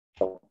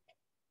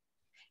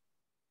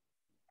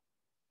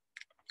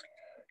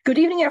Good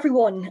evening,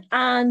 everyone,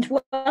 and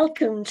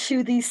welcome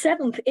to the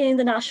 7th in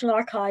the National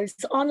Archives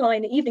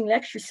online evening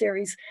lecture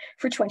series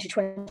for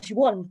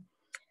 2021.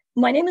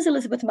 My name is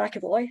Elizabeth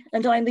McAvoy,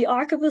 and I'm the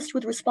archivist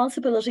with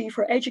responsibility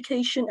for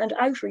education and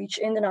outreach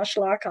in the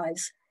National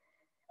Archives.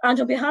 And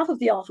on behalf of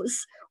the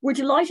office, we're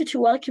delighted to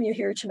welcome you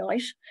here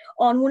tonight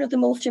on one of the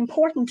most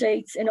important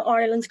dates in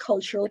Ireland's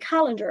cultural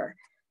calendar,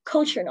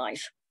 Culture Night.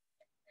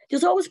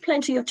 There's always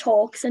plenty of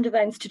talks and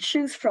events to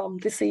choose from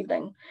this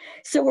evening,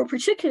 so we're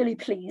particularly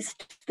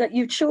pleased that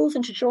you've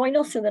chosen to join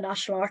us in the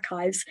National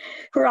Archives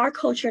for our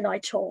Culture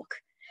Night talk.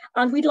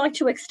 And we'd like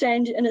to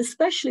extend an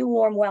especially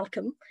warm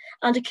welcome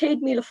and a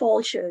Céad Míle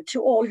Fáilte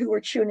to all who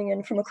are tuning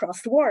in from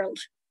across the world.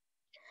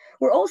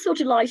 We're also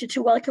delighted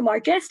to welcome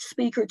our guest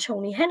speaker,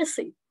 Tony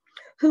Hennessy,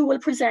 who will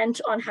present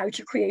on how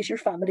to create your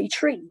family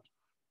tree.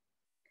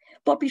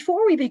 But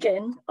before we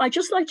begin, I'd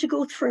just like to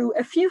go through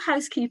a few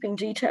housekeeping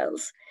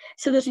details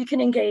so that you can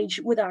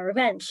engage with our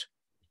event.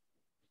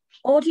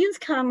 Audience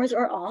cameras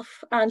are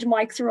off and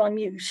mics are on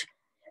mute,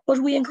 but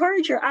we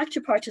encourage your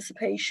active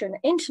participation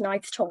in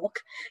tonight's talk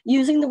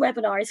using the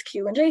webinar's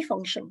Q&A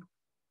function.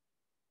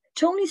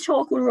 Tony's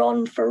talk will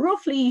run for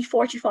roughly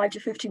 45 to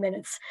 50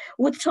 minutes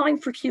with time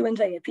for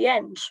Q&A at the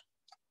end.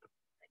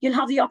 You'll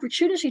have the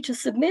opportunity to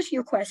submit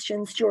your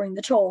questions during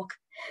the talk,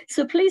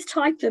 so please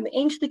type them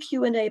into the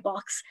Q&A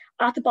box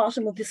at the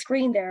bottom of the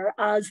screen there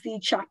as the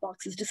chat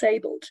box is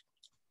disabled.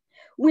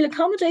 We'll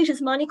accommodate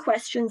as many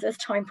questions as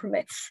time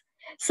permits,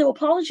 so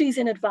apologies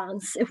in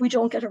advance if we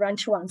don't get around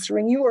to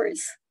answering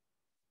yours.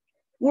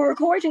 We're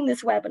recording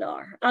this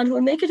webinar and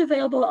we'll make it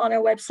available on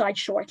our website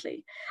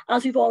shortly,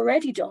 as we've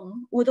already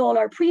done with all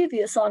our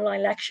previous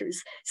online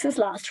lectures since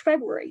last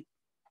February.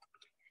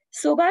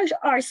 So about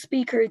our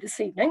speaker this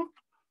evening,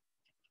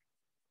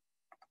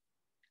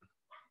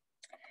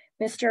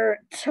 Mr.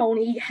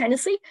 Tony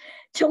Hennessy.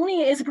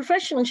 Tony is a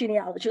professional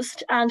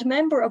genealogist and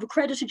member of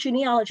Accredited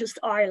Genealogists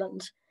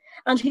Ireland,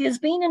 and he has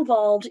been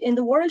involved in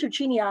the world of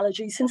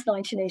genealogy since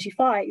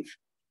 1985.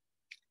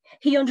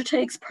 He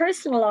undertakes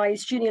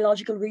personalised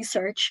genealogical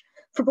research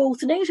for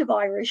both native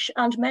Irish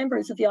and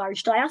members of the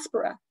Irish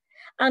diaspora,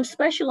 and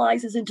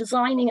specialises in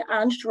designing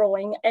and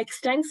drawing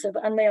extensive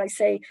and, may I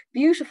say,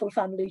 beautiful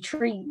family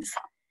trees.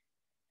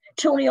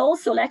 Tony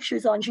also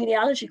lectures on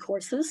genealogy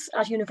courses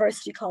at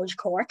University College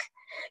Cork,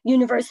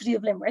 University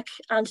of Limerick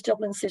and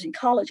Dublin City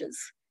Colleges.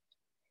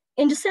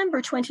 In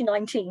December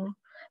 2019,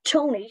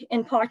 Tony,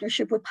 in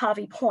partnership with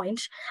Pavy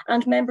Point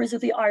and members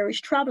of the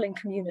Irish travelling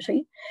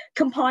community,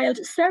 compiled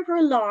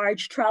several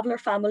large traveller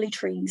family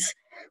trees,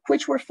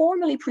 which were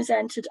formally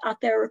presented at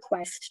their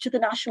request to the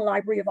National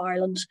Library of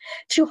Ireland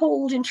to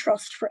hold in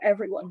trust for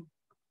everyone.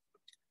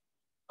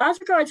 As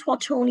regards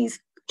what Tony's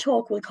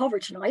talk will cover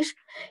tonight,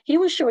 he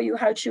will show you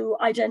how to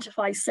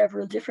identify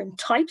several different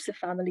types of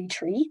family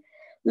tree,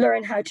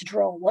 learn how to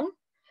draw one,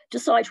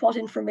 decide what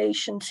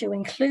information to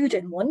include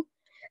in one,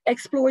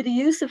 explore the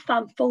use of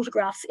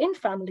photographs in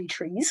family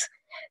trees,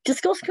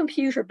 discuss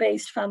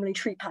computer-based family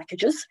tree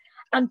packages,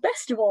 and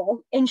best of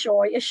all,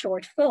 enjoy a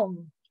short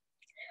film.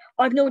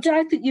 I've no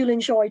doubt that you'll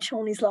enjoy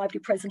Tony's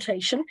lively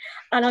presentation,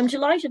 and I'm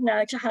delighted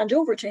now to hand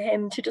over to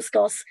him to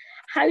discuss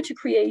how to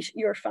create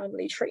your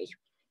family tree.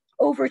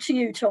 Over to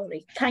you,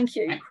 Tony. Thank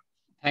you.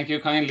 Thank you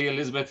kindly,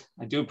 Elizabeth.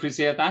 I do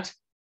appreciate that.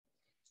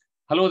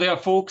 Hello there,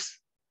 folks.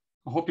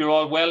 I hope you're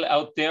all well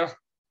out there.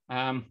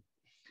 I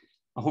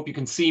hope you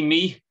can see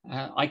me.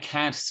 I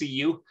can't see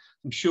you.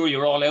 I'm sure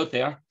you're all out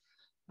there,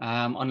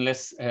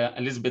 unless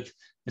Elizabeth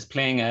is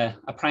playing a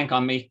prank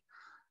on me.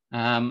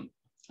 I'm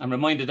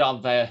reminded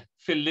of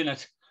Phil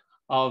Lynott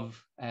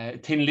of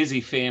Thin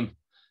Lizzy fame,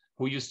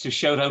 who used to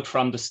shout out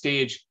from the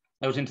stage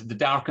out into the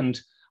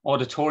darkened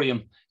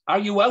auditorium, "Are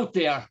you out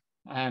there?"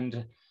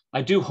 And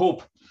I do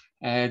hope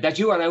that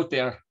you are out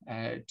there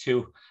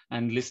too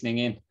and listening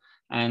in.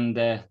 And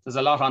there's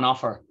a lot on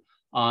offer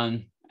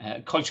on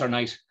Culture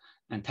Night.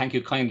 And thank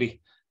you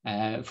kindly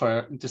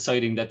for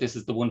deciding that this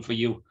is the one for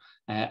you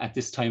at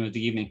this time of the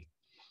evening.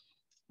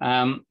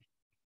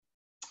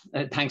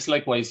 Thanks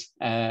likewise,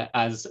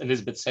 as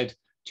Elizabeth said,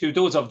 to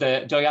those of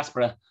the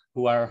diaspora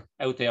who are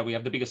out there. We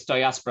have the biggest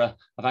diaspora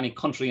of any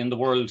country in the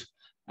world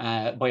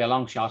by a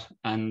long shot.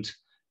 And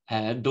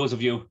those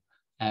of you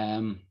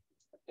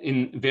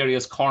in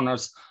various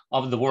corners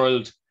of the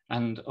world,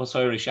 and us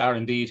Irish are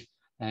indeed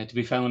to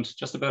be found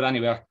just about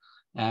anywhere.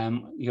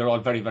 You're all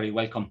very, very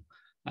welcome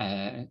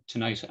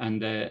tonight,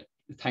 and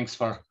thanks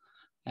for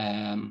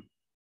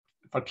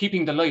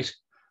keeping the light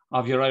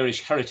of your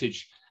Irish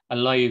heritage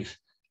alive.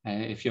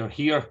 If you're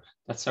here,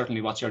 that's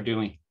certainly what you're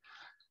doing.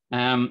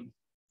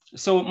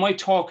 So my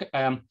talk,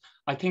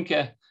 I think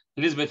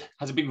Elizabeth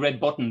has a big red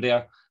button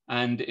there,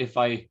 and if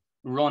I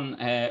run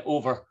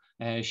over,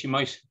 she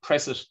might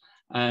press it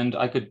and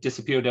I could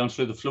disappear down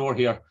through the floor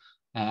here.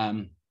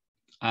 And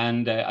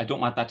I don't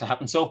want that to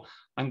happen. So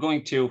I'm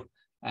going to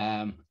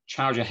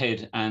charge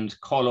ahead and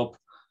call up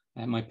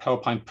my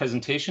PowerPoint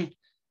presentation,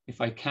 if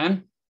I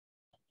can.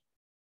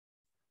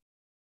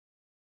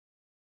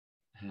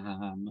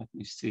 Let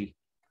me see.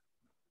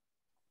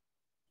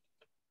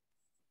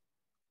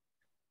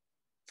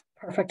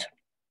 Perfect.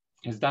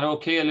 Is that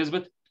okay,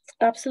 Elizabeth?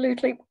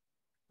 Absolutely.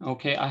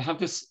 Okay, I have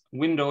this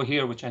window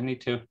here, which I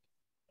need to,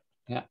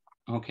 yeah,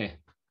 okay.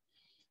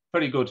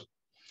 Very good.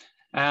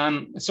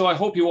 So I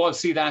hope you all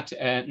see that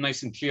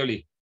nice and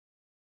clearly,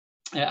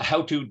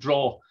 how to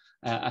draw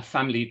a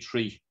family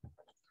tree.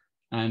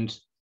 And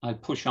I'll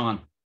push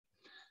on.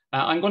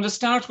 I'm going to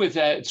start with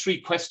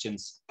 3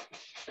 questions.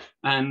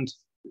 And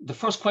the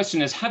first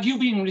question is, have you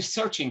been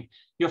researching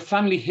your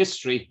family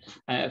history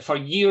for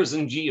years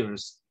and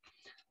years?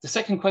 The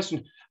second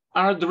question,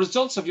 are the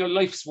results of your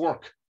life's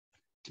work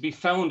to be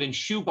found in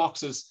shoe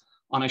boxes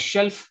on a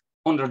shelf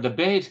under the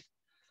bed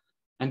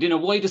and in a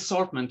wide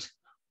assortment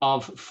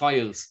of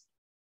files?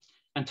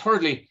 And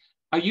thirdly,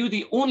 are you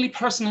the only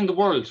person in the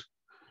world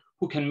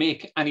who can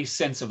make any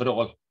sense of it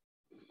all?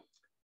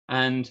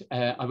 And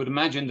I would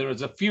imagine there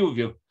is a few of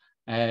you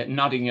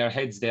nodding your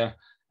heads there.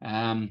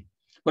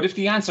 But if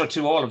the answer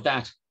to all of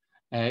that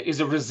is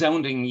a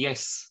resounding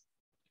yes,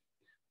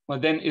 well,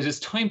 then it is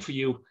time for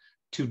you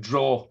to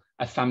draw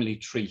a family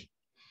tree.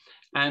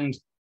 And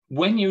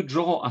when you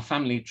draw a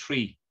family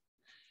tree,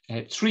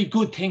 3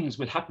 good things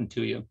will happen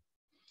to you.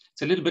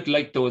 It's a little bit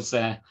like those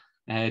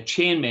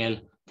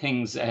chainmail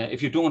things.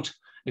 If you don't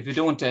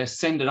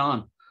send it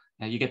on,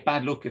 you get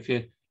bad luck. If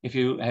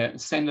you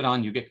send it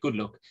on, you get good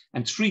luck.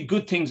 And 3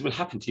 good things will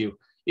happen to you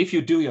if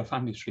you do your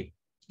family tree.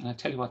 And I'll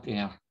tell you what they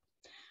are.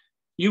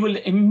 You will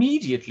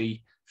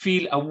immediately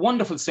feel a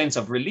wonderful sense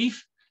of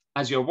relief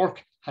as your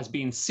work has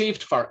been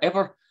saved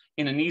forever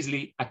in an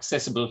easily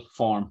accessible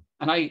form.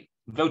 And I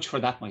vouch for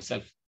that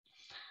myself.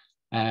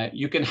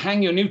 You can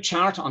hang your new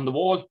chart on the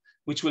wall,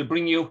 which will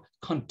bring you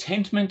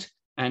contentment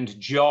and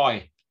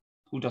joy.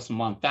 Who doesn't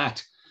want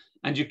that?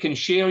 And you can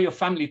share your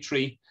family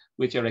tree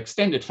with your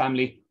extended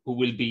family, who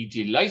will be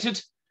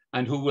delighted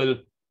and who will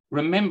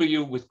remember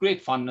you with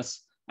great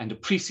fondness and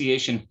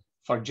appreciation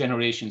for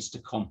generations to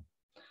come.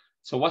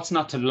 So what's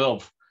not to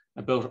love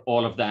about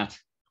all of that?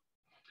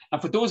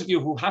 And for those of you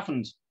who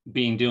haven't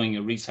been doing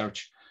your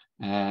research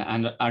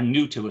and are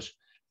new to it,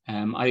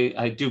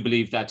 I do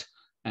believe that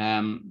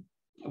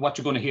what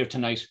you're going to hear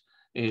tonight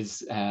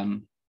is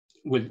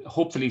will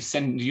hopefully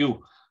send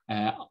you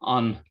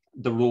on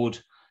the road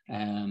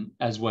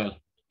as well.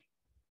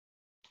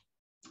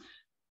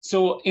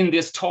 So in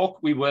this talk,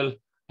 we will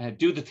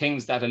do the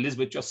things that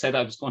Elizabeth just said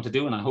I was going to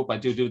do, and I hope I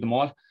do them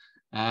all.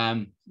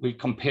 We'll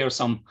compare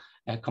some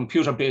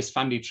computer-based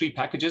family tree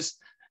packages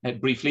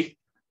briefly.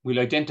 We'll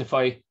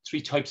identify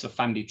 3 types of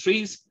family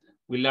trees.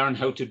 We'll learn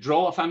how to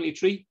draw a family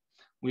tree.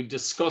 We'll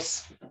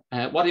discuss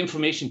what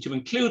information to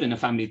include in a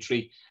family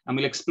tree, and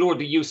we'll explore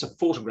the use of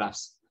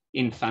photographs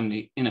in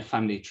a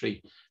family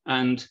tree.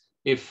 And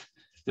if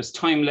there's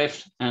time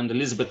left and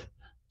Elizabeth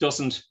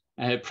doesn't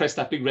press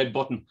that big red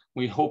button,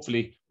 we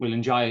hopefully will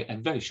enjoy a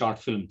very short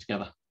film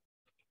together.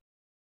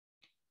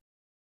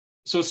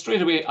 So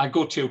straight away, I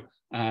go to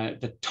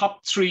the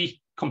top 3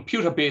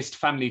 computer-based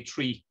family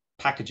tree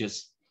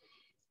packages.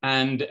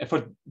 And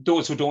for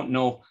those who don't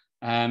know,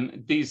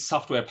 these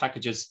software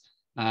packages,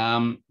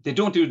 they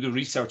don't do the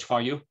research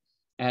for you,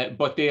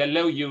 but they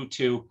allow you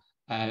to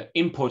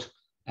input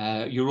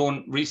your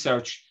own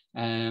research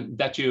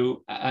that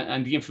you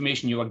and the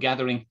information you are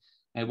gathering,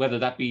 whether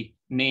that be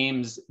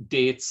names,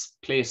 dates,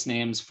 place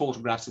names,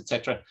 photographs,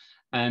 etc.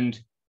 And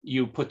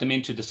you put them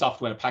into the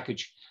software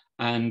package,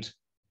 and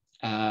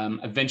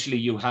eventually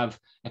you have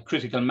a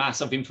critical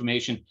mass of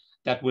information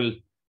that will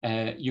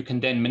you can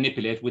then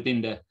manipulate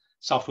within the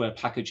software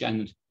package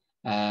and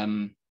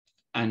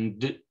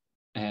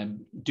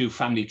do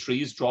family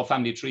trees, draw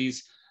family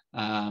trees,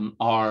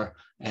 or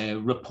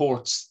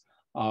reports,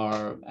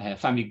 or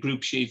family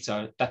group sheets,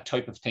 or that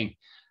type of thing.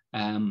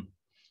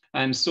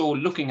 And so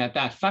looking at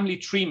that, Family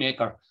Tree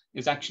Maker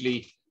is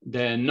actually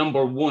the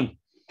 #1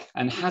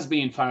 and has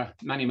been for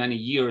many, many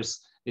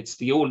years. It's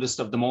the oldest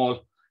of them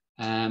all.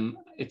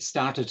 It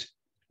started,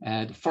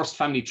 the first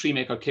Family Tree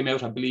Maker came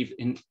out, I believe,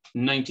 in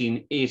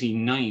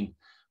 1989,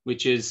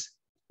 which is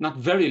not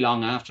very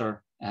long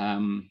after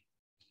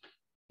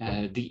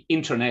the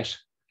internet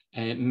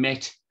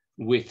met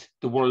with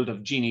the world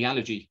of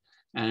genealogy.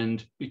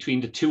 And between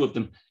the 2 of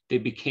them, they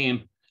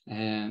became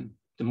the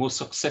most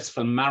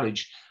successful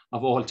marriage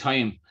of all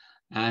time,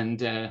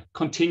 and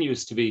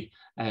continues to be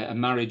a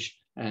marriage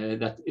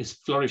that is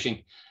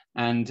flourishing.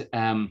 And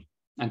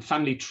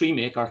Family Tree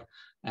Maker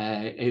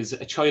is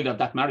a child of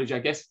that marriage, I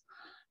guess.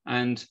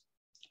 And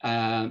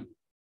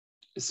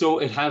so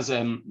it has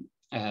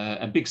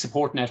a big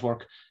support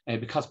network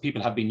because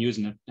people have been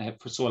using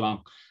it for so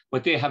long.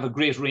 But they have a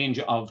great range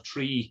of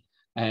tree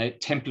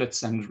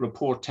templates and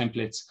report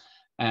templates.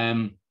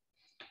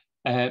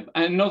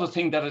 Another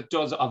thing that it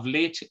does of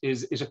late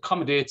is it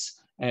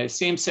accommodates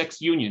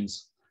same-sex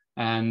unions.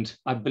 And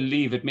I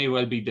believe it may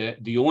well be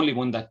the only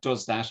one that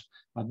does that,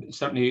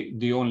 certainly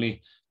the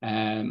only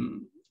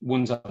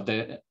ones of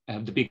the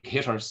big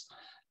hitters.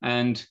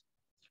 And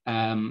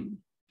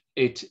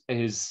it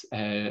is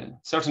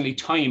certainly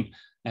time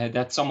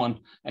that someone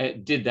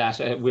did that.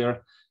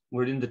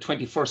 We're in the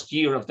 21st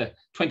year of the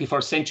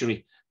 21st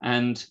century,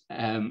 and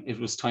it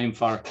was time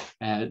for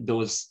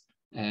those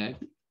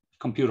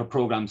computer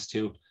programs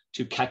to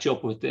catch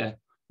up with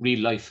real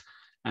life.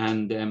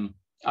 And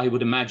I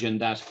would imagine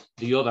that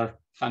the other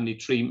family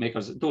tree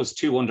makers, those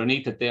two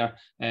underneath it there,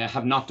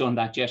 have not done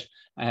that yet.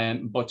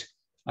 But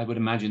I would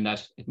imagine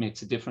that it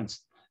makes a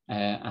difference,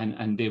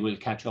 and they will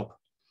catch up.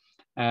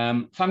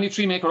 Family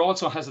Tree Maker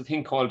also has a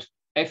thing called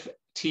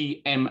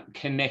FTM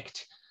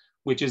Connect,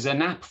 which is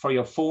an app for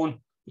your phone,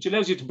 which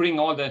allows you to bring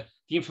all the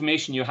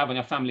information you have on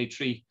your Family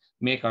Tree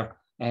Maker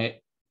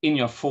in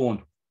your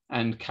phone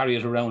and carry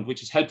it around,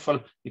 which is helpful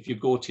if you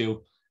go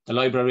to the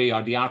library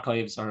or the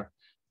archives or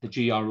the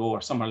GRO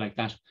or somewhere like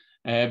that.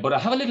 But I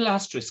have a little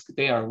asterisk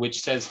there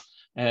which says,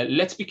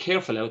 let's be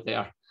careful out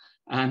there.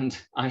 And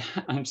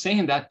I'm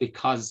saying that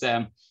because,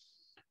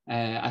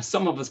 as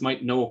some of us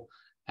might know,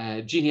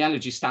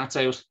 genealogy starts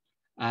out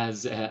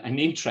as an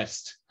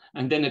interest,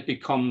 and then it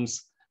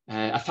becomes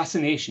a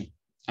fascination,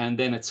 and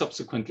then it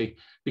subsequently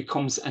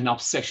becomes an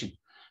obsession.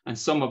 And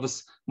some of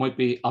us might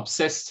be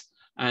obsessed,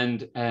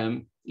 and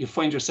you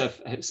find yourself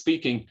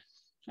speaking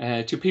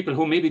to people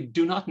who maybe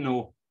do not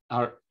know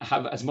or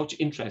have as much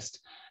interest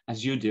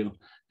as you do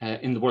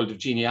in the world of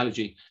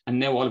genealogy. And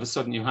now all of a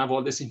sudden you have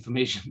all this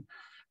information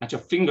at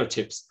your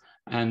fingertips.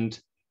 And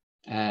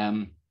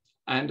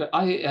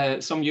I,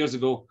 some years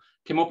ago,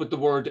 came up with the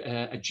word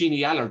a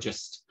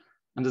genealogist.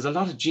 And there's a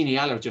lot of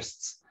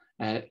genealogists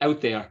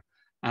out there.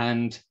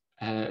 And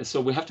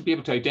so we have to be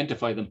able to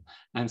identify them.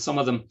 And some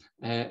of them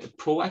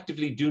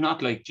proactively do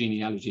not like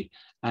genealogy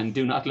and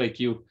do not like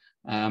you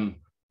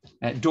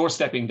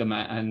doorstepping them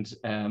and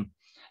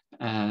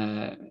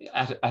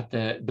at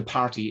the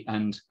party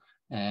and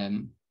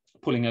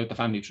pulling out the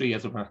family tree,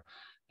 as it were.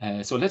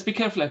 So let's be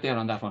careful out there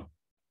on that one.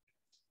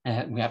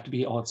 We have to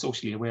be all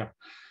socially aware.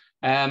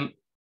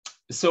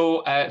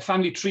 So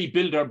Family Tree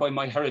Builder by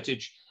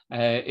MyHeritage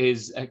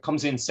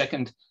comes in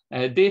second.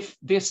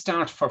 They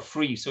start for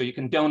free, so you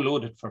can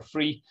download it for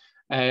free.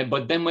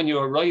 But then when you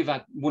arrive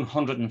at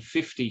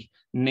 150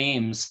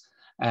 names,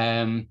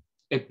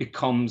 it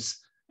becomes,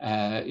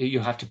 you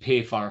have to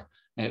pay for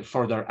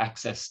further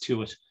access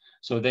to it.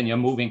 So then you're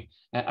moving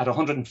at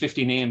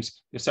 150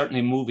 names, you're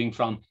certainly moving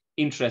from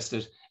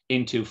interested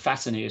into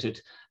fascinated.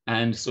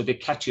 And so they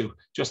catch you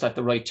just at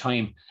the right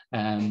time,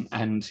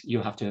 and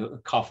you have to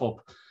cough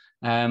up.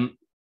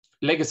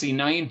 Legacy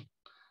 9,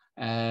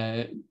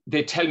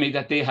 they tell me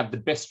that they have the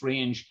best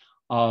range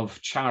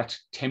of chart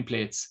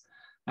templates.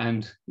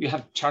 And you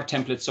have chart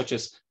templates such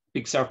as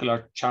big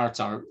circular charts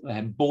or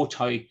bow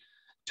tie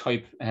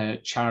type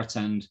charts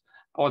and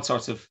all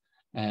sorts of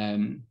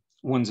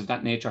ones of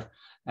that nature,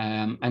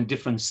 and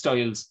different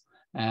styles.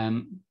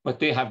 But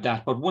they have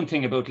that. But one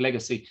thing about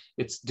Legacy,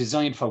 it's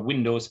designed for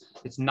Windows.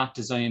 It's not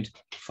designed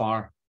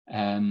for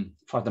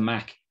the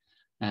Mac.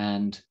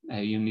 And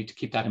you need to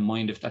keep that in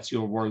mind if that's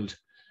your world.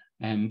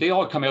 They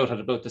all come out at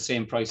about the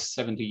same price,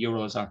 70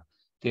 euros or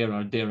there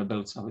or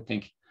thereabouts, I would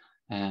think.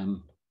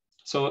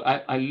 So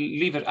I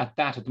leave it at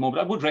that at the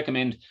moment. I would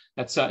recommend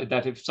that,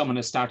 that if someone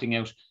is starting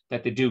out,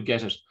 that they do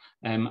get it.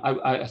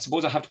 I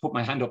suppose I have to put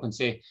my hand up and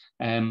say,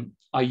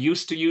 I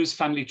used to use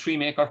Family Tree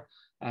Maker.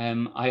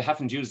 I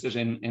haven't used it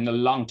in a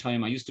long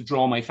time. I used to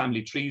draw my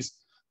family trees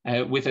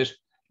with it,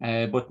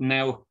 but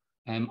now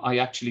I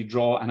actually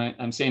draw, and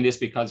I'm saying this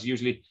because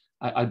usually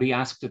I'll be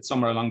asked it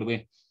somewhere along the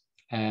way.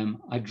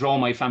 I draw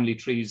my family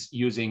trees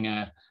using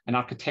an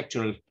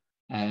architectural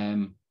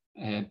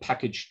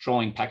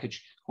drawing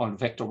package called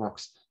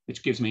Vectorworks,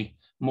 which gives me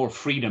more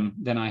freedom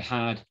than I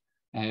had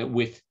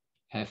with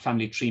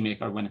Family Tree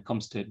Maker when it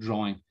comes to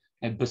drawing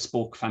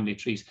bespoke family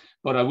trees.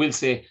 But I will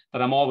say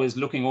that I'm always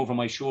looking over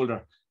my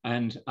shoulder,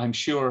 and I'm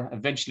sure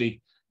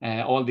eventually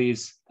all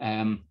these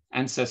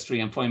Ancestry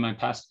and Find My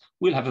Past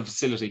will have a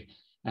facility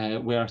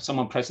where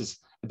someone presses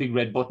a big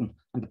red button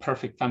and the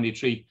perfect family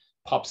tree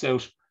pops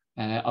out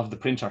of the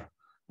printer.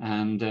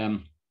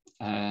 And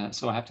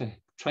so I have to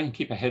try and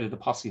keep ahead of the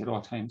posse at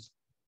all times.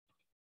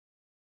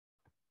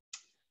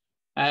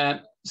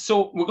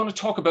 So we're going to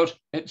talk about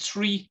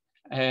 3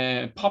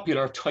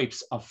 popular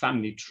types of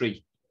family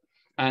tree.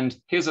 And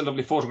here's a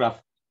lovely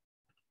photograph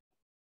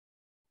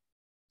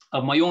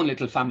of my own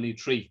little family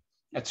tree,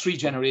 a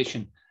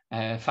 3-generation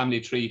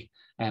family tree.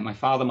 My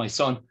father, my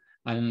son,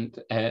 and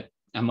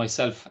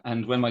myself.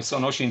 And when my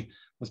son Oisín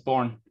was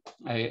born,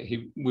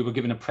 we were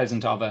given a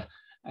present of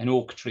an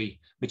oak tree,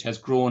 which has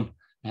grown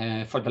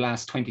for the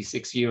last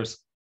 26 years.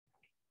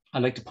 I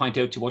like to point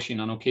out to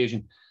Oisín on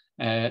occasion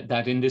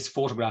that in this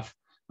photograph,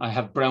 I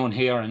have brown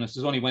hair, and it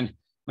was only when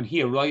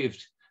he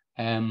arrived,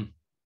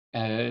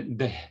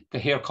 the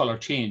hair color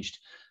changed.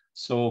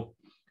 So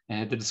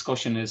the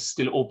discussion is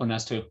still open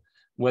as to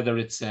whether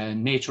it's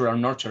nature or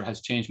nurture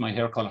has changed my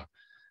hair color.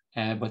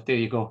 But there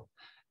you go.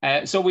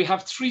 So we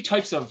have 3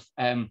 types of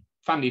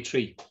family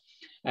tree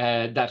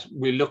that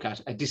we'll look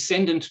at: a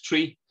descendant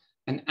tree,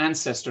 an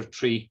ancestor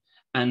tree,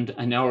 and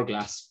an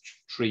hourglass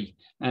tree.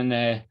 And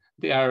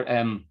they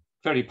are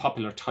very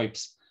popular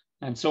types.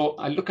 And so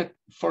I look at,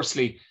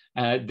 firstly,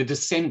 the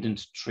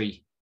descendant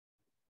tree.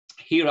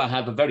 Here I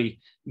have a very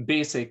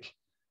basic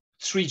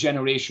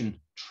 3-generation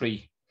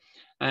tree.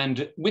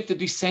 And with the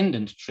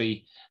descendant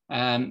tree,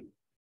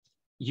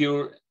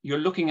 you're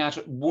looking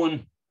at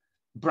one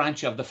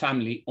branch of the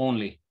family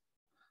only.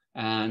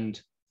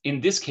 And in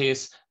this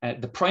case,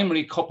 the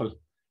primary couple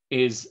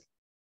is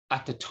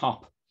at the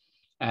top.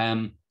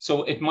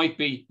 So it might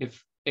be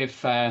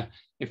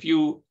if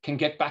you can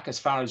get back as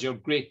far as your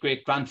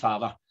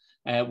great-great-grandfather,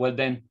 well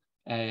then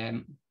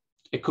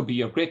it could be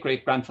your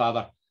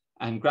great-great-grandfather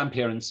and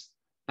grandparents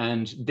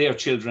and their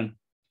children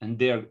and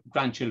their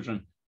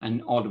grandchildren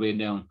and all the way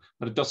down,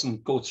 but it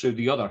doesn't go through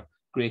the other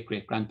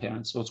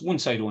great-great-grandparents. So it's one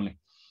side only.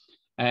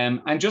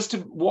 And just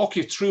to walk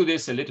you through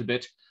this a little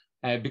bit,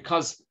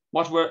 because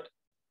what's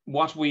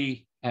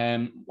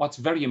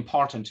very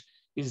important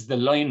is the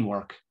line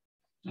work.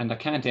 And I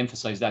can't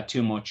emphasize that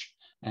too much.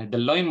 The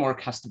line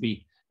work has to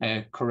be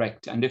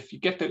correct. And if you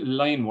get the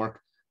line work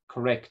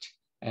correct,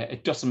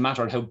 it doesn't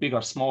matter how big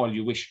or small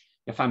you wish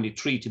your family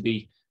tree to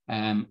be,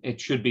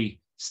 it should be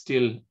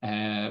still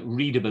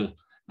readable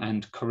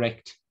and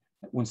correct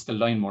once the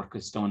line work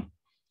is done.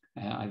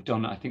 I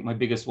think my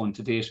biggest one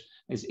to date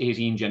is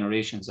 18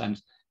 generations,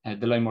 and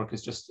the line work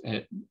is just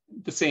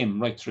the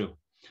same right through.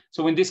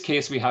 So in this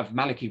case, we have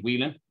Malachy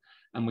Whelan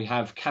and we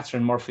have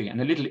Catherine Murphy, and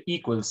a little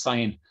equal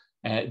sign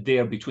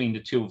there between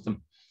the two of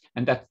them.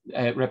 And that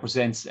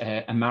represents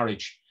a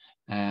marriage.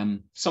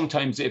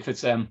 Sometimes if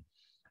it's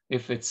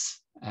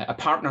a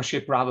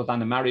partnership rather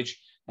than a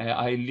marriage,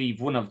 I leave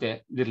one of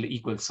the little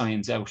equal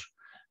signs out.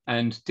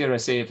 And dare I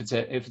say, if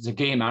it's a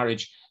gay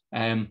marriage,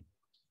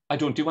 I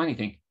don't do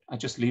anything. I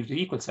just leave the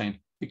equal sign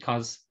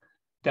because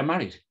they're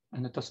married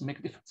and it doesn't make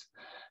a difference.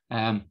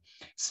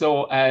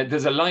 So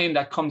there's a line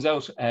that comes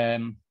out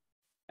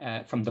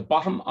from the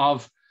bottom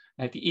of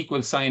the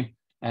equal sign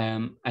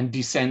and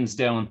descends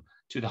down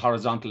to the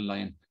horizontal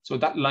line. So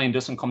that line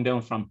doesn't come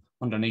down from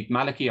underneath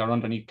Malachy or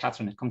underneath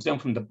Catherine. It comes down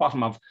from the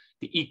bottom of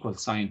the equal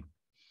sign.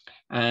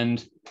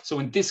 And so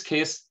in this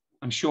case,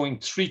 I'm showing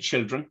 3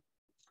 children.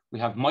 We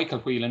have Michael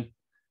Whelan,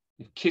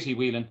 Kitty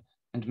Whelan,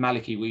 and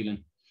Malachy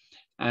Whelan.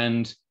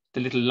 And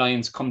the little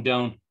lines come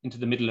down into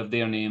the middle of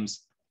their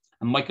names.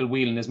 And Michael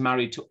Whelan is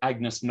married to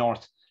Agnes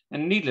North.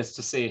 And needless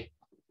to say,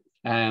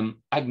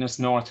 Agnes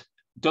North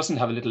doesn't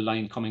have a little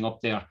line coming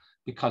up there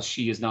because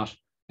she is not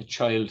a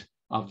child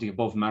of the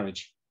above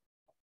marriage.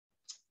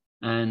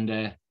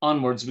 And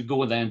onwards we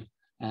go then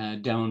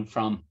down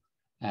from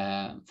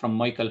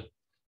Michael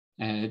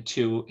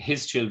to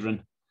his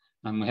children.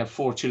 And we have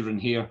 4 children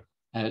here,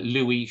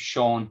 Louis,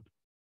 Sean,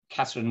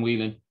 Catherine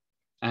Whelan,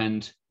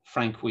 and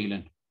Frank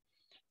Whelan.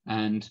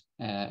 And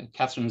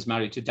Catherine is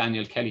married to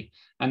Daniel Kelly.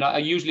 And I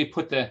usually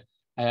put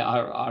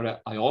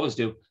I always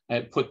do,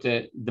 put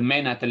the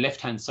men at the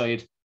left-hand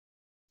side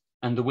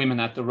and the women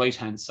at the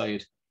right-hand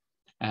side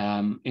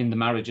in the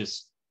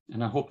marriages.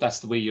 And I hope that's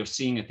the way you're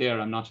seeing it there.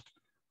 I'm not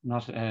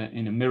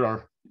in a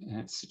mirror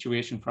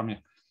situation from you.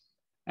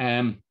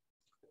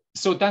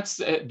 So that's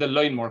the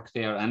line work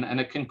there, and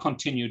it can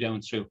continue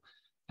down through.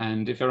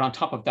 And if you're on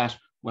top of that,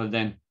 well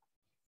then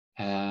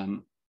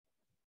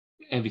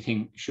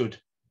everything should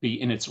be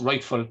in its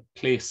rightful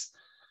place.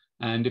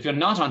 And if you're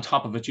not on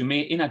top of it, you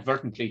may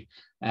inadvertently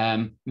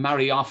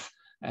marry off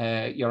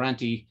your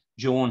Auntie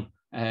Joan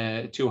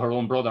to her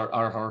own brother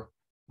or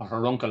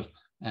her uncle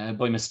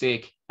by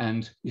mistake,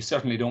 and you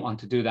certainly don't want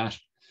to do that.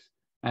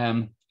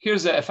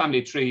 Here's a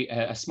family tree,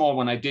 a small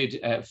one I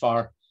did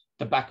for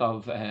the back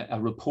of a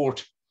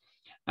report,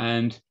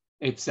 and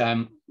it's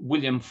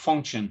William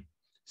Function.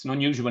 It's an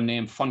unusual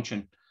name,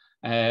 Function,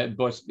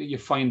 but you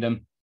find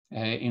them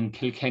in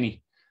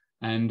Kilkenny.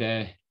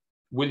 And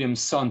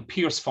William's son,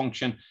 Pierce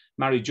Function,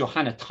 married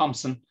Johanna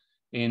Thompson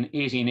in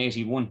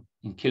 1881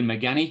 in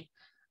Kilmagany,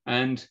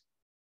 and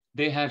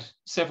they had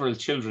several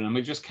children, and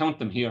we'll just count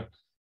them here.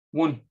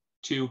 1,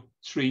 2,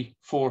 3,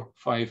 4,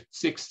 5,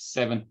 6,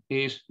 7,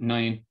 8,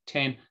 9,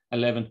 10,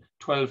 11,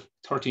 12,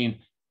 13,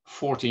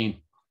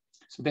 14.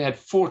 So they had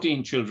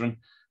 14 children,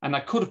 and I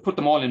could have put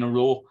them all in a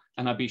row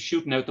and I'd be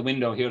shooting out the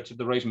window here to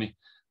the right of me.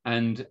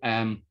 And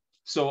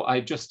so I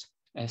just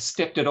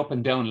stepped it up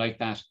and down like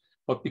that.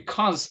 But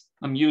because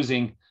I'm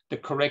using the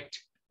correct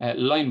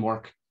line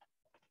work,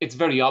 it's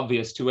very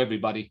obvious to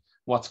everybody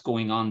what's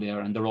going on there,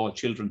 and they're all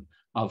children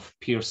of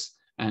Pierce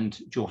and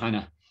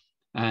Johanna.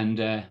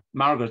 And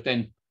Margaret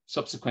then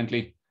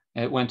subsequently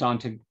went on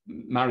to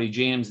marry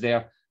James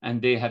there,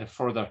 and they had a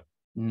further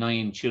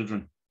 9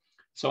 children.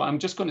 So I'm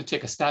just going to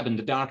take a stab in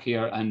the dark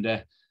here and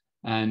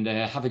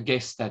have a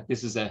guess that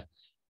this is a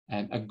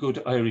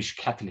good Irish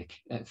Catholic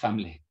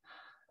family.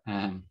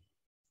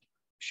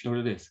 Sure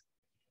it is.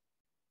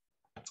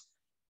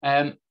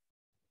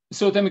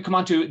 So then we come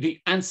on to the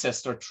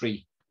ancestor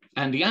tree,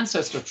 and the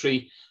ancestor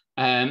tree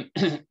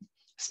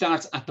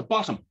starts at the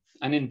bottom.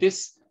 And in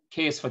this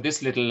case, for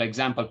this little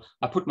example,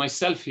 I put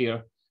myself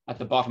here at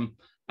the bottom,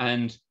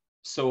 and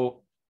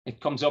so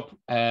it comes up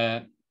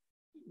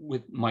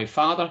with my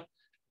father,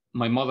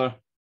 my mother,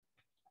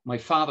 my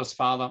father's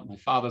father, my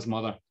father's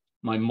mother,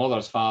 my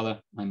mother's father,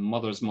 my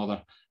mother's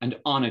mother, and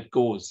on it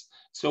goes.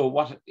 So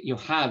what you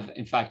have,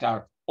 in fact,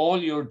 are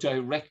all your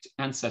direct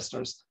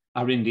ancestors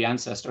are in the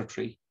ancestor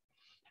tree.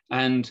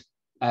 And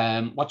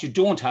what you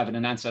don't have in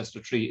an ancestor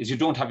tree is you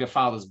don't have your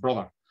father's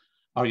brother.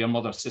 or your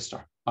mother's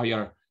sister, or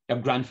your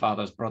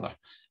grandfather's brother.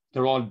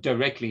 They're all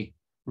directly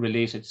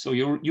related. So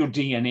your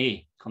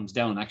DNA comes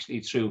down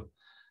actually through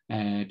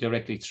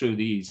directly through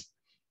these.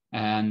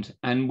 And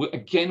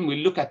again,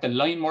 we look at the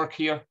line work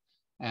here.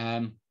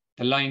 The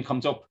line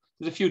comes up.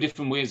 There's a few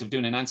different ways of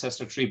doing an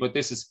ancestor tree, but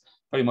this is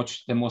very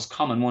much the most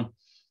common one.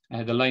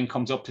 The line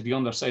comes up to the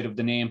underside of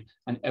the name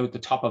and out the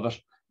top of it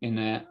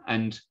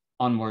and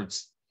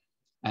onwards.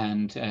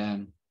 And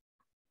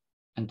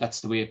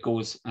that's the way it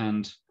goes.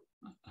 And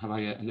have I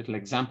a little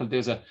example?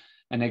 There's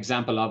an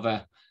example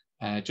of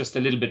just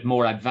a little bit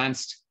more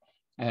advanced.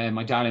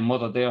 My darling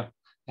mother there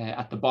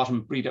at the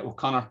bottom, Breda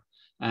O'Connor.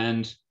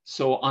 And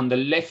so on the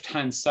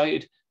left-hand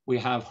side, we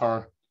have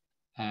her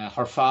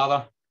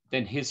father,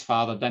 then his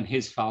father, then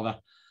his father,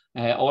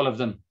 all of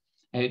them.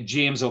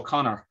 James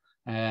O'Connor,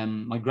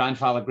 my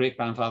grandfather,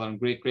 great-grandfather, and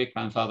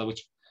great-great-grandfather,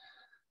 which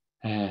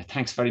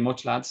thanks very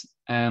much, lads.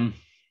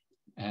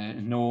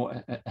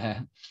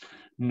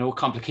 No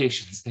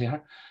complications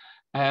there.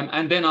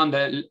 And then on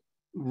the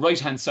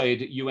right-hand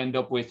side, you end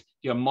up with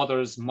your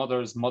mother's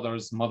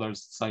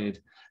side.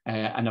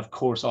 And of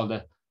course, all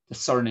the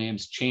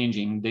surnames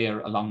changing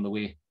there along the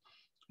way.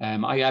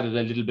 I added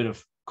a little bit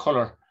of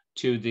color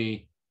to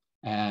the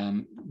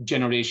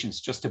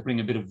generations just to bring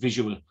a bit of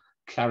visual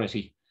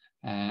clarity.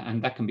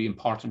 And that can be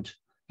important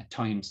at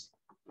times.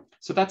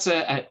 So that's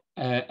a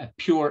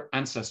pure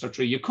ancestor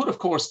tree. You could, of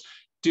course,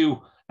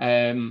 do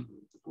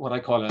what I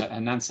call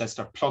an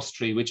ancestor plus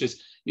tree, which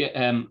is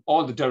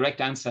all the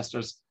direct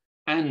ancestors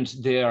and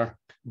their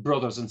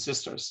brothers and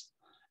sisters.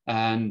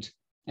 And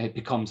it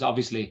becomes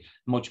obviously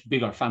a much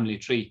bigger family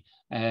tree,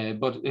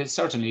 but it's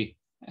certainly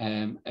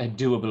a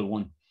doable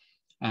one.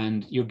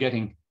 And you're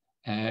getting,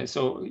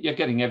 so you're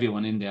getting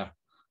everyone in there,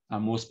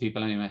 most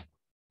people anyway.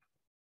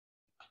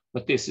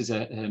 But this is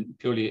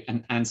purely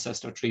an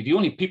ancestor tree. The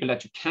only people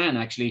that you can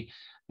actually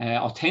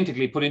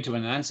authentically put into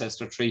an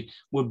ancestor tree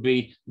would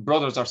be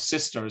brothers or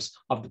sisters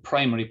of the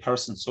primary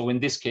person. So in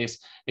this case,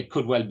 it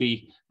could well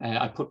be,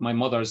 I put my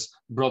mother's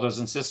brothers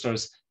and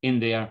sisters in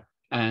there,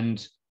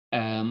 and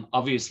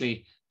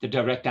obviously the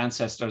direct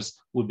ancestors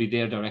would be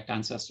their direct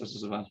ancestors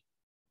as well.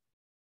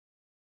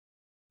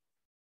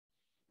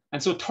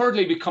 And so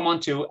thirdly, we come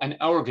on to an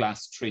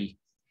hourglass tree.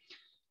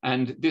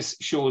 And this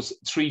shows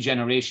 3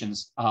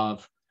 generations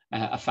of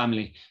a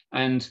family.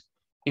 And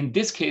in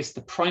this case,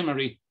 the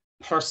primary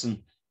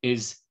person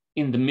is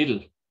in the middle.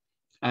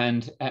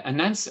 And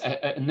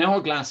an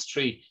hourglass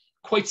tree,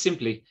 quite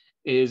simply,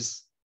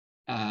 is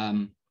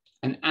an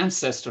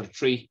ancestor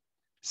tree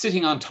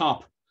sitting on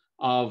top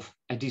of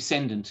a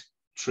descendant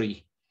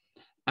tree.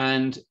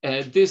 And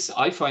this,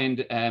 I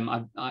find,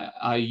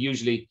 I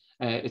usually,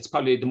 it's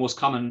probably the most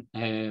common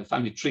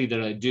family tree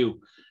that I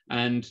do.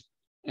 And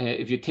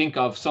if you think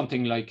of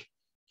something like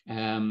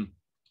Granny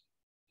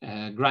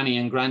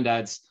and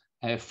Granddad's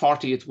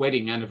 40th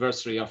wedding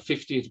anniversary or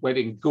 50th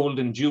wedding,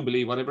 golden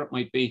jubilee, whatever it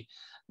might be,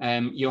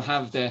 you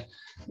have the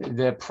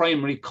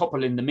primary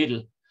couple in the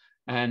middle.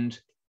 And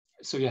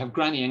so you have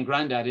Granny and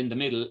Granddad in the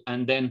middle,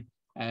 and then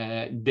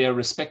their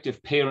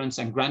respective parents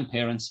and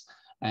grandparents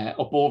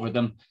up over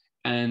them,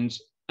 and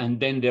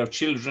then their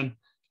children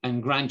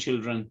and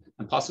grandchildren,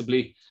 and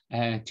possibly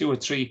 2 or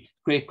 3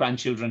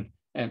 great-grandchildren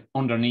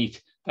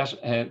underneath.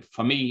 That,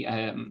 for me,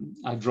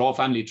 I draw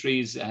family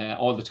trees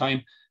all the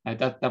time.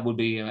 That would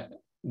be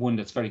one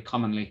that's very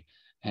commonly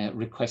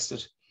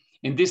requested.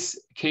 In this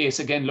case,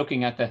 again,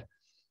 looking at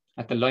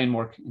the line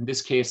work, in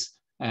this case,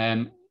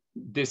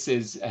 this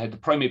is the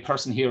primary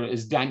person here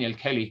is Daniel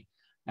Kelly,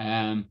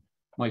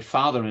 my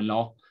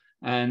father-in-law,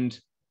 and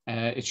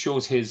it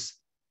shows his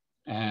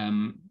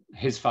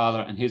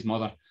father and his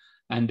mother,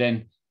 and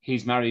then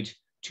he's married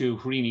to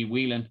Hrini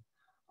Whelan,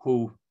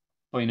 who,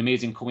 by an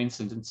amazing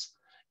coincidence,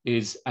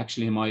 is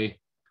actually my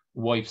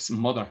wife's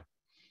mother.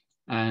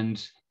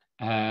 And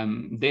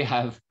they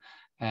have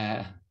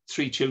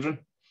 3 children,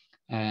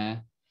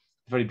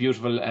 very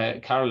beautiful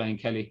Caroline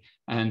Kelly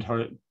and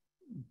her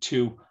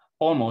 2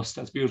 almost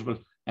as beautiful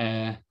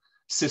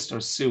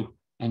sisters, Sue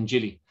and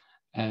Jilly.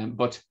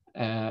 But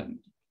that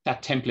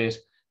template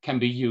can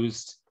be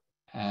used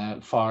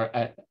for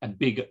a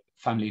big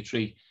family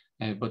tree,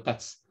 but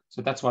that's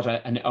what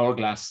an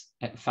hourglass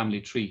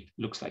family tree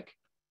looks like.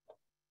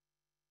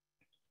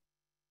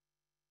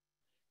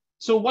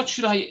 So what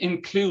should I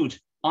include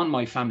on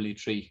my family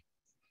tree?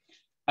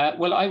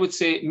 Well, I would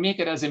say make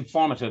it as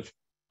informative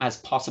as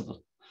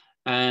possible.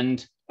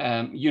 And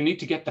you need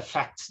to get the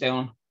facts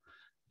down,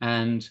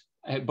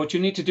 but you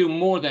need to do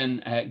more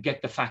than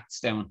get the facts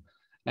down.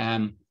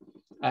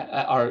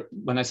 Or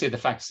when I say the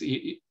facts,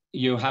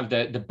 you have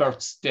the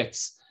births,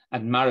 deaths,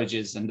 and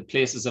marriages, and the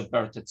places of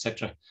birth,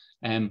 etc.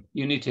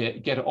 You need to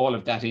get all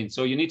of that in.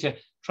 So you need to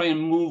try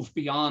and move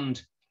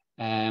beyond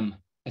a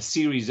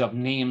series of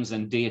names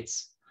and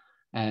dates.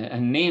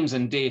 And names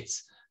and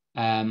dates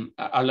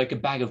are like a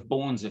bag of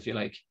bones, if you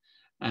like.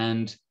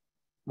 And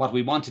what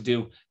we want to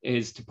do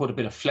is to put a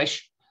bit of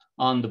flesh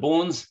on the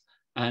bones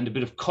and a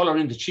bit of color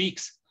in the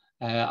cheeks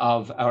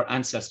of our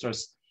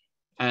ancestors.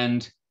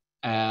 And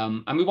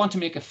we want to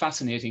make a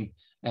fascinating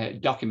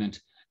document.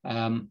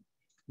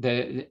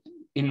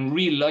 In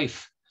real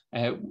life,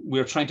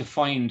 we're trying to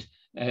find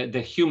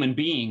the human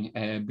being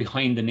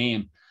behind the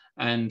name.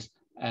 And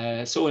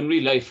so in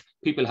real life,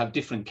 people have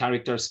different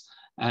characters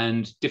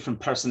and different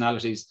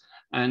personalities.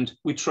 And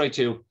we try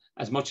to,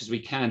 as much as we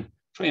can,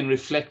 try and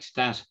reflect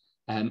that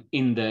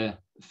in the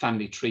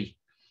family tree.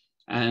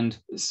 And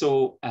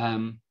so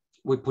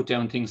we put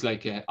down things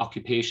like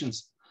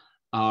occupations,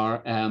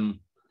 or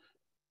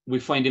we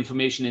find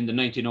information in the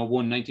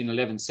 1901,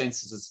 1911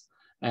 censuses,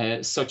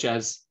 such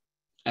as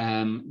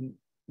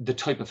the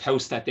type of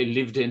house that they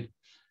lived in.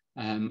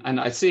 And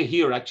I say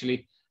here,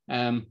 actually,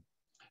 and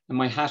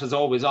my hat is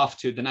always off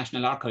to the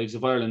National Archives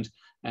of Ireland,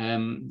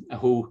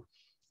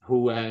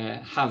 who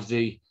have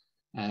the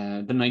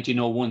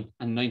 1901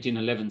 and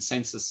 1911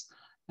 census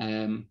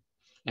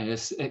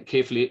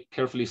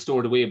carefully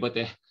stored away, but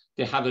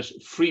they have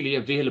it freely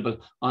available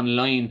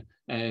online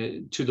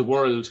to the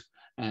world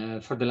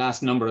for the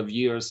last number of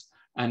years,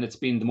 and it's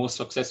been the most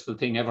successful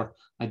thing ever.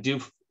 I do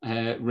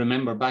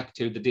remember back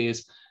to the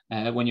days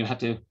when you had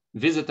to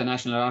visit the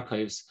National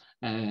Archives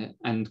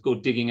and go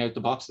digging out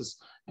the boxes,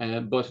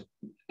 but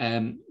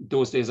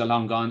those days are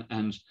long gone,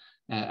 and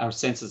our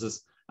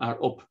censuses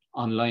are up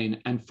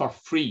online and for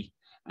free.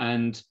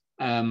 And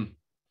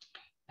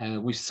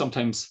we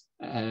sometimes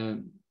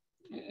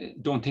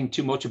don't think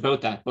too much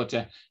about that, but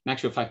in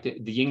actual fact,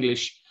 the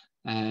English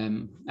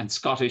and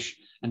Scottish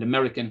and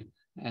American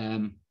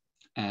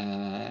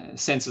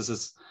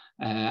censuses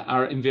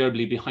are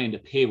invariably behind a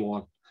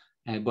paywall,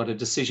 but a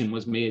decision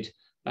was made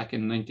back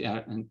in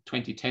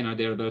 2010 or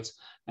thereabouts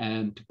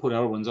to put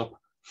our ones up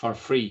for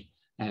free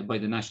by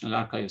the National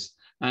Archives.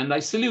 And I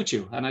salute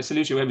you, and I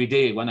salute you every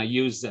day when I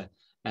use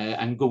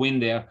and go in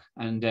there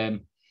and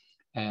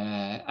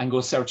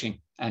go searching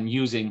and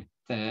using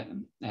the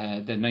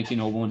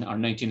 1901 or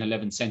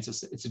 1911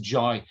 census. It's a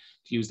joy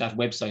to use that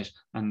website,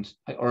 and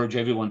I urge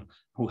everyone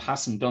who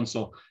hasn't done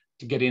so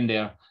to get in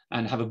there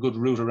and have a good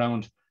root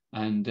around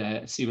and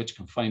see what you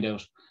can find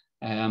out.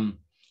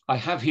 I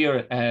have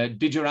here,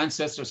 did your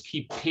ancestors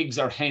keep pigs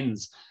or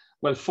hens?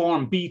 Well,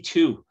 form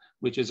B2,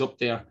 which is up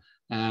there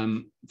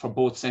for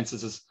both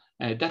censuses,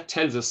 that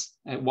tells us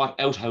what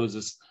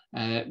outhouses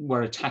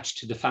were attached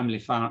to the family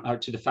farm or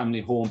to the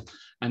family home.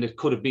 And it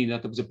could have been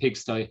that there was a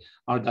pigsty,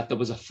 or that there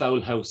was a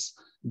fowl house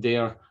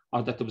there,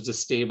 or that there was a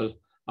stable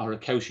or a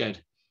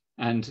cowshed.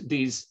 And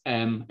these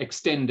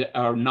extend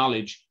our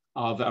knowledge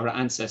of our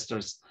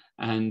ancestors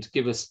and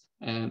give us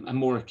a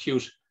more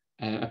acute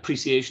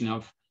appreciation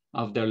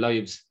of their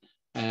lives.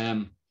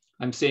 I'm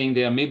saying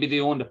there, maybe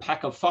they owned a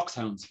pack of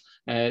foxhounds.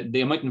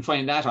 They mightn't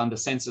find that on the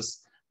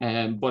census,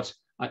 but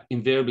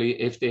invariably,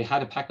 if they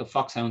had a pack of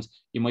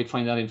foxhounds, you might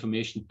find that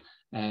information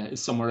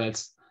somewhere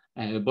else.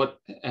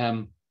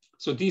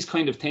 So these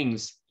kind of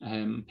things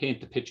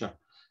paint the picture.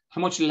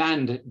 How much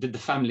land did the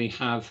family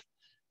have?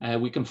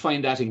 We can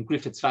find that in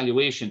Griffith's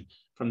valuation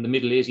from the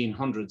middle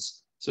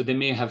 1800s. So they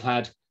may have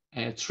had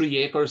 3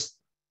 acres,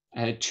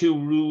 2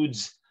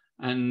 roods,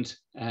 and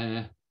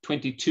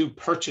 22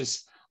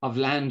 purchase of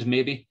land,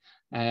 maybe.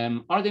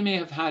 Or they may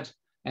have had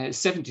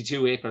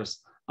 72 acres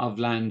of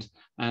land,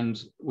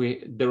 and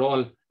they're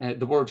all,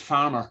 the word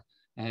farmer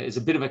is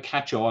a bit of a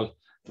catch-all,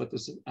 but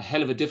there's a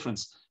hell of a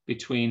difference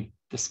between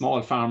the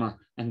small farmer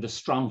and the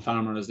strong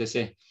farmer, as they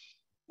say.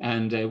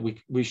 And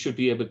we should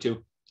be able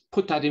to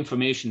put that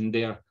information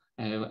there,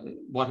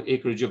 what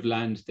acreage of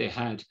land they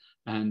had,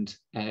 and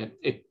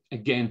it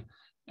again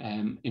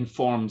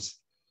informs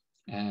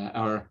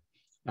our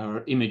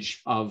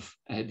image of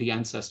the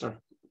ancestor.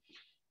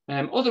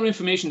 Other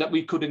information that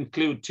we could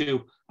include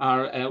too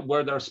are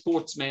were there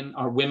sportsmen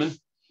or women?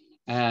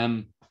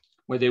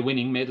 Were they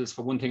winning medals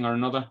for one thing or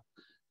another?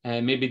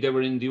 Maybe they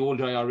were in the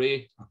old IRA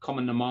or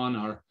Cumann na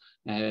Món or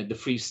the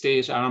Free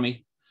State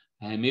Army.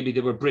 Maybe they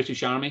were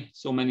British Army,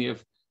 so many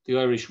of the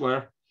Irish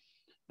were.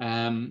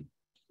 And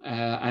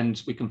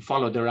we can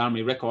follow their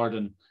army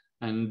record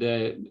and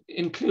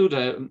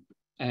include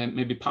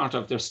maybe part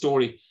of their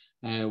story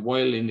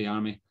while in the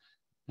army.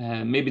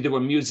 Maybe they were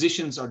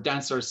musicians or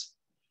dancers,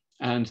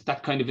 and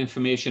that kind of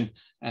information,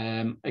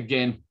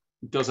 again,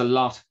 does a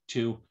lot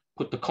to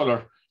put the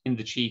colour in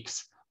the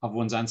cheeks of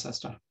one's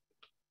ancestor.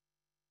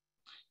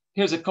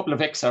 Here's a couple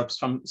of excerpts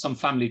from some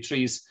family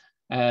trees.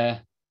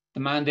 The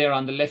man there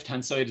on the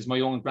left-hand side is my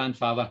own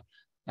grandfather.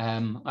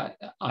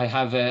 I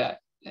have a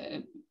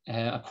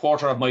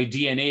quarter of my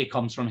DNA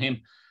comes from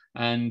him.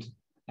 And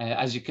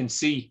as you can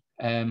see,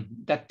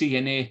 that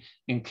DNA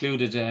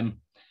included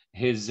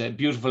his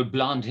beautiful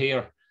blonde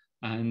hair,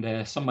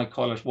 and some might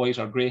call it white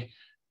or grey.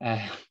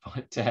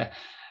 But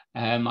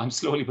I'm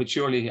slowly but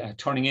surely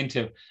turning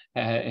into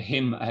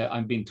him,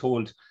 I'm being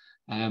told.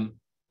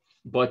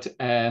 But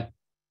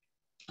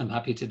I'm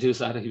happy to do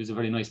that. He was a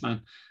very nice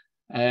man.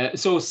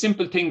 So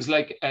simple things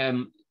like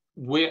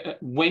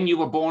when you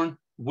were born,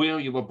 where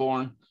you were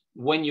born,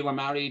 when you were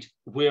married,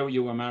 where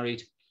you were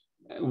married,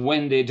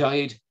 when they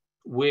died,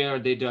 where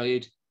they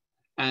died,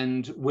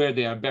 and where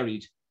they are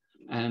buried,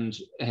 and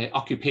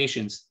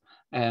occupations.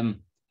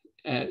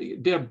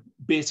 They're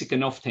basic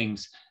enough things.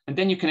 And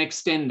then you can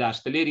extend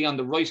that. The lady on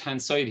the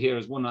right-hand side here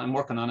is one I'm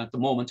working on at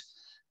the moment.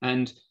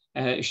 And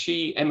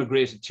she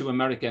emigrated to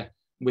America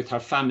with her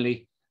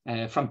family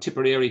from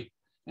Tipperary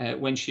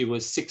when she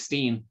was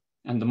 16.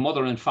 And the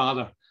mother and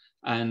father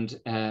and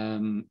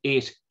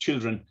 8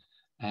 children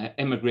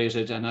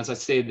emigrated. And as I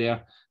said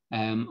there,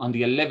 on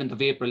the 11th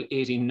of April,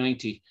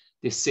 1890,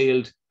 they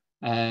sailed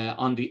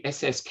on the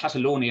SS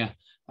Catalonia,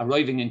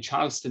 arriving in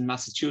Charleston,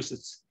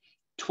 Massachusetts,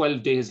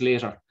 12 days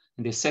later.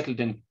 And they settled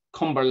in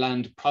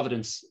Cumberland,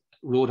 Providence,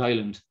 Rhode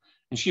Island.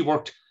 And she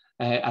worked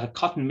at a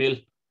cotton mill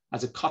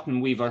as a cotton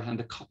weaver and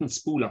a cotton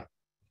spooler.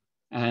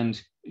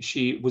 And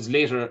she was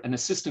later an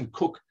assistant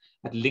cook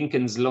at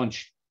Lincoln's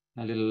Lunch,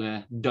 a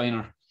little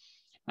diner.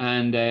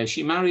 And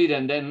she married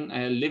and then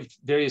lived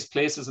various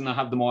places, and I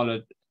have them all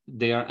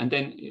there. And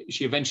then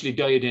she eventually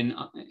died in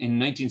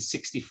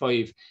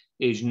 1965,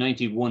 aged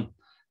 91,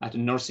 at a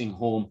nursing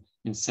home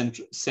in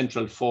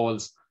Central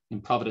Falls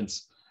in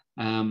Providence.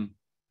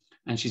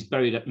 And she's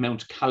buried at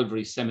Mount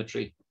Calvary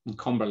Cemetery in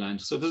Cumberland.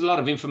 So there's a lot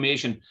of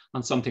information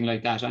on something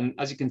like that. And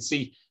as you can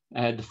see,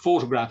 the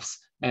photographs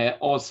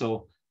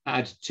also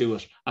add to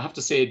it. I have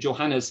to say,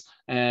 Johanna's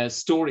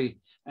story,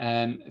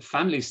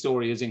 family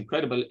story, is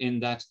incredible in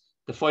that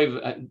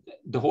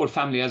the whole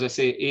family, as I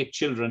say, 8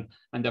 children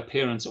and their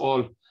parents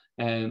all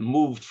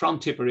moved from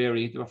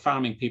Tipperary. They were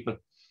farming people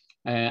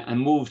and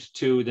moved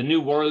to the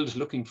New World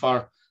looking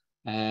for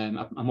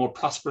a more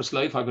prosperous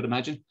life, I would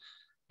imagine.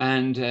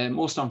 And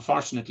most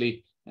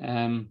unfortunately,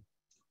 they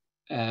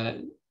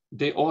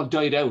all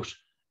died out.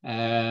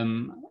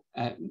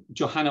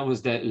 Johanna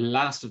was the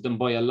last of them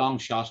by a long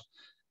shot.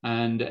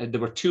 And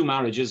there were 2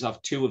 marriages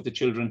of 2 of the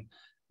children.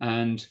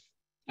 And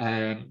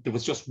there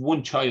was just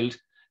 1 child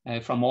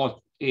from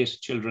all 8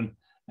 children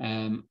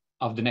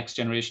of the next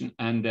generation,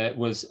 and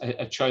was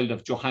a child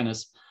of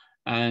Johanna's.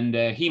 And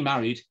he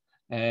married,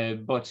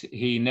 but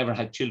he never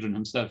had children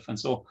himself. And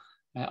so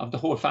of the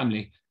whole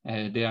family,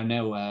 they are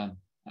now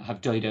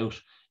have died out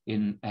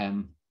in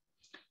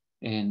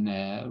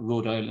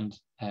Rhode Island,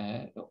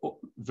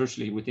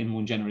 virtually within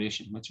 1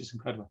 generation, which is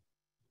incredible.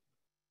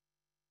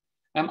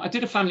 I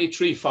did a family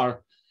tree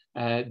for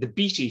the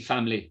Beatty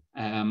family,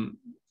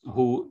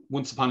 who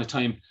once upon a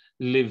time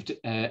lived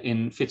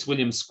in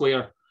Fitzwilliam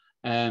Square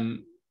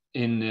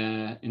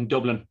in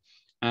Dublin.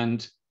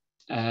 And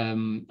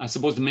I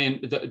suppose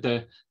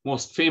the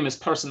most famous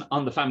person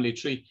on the family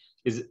tree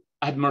is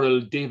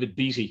Admiral David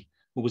Beatty,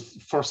 who was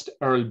first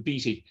Earl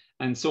Beatty.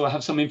 And so I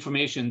have some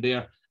information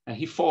there.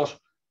 He fought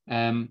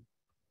in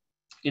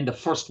the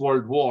First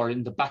World War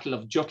in the Battle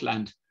of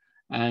Jutland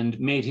and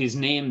made his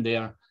name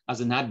there as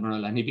an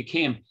admiral. And he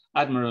became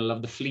Admiral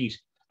of the Fleet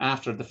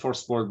after the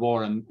First World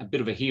War, and a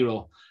bit of a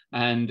hero.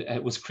 And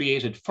was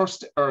created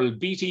first Earl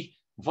Beatty,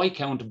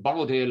 Viscount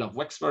Borrowdale of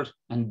Wexford,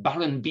 and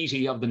Baron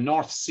Beatty of the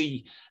North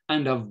Sea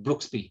and of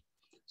Brooksby.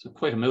 So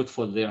quite a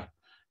mouthful there.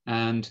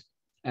 And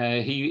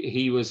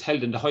he was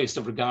held in the highest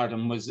of regard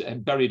and was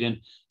buried in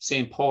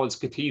St. Paul's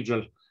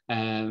Cathedral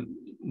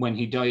when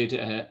he died,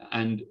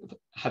 and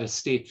had a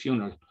state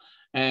funeral.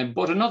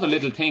 But another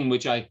little thing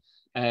which I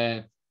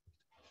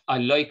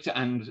liked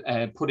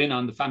and put in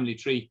on the family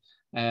tree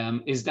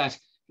is that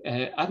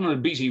Admiral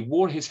Beatty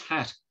wore his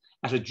hat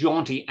at a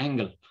jaunty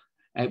angle,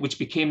 which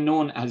became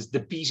known as the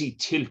Beatty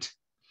tilt.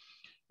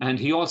 And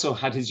he also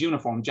had his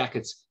uniform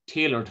jackets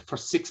tailored for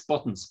 6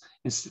 buttons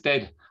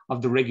instead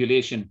of the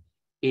regulation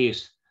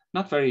 8.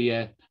 Not very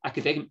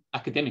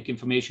academic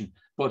information,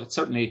 but it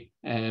certainly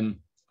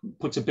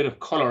puts a bit of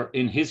colour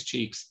in his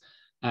cheeks.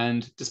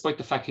 And despite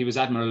the fact he was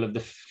Admiral of the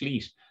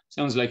Fleet,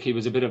 sounds like he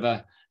was a bit of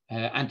a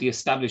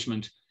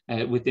anti-establishment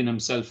within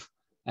himself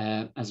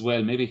as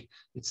well. Maybe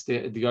it's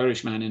the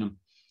Irishman in him.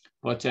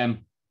 But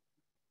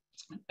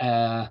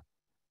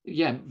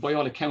yeah, by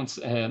all accounts,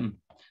 the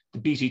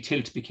Beatty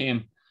tilt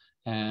became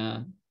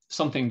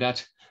something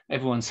that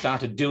everyone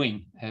started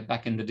doing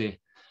back in the day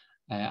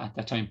at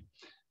that time.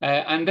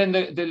 And then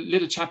the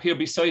little chap here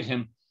beside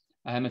him,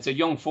 it's a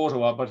young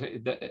photo,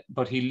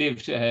 but he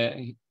lived,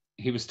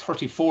 he was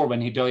 34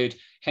 when he died,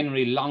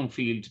 Henry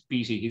Longfield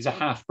Beatty. He's a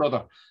half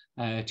brother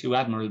to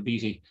Admiral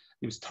Beatty.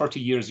 He was 30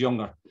 years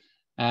younger.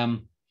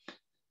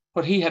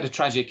 But he had a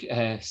tragic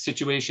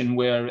situation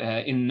where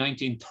in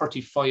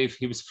 1935,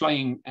 he was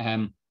flying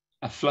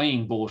a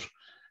flying boat,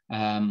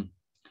 and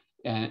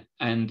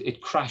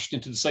it crashed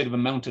into the side of a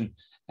mountain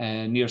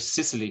near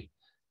Sicily,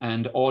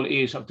 and all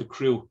 8 of the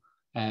crew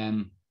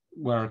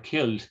were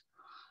killed.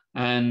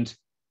 And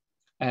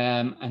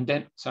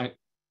then,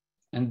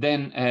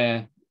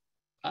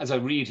 as I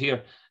read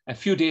here, a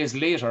few days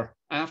later,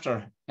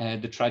 after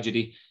the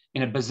tragedy,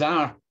 in a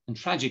bizarre and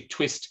tragic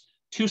twist,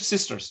 2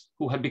 sisters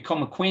who had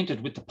become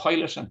acquainted with the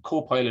pilot and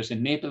co-pilot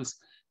in Naples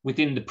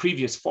within the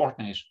previous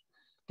fortnight,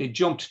 they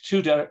jumped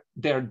to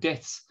their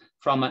deaths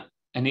from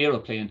an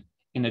aeroplane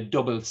in a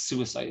double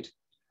suicide.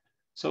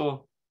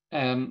 So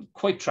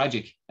quite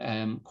tragic,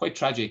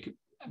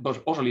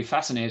 but utterly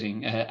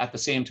fascinating at the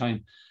same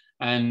time.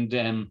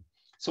 And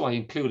so I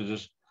included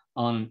it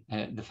on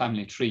the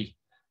family tree,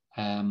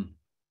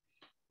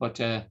 but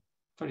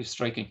very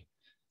striking.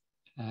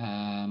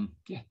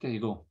 Yeah, there you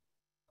go.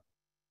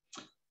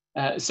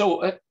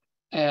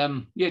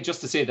 Yeah,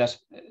 just to say that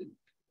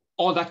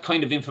all that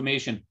kind of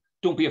information,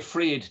 don't be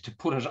afraid to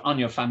put it on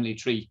your family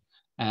tree.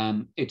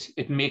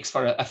 It makes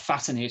for a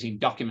fascinating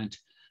document,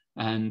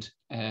 and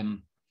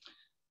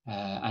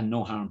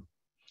no harm.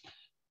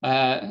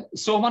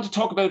 So I want to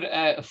talk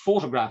about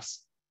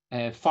photographs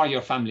for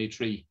your family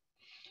tree.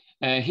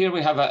 Here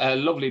we have a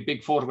lovely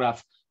big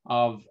photograph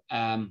of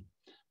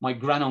my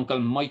granduncle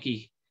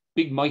Mikey,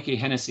 Big Mikey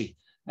Hennessy.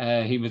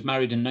 He was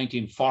married in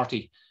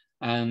 1940,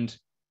 and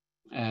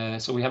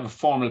so we have a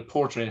formal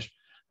portrait.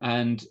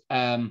 And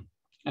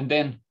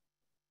then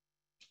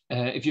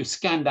if you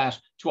scan that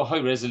to a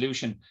high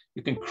resolution,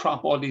 you can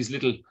crop all these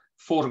little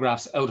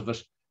photographs out of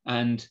it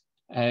and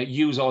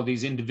use all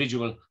these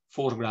individual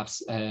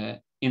photographs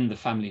in the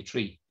family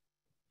tree.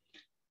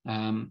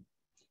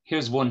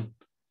 Here's one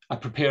I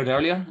prepared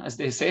earlier, as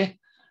they say.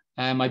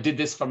 I did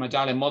this for my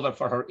darling mother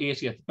for her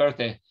 80th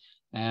birthday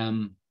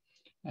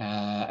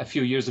a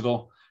few years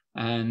ago.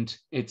 And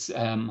it's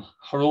her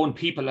own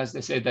people, as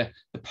they say, the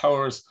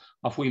powers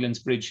of Whelan's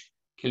Bridge,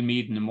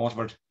 Kilmeaden and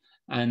Waterford.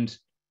 And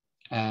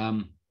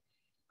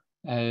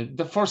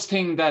the first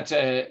thing that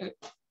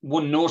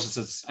one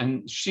notices,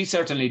 and she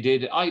certainly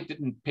did, I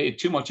didn't pay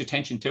too much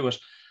attention to it,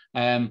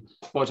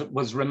 but it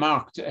was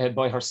remarked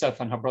by herself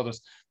and her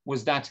brothers,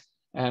 was that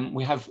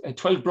we have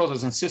 12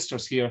 brothers and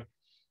sisters here,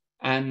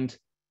 and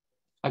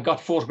I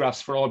got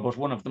photographs for all but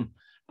one of them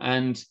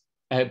and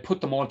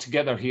put them all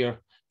together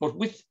here. But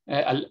with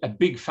a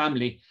big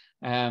family,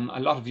 a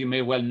lot of you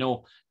may well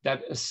know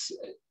that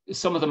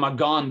some of them are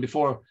gone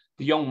before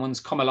the young ones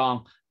come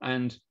along,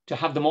 and to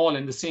have them all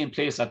in the same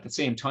place at the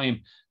same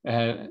time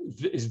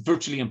is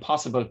virtually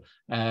impossible,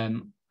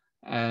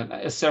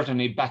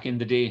 certainly back in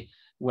the day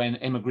when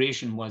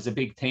immigration was a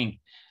big thing.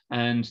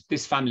 And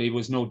this family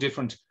was no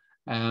different.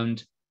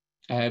 And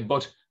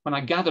but when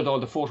I gathered all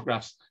the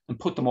photographs and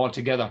put them all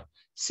together,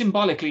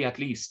 symbolically at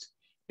least,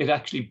 it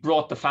actually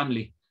brought the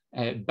family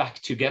back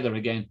together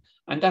again.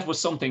 And that was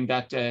something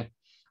that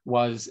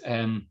was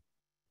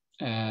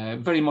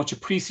very much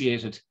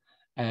appreciated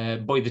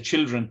by the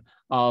children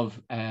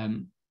of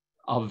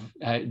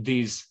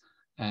these,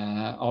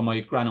 all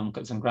my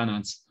granduncles and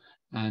granaunts,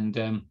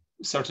 and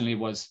certainly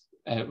was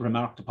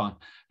remarked upon.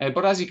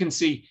 But as you can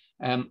see,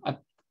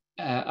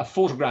 a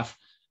photograph,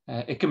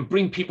 it can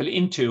bring people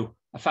into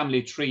a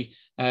family tree.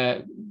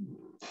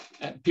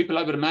 People,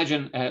 I would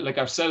imagine, like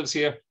ourselves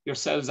here,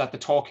 yourselves at the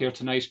talk here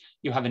tonight,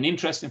 you have an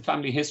interest in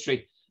family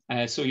history,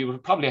 so you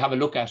would probably have a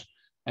look at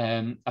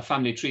a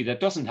family tree that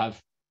doesn't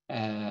have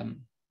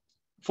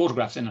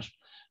photographs in it.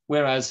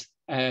 Whereas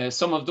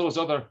some of those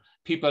other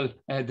people,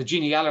 the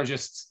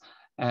genealogists,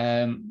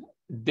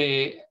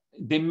 they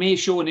may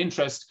show an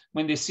interest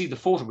when they see the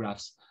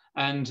photographs,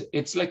 and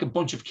it's like a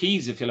bunch of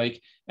keys, if you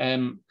like,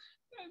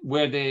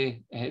 where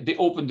they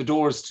open the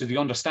doors to the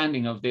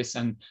understanding of this,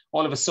 and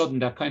all of a sudden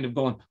they're kind of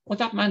going, well,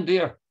 that man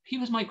there, he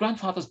was my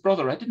grandfather's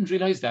brother, I didn't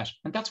realize that,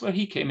 and that's where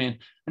he came in,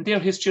 and they're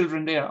his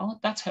children there. Oh,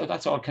 that's how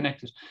that's all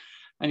connected.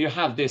 And you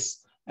have this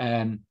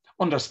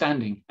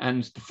understanding,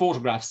 and the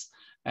photographs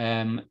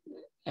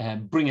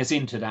bring us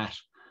into that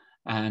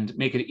and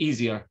make it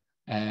easier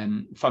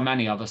for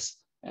many of us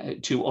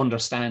to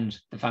understand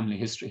the family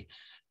history.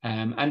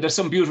 And there's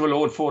some beautiful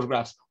old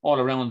photographs all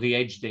around the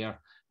edge there,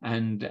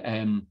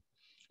 and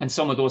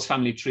some of those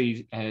family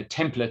tree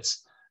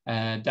templates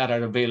that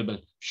are available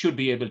should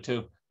be able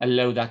to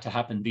allow that to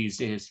happen these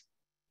days.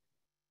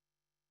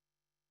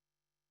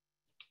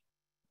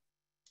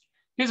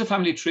 Here's a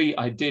family tree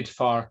I did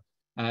for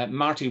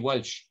Marty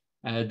Welch,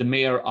 the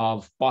mayor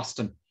of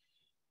Boston.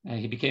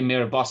 He became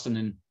mayor of Boston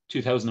in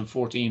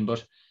 2014,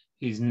 but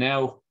he's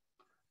now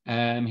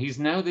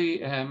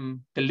the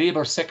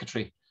Labour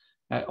secretary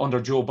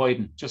under Joe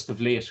Biden, just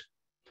of late.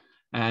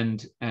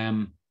 And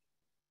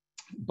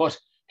but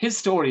his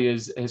story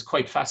is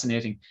quite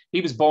fascinating.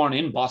 He was born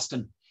in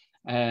Boston,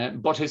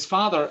 but his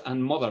father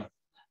and mother,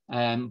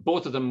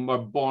 both of them were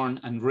born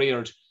and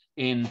reared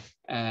in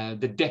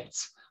the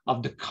depths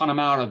of the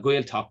Connemara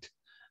Gaeltacht,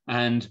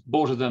 and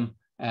both of them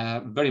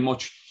very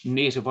much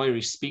native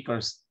Irish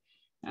speakers.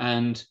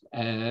 And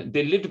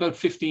they lived about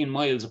 15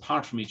 miles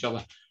apart from each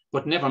other,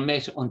 but never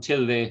met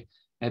until they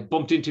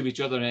bumped into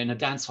each other in a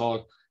dance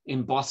hall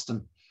in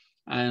Boston,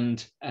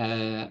 and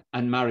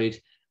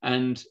married.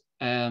 And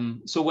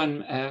so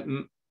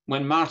when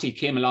Marty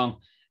came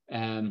along,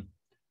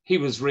 he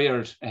was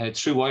reared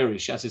through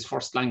Irish as his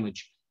first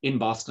language in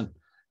Boston,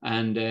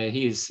 and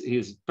he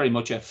is very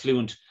much a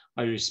fluent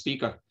Irish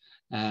speaker,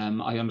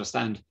 I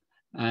understand.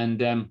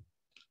 And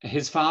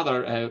his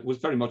father was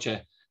very much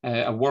a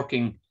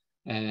working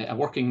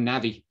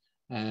navvy,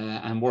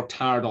 and worked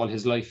hard all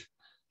his life.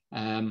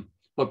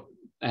 But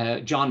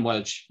John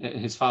Welch,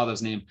 his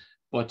father's name,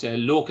 but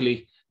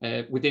locally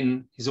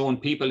within his own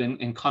people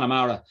in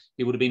Connemara,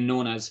 he would have been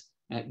known as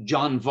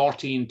John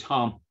Vorteen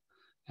Tom,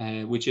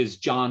 which is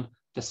John,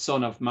 the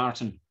son of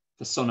Martin,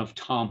 the son of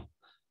Tom.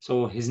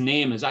 So his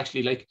name is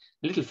actually like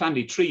a little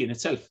family tree in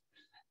itself.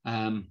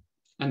 And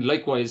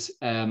likewise,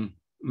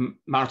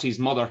 Marty's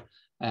mother,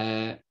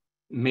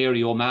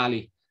 Mary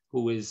O'Malley,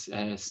 who is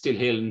still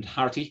hale and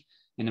hearty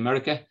in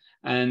America.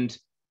 And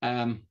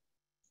I'm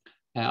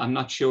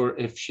not sure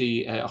if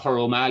her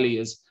O'Malley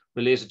is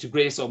related to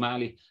Grace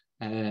O'Malley,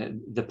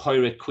 the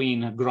pirate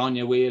queen,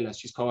 Grania Whale, as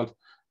she's called.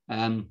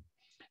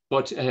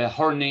 But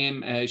her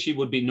name, she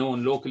would be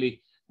known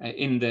locally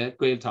in the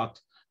Gaeltacht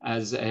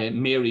as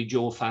Mary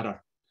Jo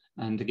Fadder.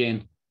 And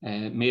again,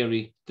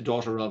 Mary, the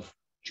daughter of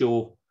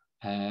Joe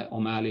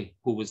O'Malley,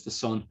 who was the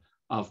son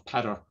of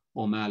Padder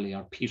O'Malley,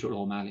 or Peter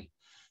O'Malley.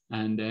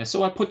 And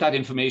so I put that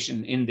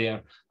information in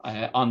there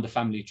on the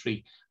family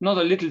tree.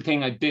 Another little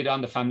thing I did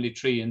on the family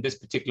tree in this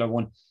particular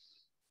one,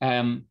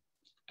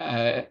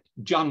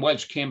 John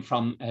Welch came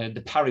from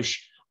the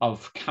parish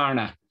of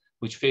Carna,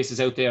 which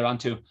faces out there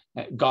onto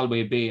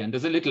Galway Bay. And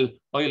there's a little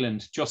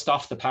island just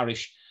off the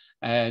parish.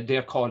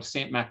 They're called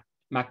St.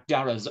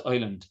 Macdara's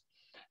Island.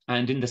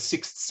 And in the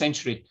 6th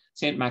century,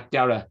 St.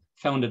 Macdara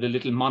founded a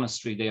little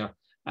monastery there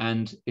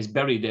and is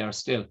buried there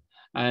still.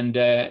 And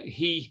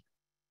there's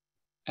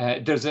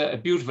a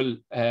beautiful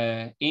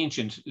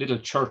ancient little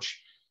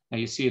church.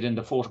 You see it in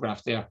the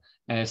photograph there,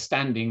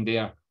 standing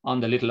there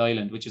on the little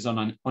island, which is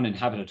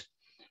uninhabited.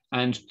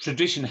 And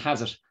tradition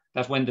has it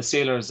that when the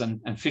sailors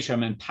and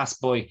fishermen pass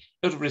by,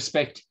 out of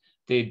respect,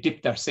 they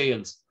dip their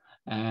sails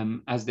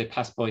as they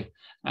pass by.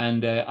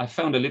 And I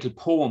found a little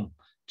poem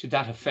to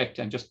that effect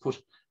and just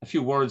put a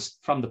few words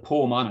from the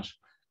poem on it.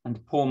 And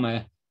the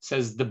poem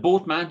says, "The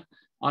boatman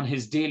on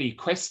his daily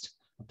quest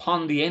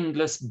upon the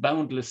endless,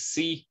 boundless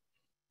sea,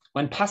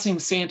 when passing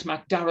St.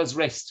 Macdara's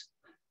Rest,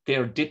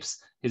 there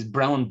dips his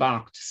brown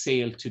barked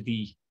sail to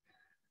thee."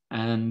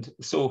 And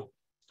so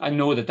I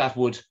know that that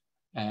would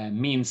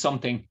mean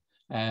something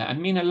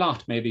and mean a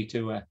lot maybe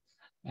to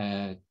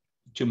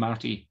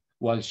Marty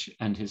Walsh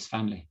and his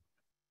family.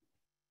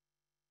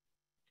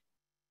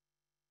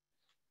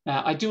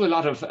 I do a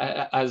lot of,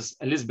 as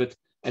Elizabeth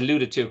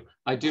alluded to,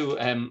 I do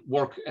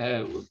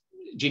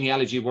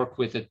genealogy work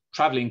with a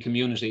traveling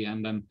community,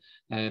 and I'm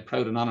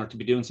proud and honored to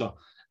be doing so.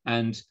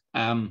 And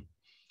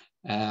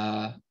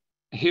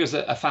here's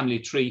a family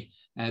tree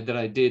that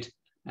I did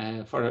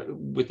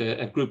with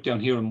a group down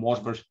here in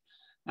Waterford,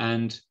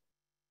 and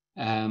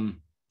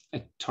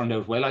it turned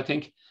out well, I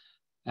think.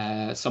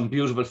 Some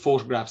beautiful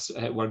photographs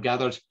were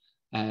gathered.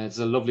 There's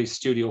a lovely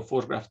studio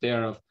photograph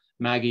there of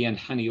Maggie and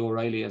Hanny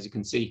O'Reilly, as you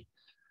can see.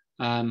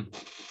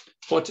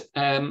 But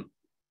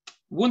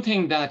one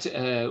thing that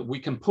we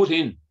can put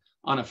in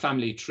on a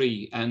family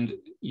tree, and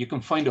you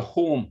can find a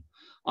home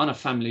on a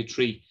family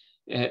tree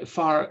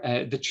for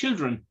the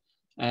children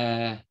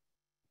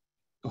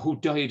who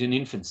died in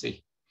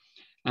infancy.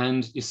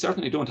 And you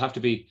certainly don't have to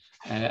be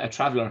a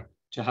traveller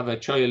to have a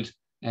child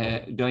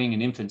dying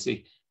in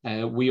infancy.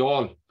 We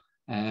all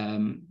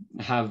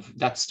have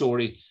that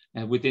story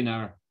within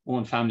our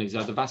own families,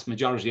 or the vast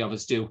majority of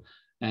us do,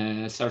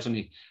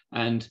 certainly.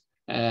 And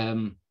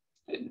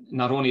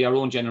not only our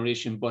own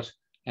generation, but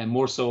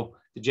more so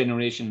the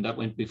generation that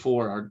went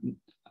before,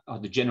 or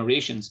the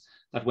generations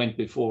that went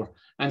before.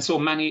 And so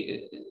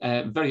many,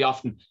 very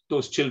often,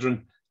 those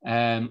children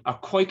are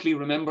quietly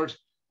remembered,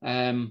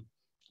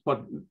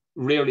 but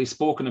rarely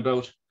spoken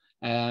about.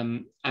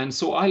 And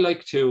so I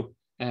like to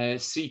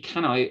see,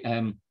 can I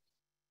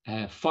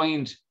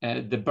find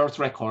the birth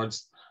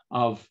records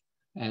of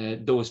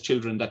those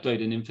children that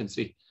died in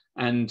infancy,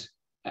 and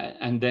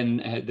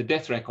then the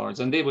death records,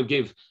 and they will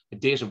give a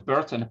date of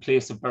birth and a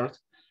place of birth,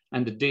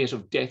 and the date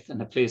of death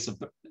and a place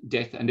of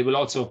death. And they will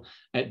also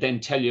then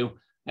tell you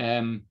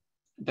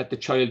that the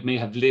child may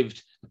have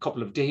lived a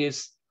couple of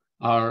days,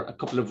 or a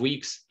couple of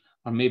weeks,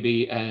 or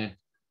maybe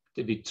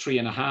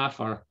 3.5,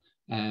 or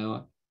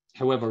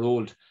however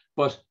old.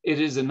 But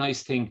it is a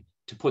nice thing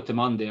to put them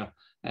on there.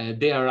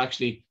 They are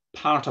actually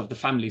part of the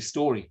family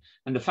story,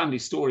 and the family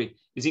story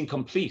is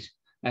incomplete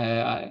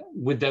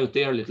without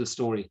their little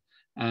story.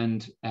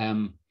 And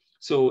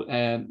so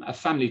a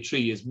family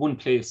tree is one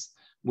place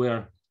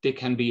where they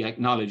can be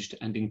acknowledged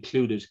and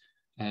included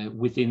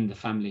within the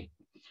family.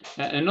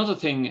 Another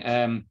thing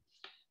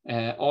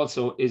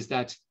also is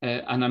that,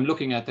 and I'm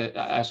looking at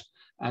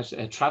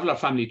traveller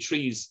family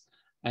trees,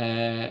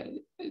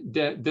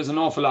 there's an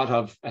awful lot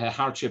of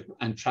hardship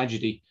and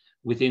tragedy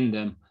within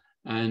them.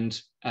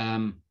 And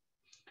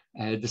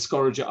the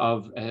scourge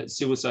of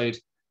suicide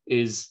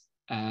is,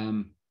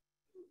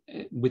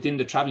 within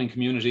the travelling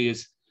community,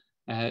 is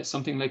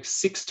something like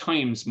 6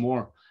 times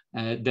more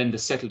than the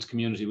settled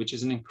community, which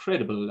is an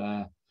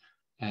incredible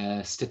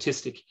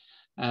statistic.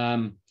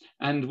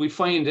 And we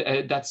find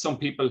that some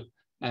people,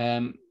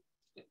 that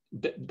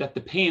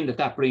the pain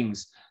that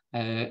brings,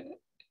 a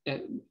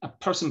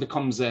person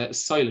becomes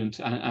silent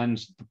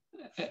and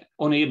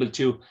unable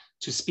to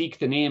speak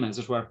the name, as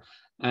it were.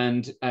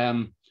 And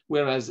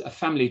whereas a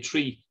family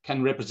tree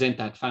can represent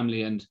that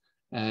family and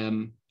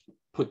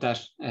put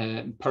that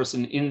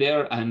person in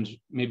there, and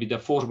maybe their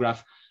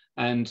photograph,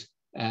 and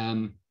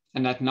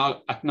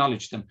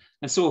acknowledge them.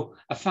 And so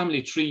a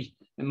family tree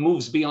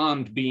moves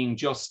beyond being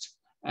just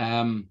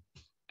a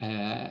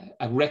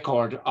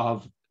record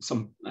of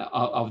some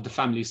of the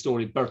family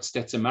story, births,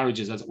 deaths, and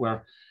marriages, as it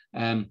were.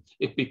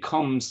 it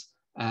becomes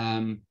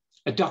a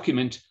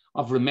document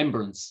of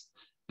remembrance.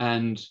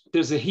 And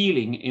there's a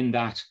healing in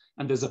that,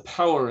 and there's a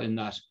power in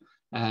that.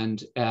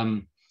 And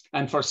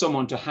for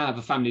someone to have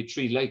a family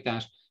tree like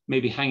that,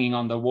 maybe hanging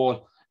on their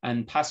wall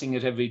and passing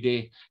it every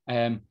day,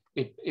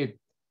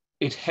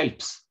 it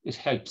helps. It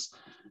helps.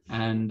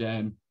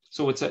 And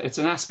so it's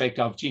an aspect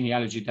of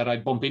genealogy that I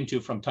bump into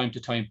from time to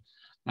time,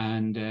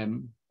 and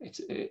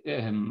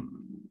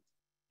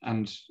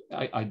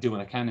I do what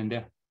I can in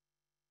there.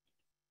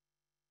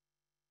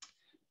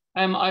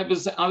 I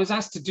was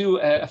asked to do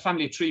a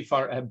family tree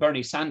for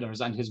Bernie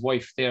Sanders and his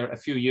wife there a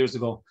few years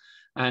ago,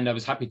 and I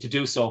was happy to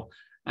do so.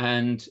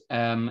 And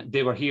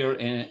they were here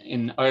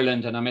in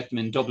Ireland, and I met them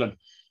in Dublin,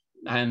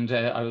 and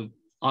I was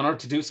honoured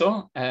to do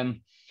so.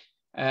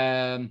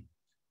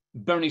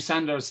 Bernie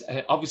Sanders,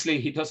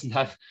 obviously, he doesn't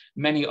have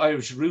many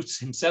Irish roots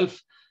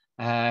himself.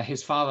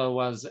 His father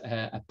was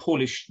a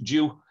Polish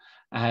Jew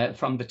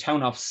from the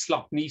town of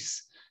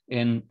Slopnice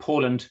in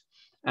Poland,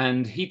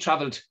 and he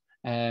travelled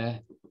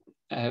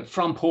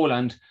from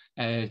Poland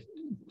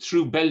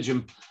through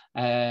Belgium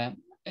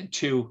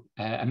to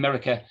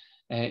America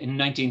in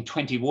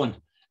 1921,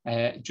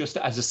 just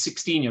as a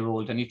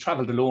 16-year-old, and he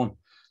travelled alone,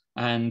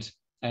 and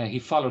he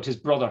followed his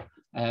brother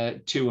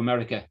to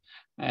America.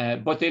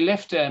 But they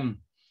left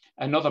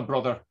another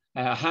brother,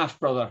 a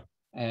half-brother,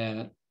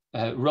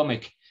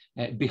 Rummick,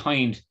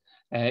 behind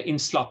in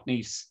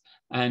Slopnice,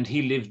 and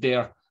he lived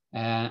there.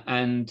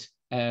 And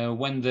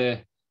when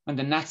the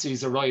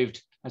Nazis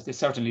arrived, as they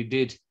certainly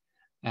did,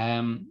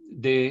 in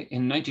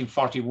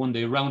 1941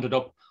 they rounded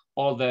up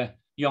all the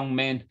young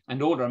men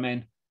and older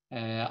men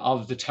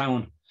of the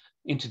town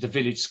into the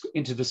village,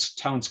 into the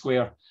town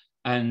square,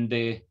 and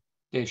they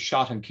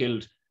shot and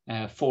killed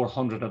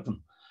 400 of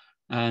them.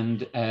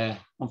 And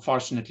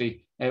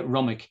unfortunately,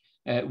 Rummick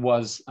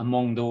was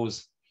among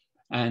those.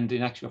 And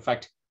in actual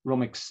fact,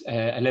 Rummick's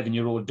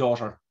 11-year-old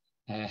daughter,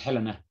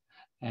 Helena,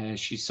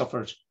 she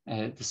suffered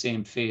the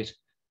same fate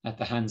at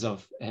the hands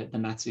of the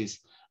Nazis.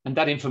 And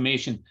that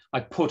information I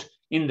put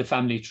in the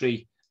family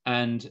tree,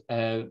 and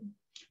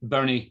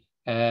Bernie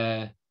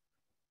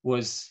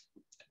was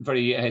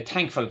very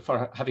thankful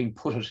for having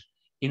put it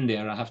in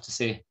there, I have to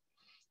say.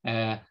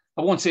 I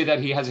won't say that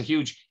he has a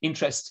huge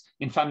interest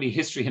in family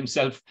history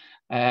himself.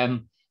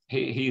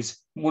 He's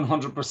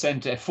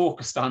 100%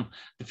 focused on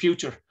the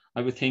future,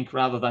 I would think,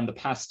 rather than the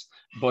past.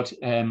 But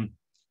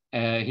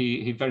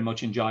he very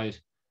much enjoyed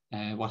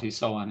what he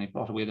saw, and he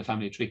brought away the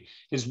family tree.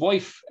 His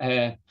wife,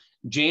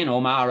 Jane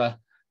O'Mara,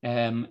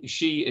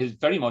 she is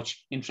very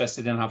much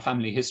interested in our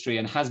family history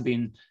and has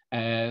been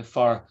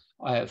for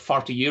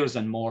 40 years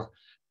and more.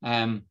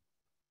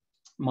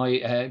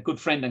 My good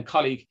friend and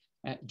colleague,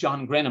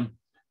 John Grenham,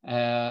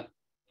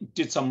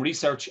 did some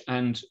research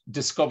and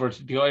discovered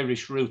the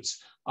Irish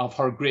roots of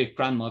her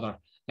great-grandmother,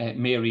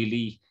 Mary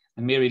Lee.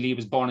 And Mary Lee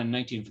was born in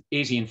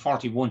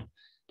 1841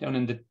 down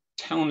in the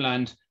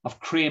townland of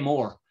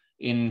Craymore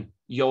in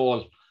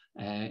Youghal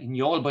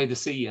by the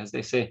sea, as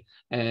they say,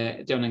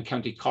 down in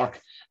County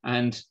Cork.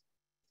 And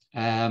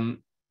Mary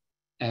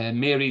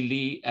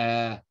Lee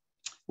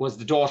was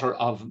the daughter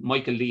of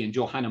Michael Lee and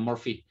Johanna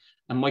Murphy.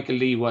 And Michael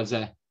Lee was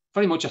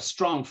very much a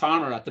strong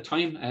farmer at the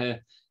time.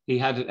 He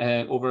had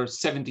over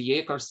 70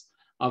 acres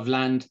of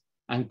land,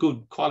 and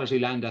good quality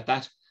land at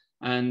that.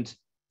 And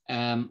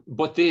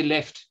but they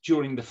left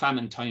during the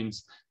famine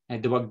times.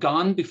 They were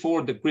gone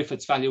before the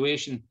Griffiths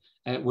valuation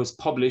was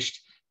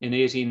published in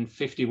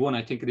 1851,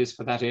 I think it is,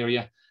 for that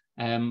area.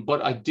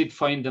 But I did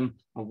find them,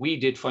 or we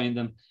did find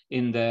them,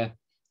 in the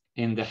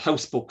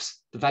house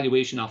books, the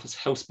valuation office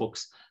house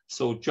books.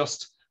 So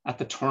just at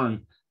the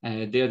turn,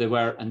 there they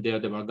were, and there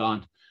they were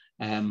gone.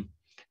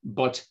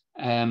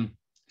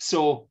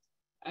 So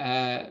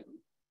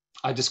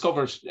I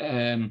discovered,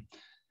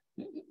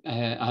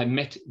 I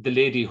met the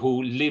lady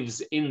who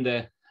lives in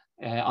the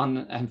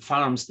and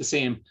farms the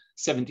same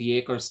 70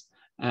 acres,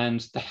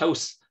 and the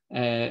house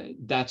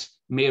that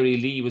Mary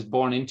Lee was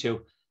born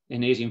into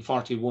in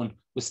 1841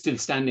 was still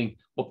standing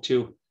up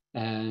to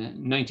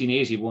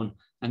 1981,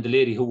 and the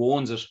lady who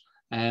owns it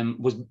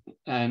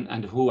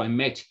and who I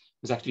met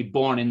was actually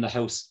born in the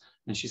house,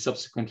 and she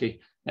subsequently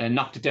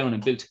knocked it down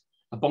and built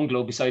a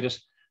bungalow beside it,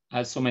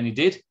 as so many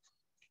did.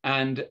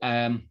 And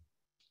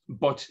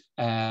but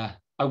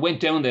I went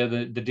down there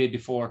the day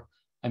before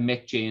I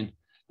met Jane,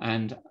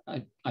 and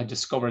I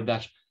discovered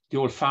that the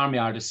old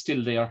farmyard is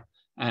still there,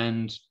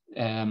 and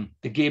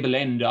the gable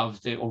end of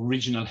the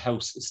original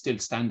house is still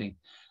standing.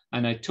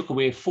 And I took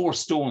away 4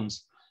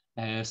 stones,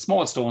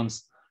 small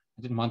stones.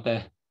 I didn't want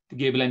the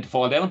gable end to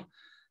fall down.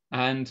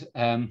 And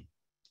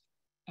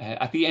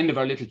at the end of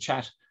our little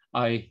chat,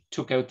 I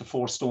took out the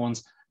 4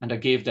 stones and I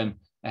gave them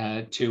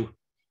to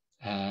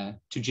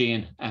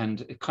Jane,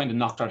 and it kind of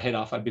knocked her head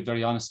off, I'd be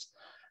very honest.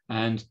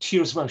 And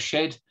tears were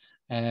shed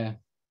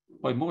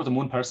by more than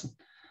one person.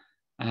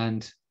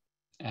 And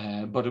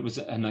but it was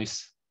a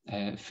nice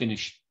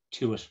finish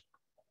to it.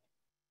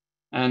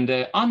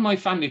 And on my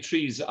family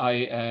trees, I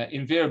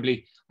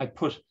invariably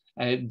put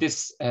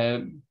this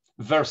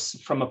verse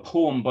from a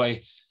poem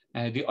by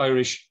the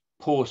Irish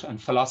poet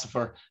and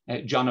philosopher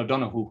John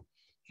O'Donoghue,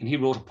 and he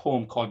wrote a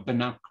poem called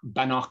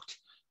Beannacht,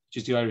 which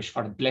is the Irish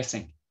for the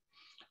blessing.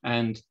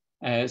 And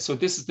so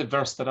this is the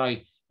verse that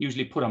I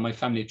usually put on my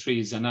family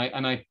trees, and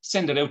I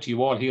send it out to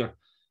you all here.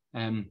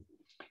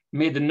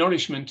 May the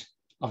nourishment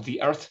of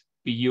the earth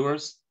be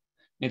yours.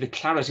 May the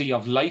clarity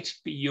of light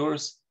be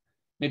yours.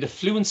 May the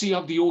fluency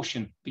of the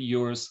ocean be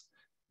yours.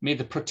 May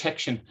the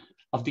protection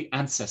of the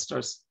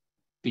ancestors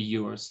be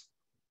yours.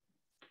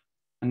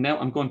 And now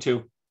I'm going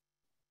to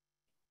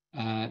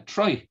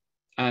try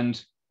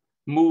and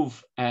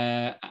move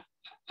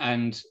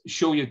and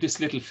show you this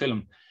little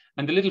film.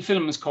 And the little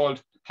film is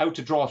called How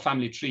to Draw a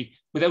Family Tree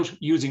Without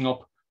Using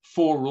Up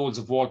 4 rolls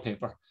of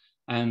wallpaper.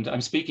 And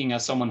I'm speaking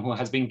as someone who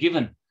has been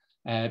given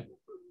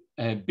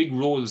big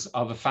rolls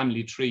of a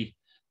family tree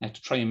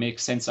to try and make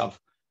sense of.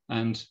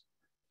 And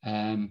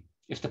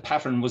if the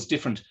pattern was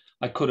different,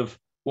 I could have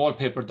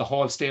wallpapered the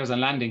hall, stairs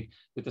and landing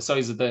with the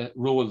size of the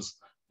rolls,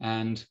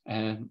 and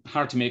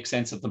hard to make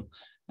sense of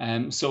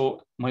them.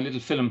 So my little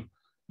film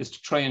is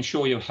to try and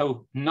show you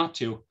how not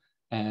to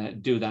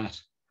do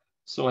that.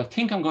 So I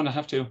think I'm going to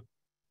have to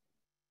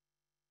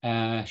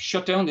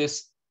shut down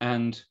this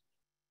and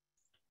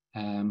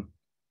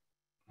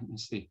let me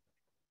see.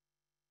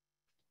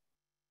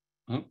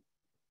 Oh,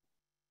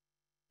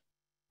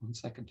 1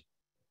 second.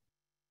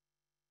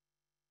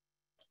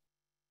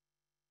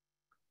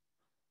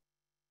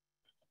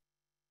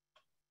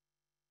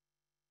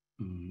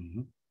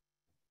 Mm-hmm.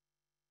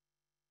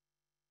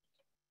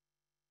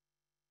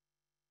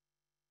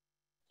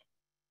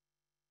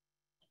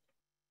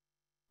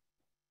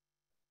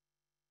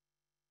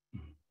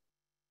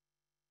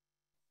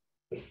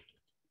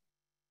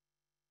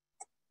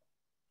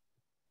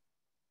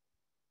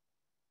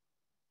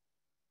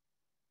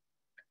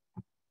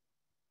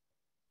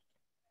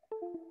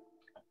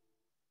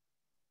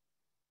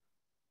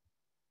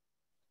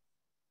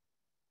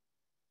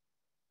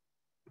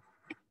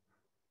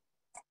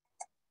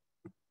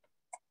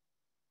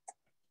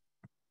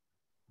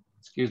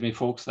 Excuse me,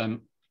 folks,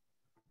 I'm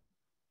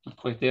not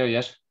quite there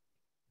yet.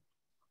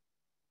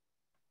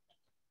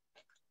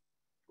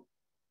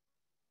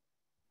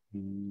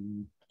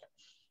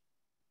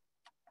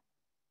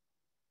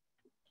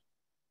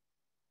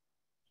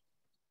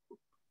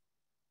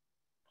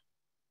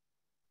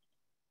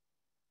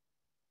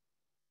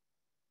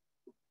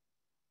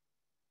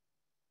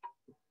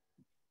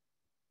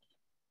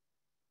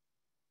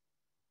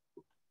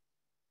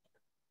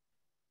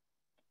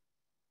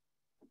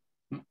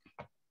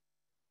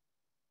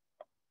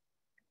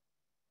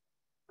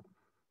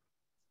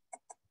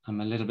 I'm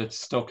a little bit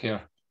stuck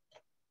here.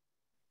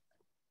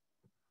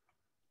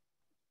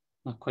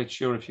 Not quite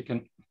sure if you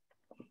can.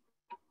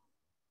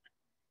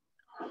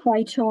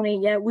 Hi,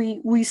 Tony. Yeah,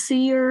 we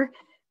see your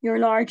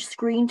large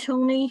screen,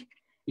 Tony.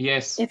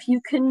 Yes. If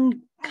you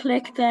can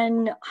click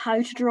then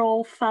how to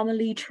draw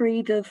family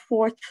tree, the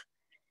fourth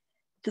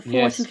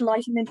Yes. little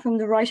item in from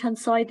the right-hand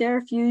side there.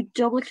 If you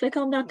double click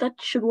on that, that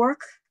should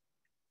work.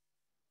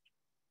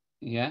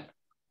 Yeah.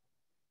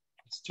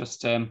 It's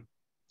just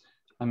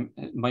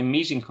my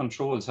meeting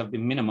controls have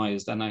been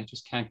minimized and I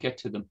just can't get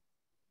to them,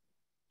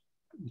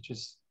 which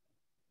is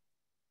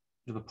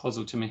a bit of a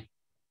puzzle to me.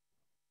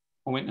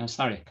 Oh wait, no,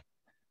 sorry.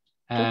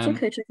 That's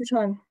okay, take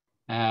your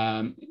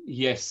time.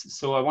 Yes,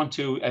 so I want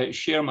to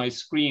share my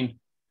screen,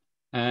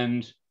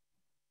 and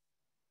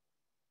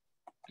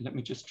let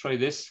me just try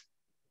this.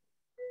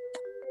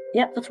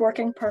 Yep, that's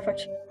working,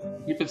 perfect.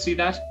 You can see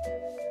that?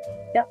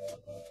 Yep.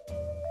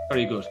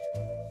 Very good.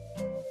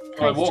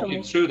 Thanks, I'll walk Tony.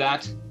 you through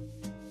that.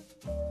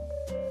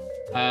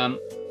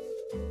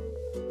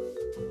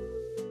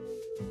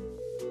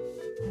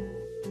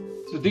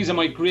 So these are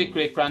my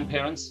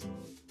great-great-grandparents.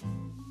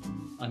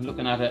 I'm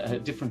looking at a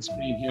different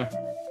screen here.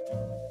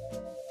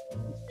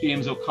 It's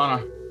James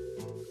O'Connor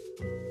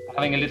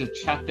having a little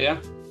chat there.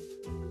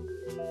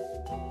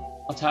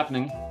 What's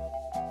happening?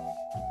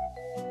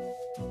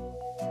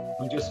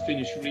 I just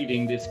finished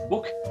reading this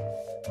book,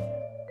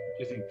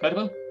 which is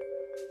incredible,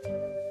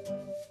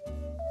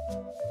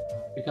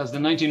 because the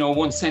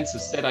 1901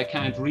 census said I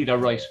can't read or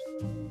write.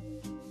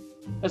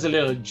 There's a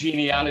little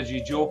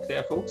genealogy joke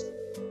there, folks.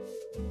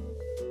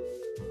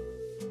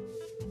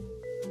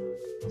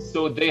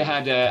 So they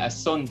had a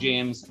son,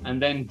 James,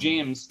 and then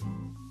James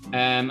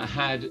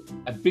had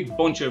a big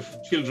bunch of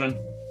children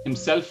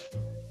himself.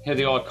 Here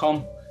they all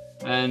come,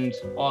 and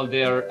all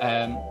their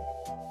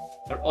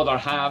other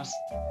halves.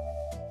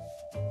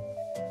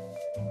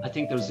 I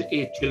think there's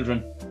 8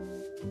 children,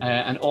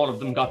 and all of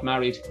them got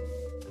married,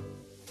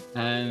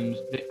 and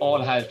they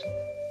all had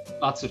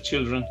lots of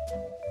children.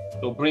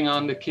 So bring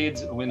on the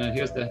kids.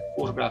 Here's the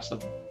photographs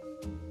of them.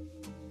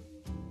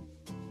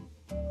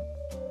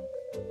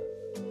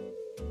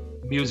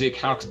 Music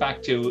harks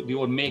back to the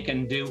old make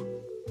and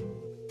do.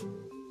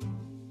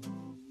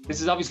 This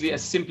is obviously a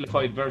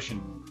simplified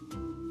version.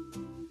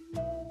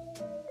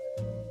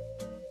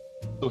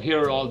 So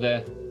here are all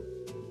the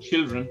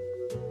children.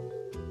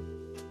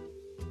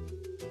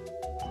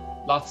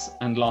 Lots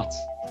and lots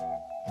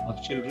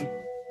of children.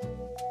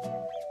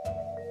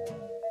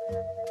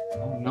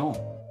 Oh no.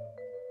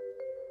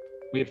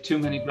 have too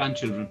many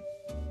grandchildren.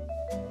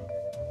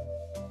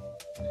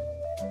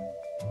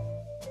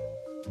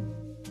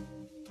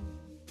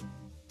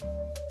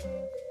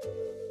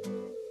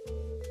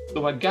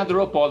 So I gather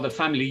up all the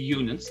family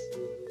units,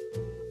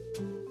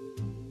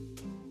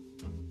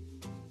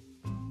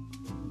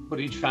 put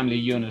each family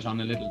unit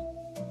on a little.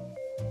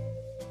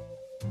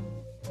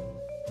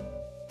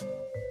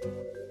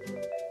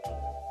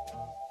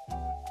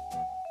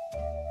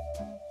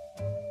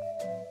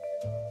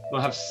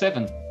 We'll have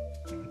seven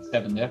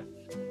there,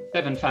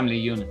 7 family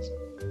units.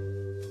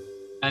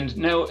 And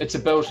now it's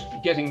about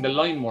getting the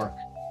line work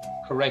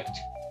correct,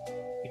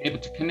 being able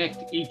to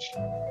connect each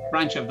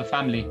branch of the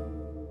family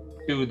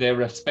to their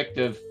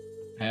respective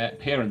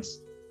parents.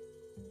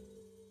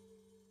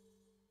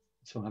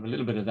 So I have a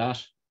little bit of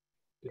that,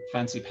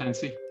 fancy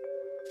pantsy.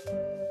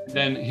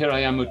 Then here I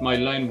am with my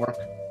line work.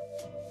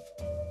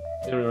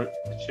 There are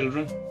the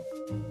children.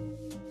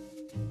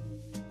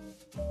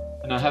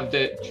 And I have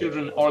the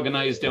children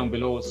organized down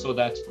below so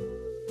that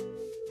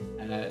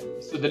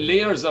so the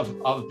layers of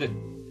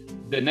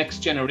the next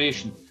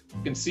generation,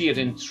 you can see it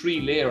in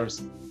 3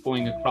 layers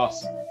going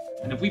across.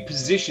 And if we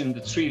position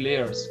the 3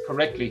 layers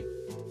correctly,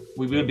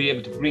 we will be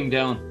able to bring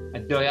down a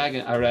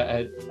diagonal or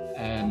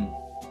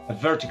a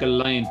vertical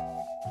line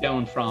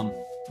down from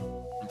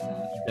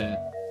the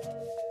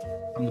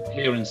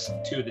parents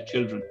to the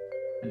children,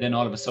 and then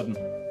all of a sudden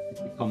it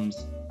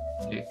becomes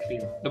clear.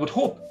 I would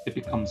hope it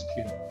becomes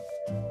clear.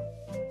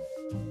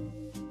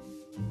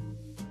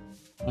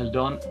 Well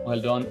done,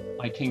 well done.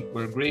 I think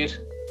we're great.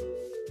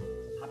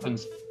 It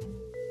happens.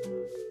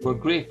 We're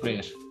great.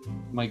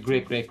 My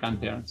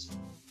great-great-grandparents.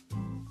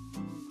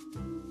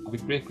 Are we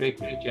great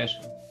yet?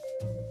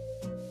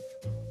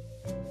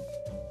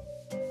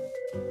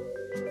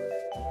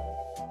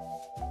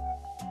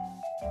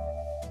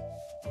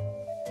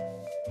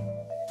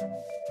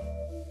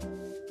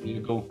 There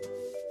you go.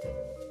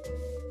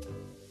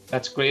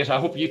 That's great. I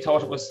hope you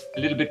thought it was a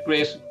little bit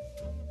great.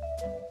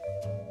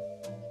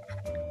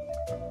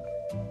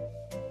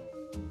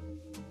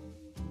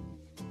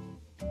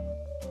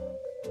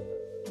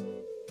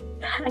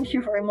 Thank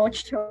you very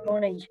much,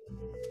 Tony.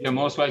 You're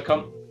most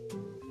welcome.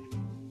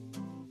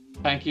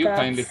 Thank you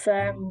kindly.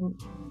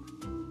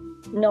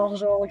 Not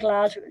at all.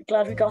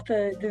 Glad we got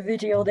the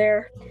video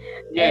there.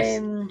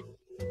 Yes.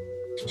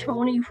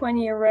 Tony, when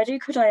you're ready,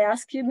 could I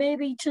ask you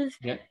maybe to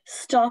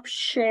stop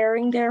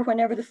sharing there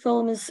whenever the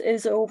film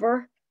is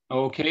over?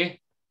 Okay.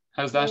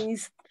 How's that?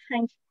 Please.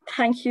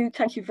 Thank you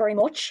very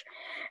much.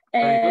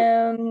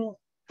 Very good.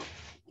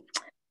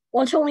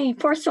 Well, Tony,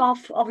 first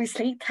off,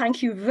 obviously,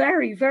 thank you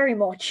very, very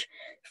much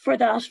for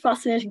that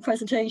fascinating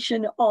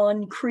presentation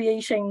on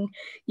creating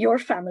your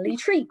family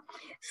tree.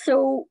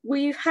 So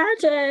we've had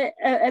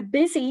a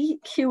busy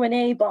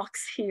Q&A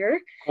box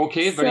here.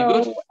 Okay, very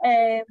good.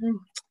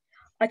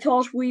 I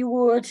thought we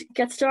would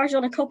get started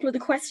on a couple of the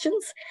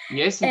questions.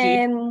 Yes,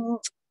 indeed.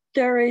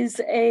 There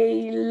is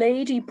a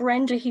lady,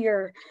 Brenda,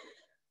 here.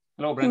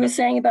 Hello, Brenda. Who is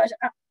saying about...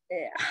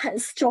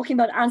 is talking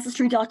about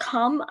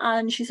ancestry.com,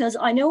 and she says,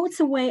 I know it's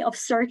a way of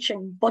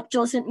searching, but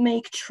does it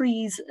make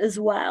trees as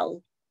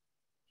well?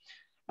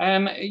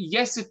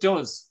 Yes, it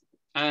does.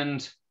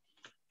 And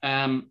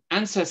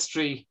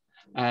Ancestry,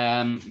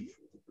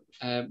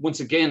 once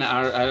again,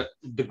 are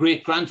the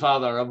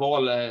great-grandfather of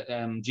all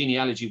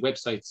genealogy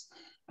websites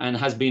and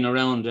has been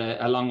around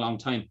a long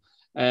time.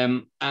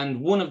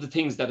 And one of the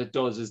things that it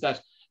does is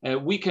that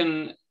we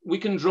can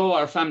draw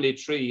our family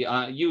tree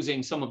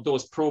using some of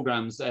those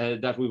programs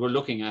that we were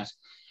looking at.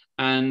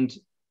 And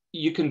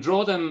you can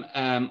draw them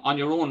on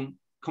your own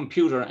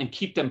computer and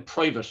keep them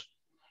private.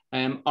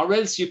 Or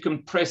else you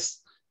can press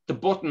the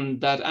button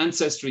that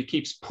Ancestry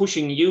keeps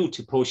pushing you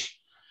to push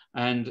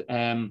and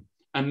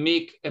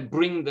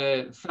bring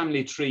the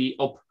family tree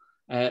up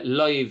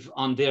live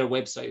on their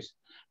website.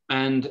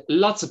 And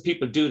lots of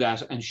people do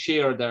that and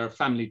share their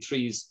family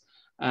trees.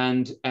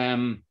 And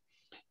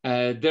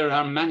there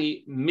are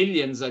many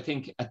millions, I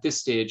think, at this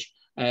stage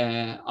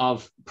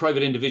of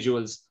private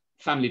individuals'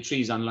 family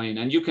trees online.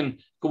 And you can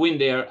go in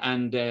there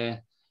and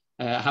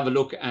have a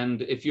look.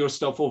 And if your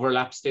stuff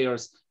overlaps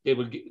theirs, they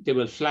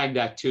will flag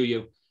that to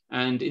you.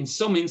 And in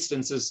some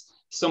instances,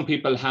 some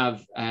people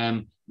have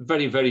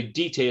very, very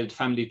detailed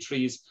family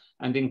trees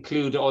and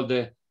include all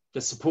the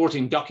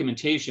supporting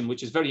documentation,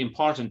 which is very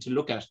important to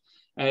look at.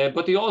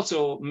 But they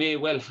also may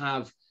well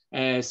have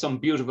some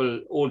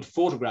beautiful old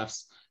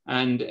photographs.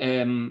 And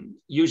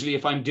usually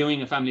if I'm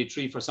doing a family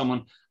tree for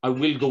someone, I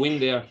will go in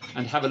there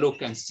and have a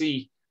look and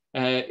see,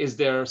 is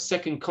their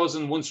second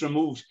cousin once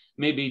removed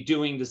maybe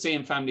doing the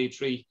same family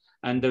tree,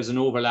 and there's an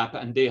overlap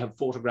and they have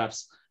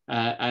photographs.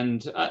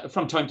 And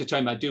from time to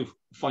time, I do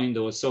find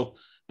those. So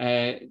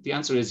the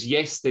answer is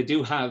yes, they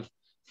do have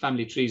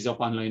family trees up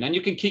online. And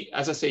you can keep,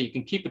 as I say, you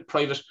can keep it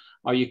private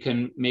or you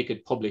can make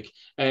it public.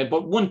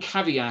 But one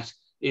caveat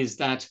is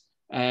that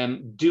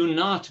do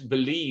not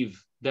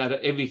believe that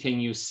everything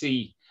you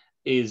see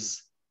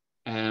is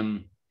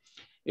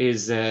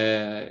is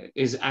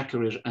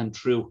accurate and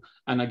true.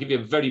 And I'll give you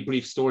a very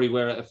brief story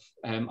where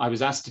I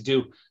was asked to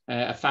do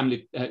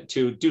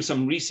to do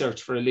some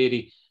research for a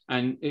lady,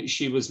 and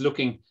she was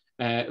looking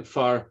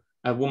for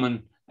a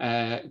woman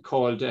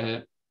called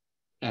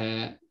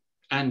Anne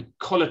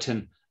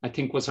Culleton, I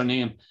think was her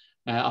name,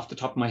 off the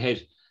top of my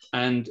head.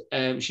 And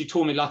she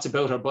told me lots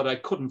about her, but I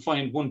couldn't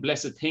find one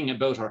blessed thing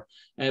about her.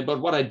 But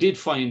what I did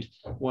find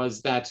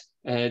was that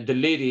the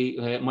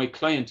lady, my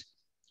client,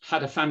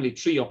 had a family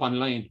tree up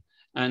online.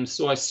 And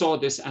so I saw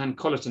this Anne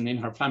Culleton in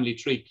her family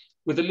tree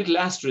with a little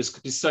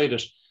asterisk beside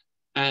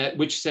it,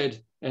 which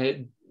said,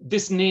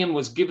 this name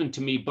was given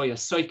to me by a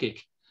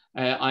psychic.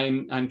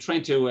 I'm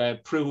trying to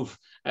prove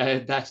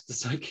that the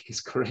psychic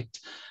is correct.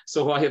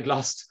 So I had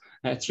lost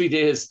 3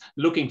 days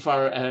looking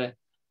for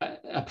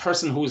a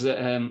person who's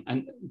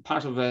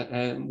part of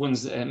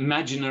one's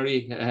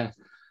imaginary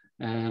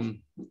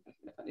in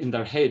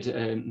their head.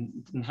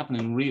 Didn't happen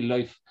in real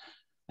life.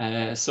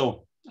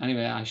 So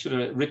anyway, I should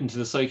have written to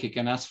the psychic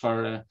and asked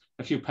for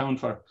a few pounds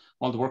for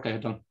all the work I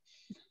had done.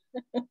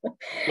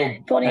 So,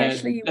 funny,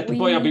 actually, let the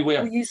buyer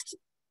beware.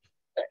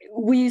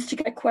 We used to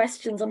get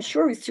questions, I'm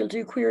sure we still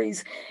do,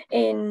 queries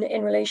in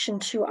relation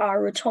to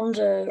our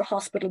Rotunda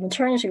Hospital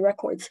maternity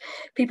records.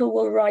 People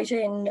will write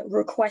in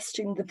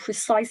requesting the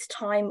precise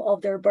time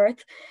of their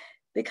birth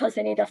because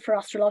they need that for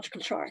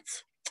astrological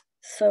charts.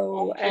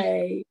 So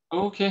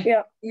okay.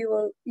 Yeah,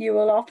 you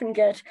will often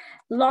get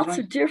lots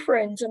of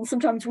different and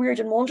sometimes weird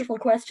and wonderful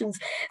questions.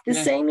 The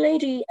same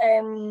lady,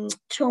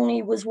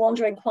 Tony, was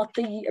wondering what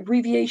the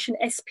abbreviation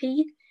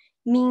SP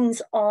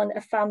means on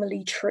a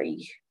family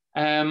tree.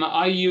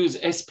 I use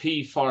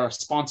SP for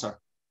sponsor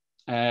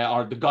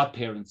or the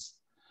godparents.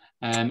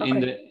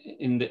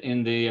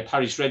 In the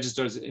parish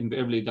registers in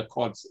Beverley, they're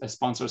called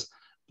sponsors.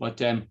 But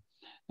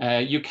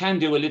you can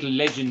do a little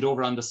legend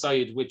over on the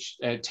side which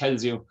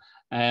tells you.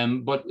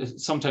 But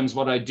sometimes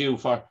what I do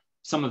for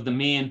some of the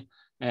main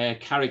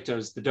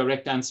characters, the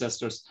direct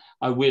ancestors,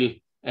 I will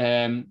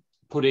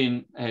put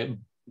in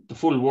the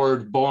full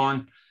word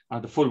born,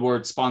 or the full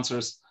word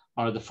sponsors,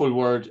 or the full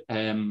word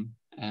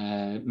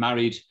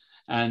married,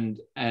 and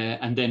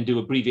then do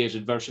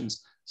abbreviated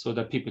versions so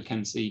that people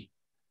can see.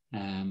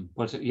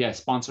 But yeah,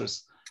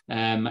 sponsors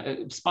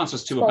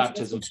to a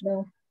baptism,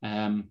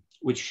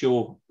 which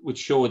show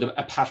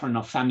a pattern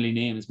of family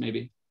names,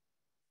 maybe.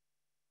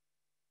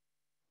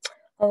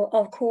 Oh,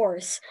 of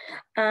course.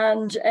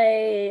 And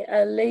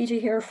a lady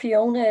here,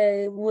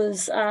 Fiona,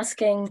 was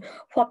asking,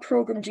 what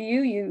program do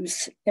you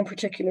use in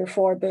particular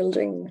for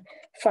building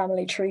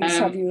family trees?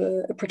 Have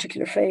you a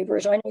particular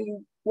favorite? I know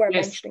you were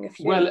mentioning a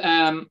few. Well,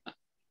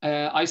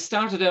 I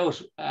started out,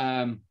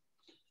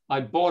 I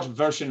bought a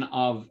version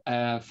of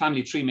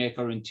Family Tree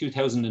Maker in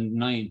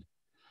 2009,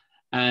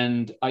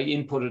 and I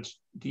inputted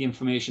the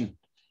information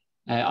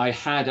I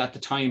had at the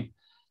time,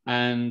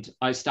 and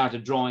I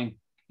started drawing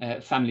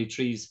family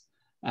trees.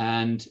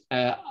 And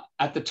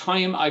at the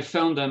time, I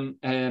found them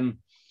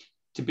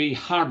to be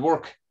hard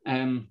work.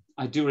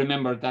 I do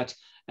remember that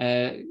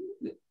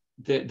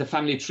the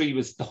family tree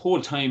was the whole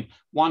time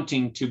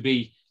wanting to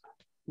be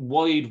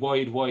wide,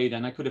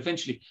 and I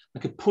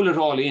could pull it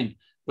all in.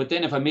 But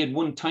then if I made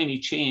one tiny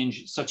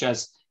change, such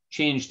as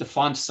change the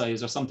font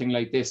size or something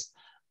like this,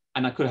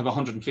 and I could have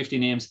 150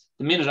 names,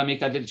 the minute I make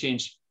that little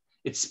change,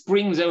 it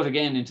springs out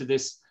again into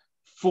this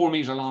 4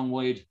 meter long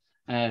wide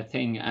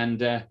thing.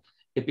 And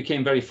it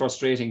became very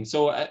frustrating.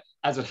 So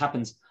as it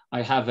happens,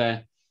 I have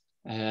a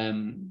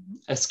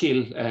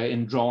skill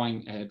in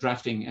drawing,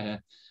 drafting,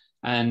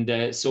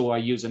 and so I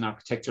use an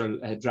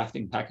architectural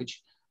drafting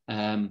package.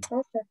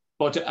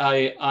 But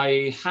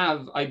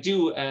I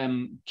do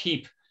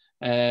keep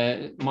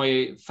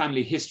my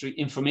family history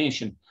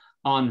information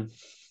on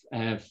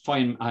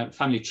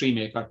Family Tree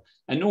Maker,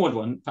 an old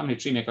one, Family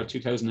Tree Maker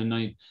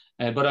 2009,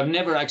 but I've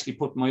never actually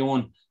put my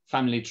own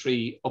family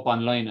tree up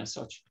online as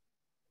such.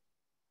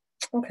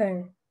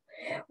 Okay.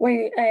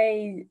 Well,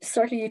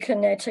 certainly you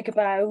can take a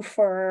bow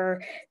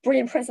for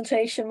brilliant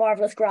presentation,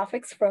 marvellous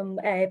graphics from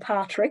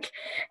Patrick.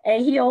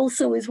 He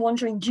also is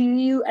wondering, do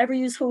you ever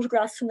use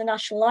photographs from the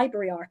National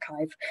Library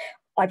Archive?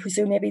 I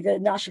presume maybe the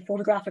National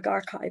Photographic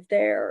Archive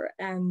there,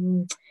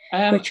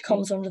 which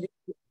comes under the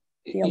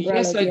umbrella.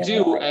 Yes, I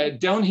do.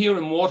 Down here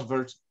in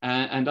Waterford,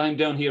 and I'm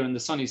down here in the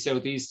sunny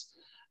southeast,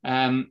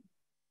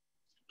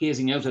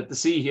 gazing out at the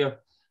sea here.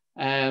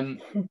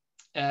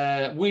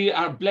 We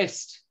are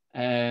blessed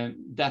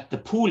that the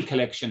Poole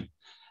collection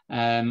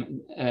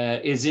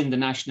is in the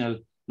National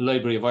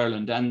Library of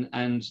Ireland,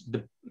 and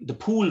the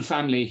Poole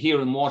family here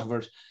in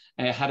Waterford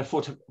had a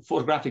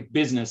photographic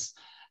business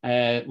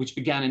which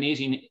began in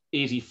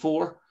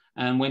 1884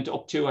 and went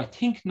up to, I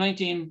think,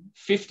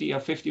 1950 or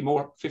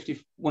 51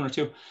 or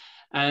 2.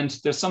 And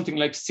there's something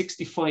like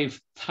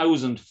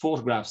 65,000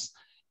 photographs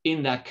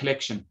in that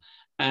collection,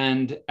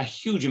 and a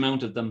huge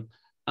amount of them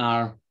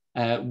are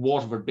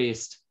Waterford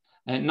based.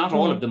 Not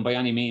all of them by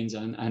any means,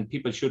 and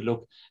people should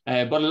look,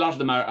 but a lot of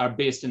them are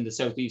based in the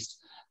southeast.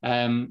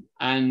 And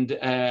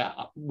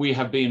we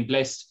have been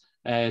blessed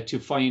to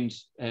find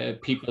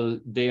people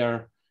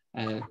there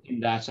in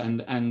that.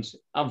 And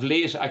of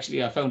late,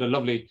 actually, I found a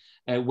lovely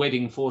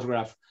wedding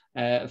photograph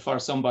for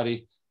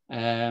somebody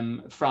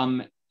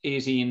from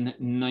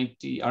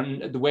 1890, or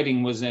the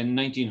wedding was in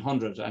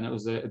 1900, and it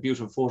was a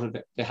beautiful photo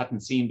that they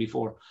hadn't seen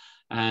before.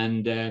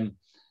 And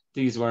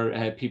these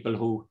were people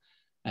who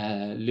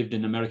lived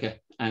in America.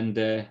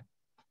 And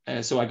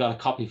so I got a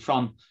copy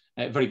from,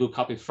 a very good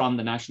copy from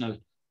the National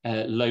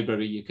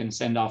Library. You can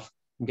send off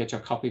and get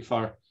your copy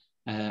for,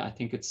 I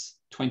think it's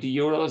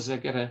 €20. I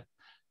get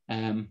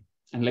an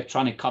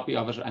electronic copy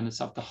of it, and it's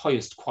of the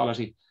highest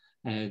quality.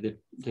 They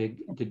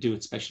do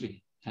it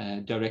specially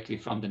directly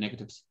from the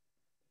negatives.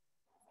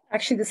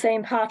 Actually, the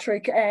same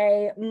Patrick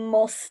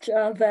must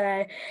have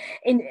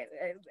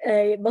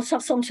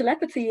some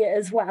telepathy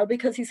as well,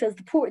 because he says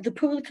the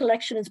pool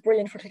collection is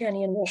brilliant for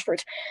Kilkenny and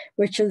Waterford,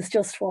 which is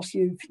just what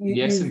you've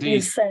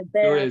said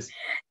there. Sure is.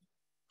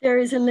 There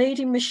is a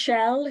lady,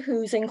 Michelle,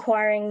 who's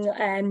inquiring.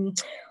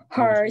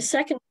 Her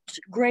second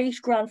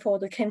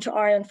great-grandfather came to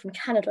Ireland from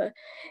Canada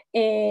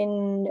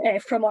from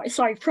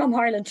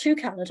Ireland to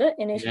Canada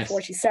in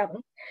 1847.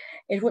 Yes.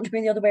 It wouldn't have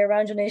been the other way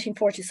around in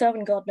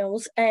 1847, God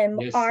knows.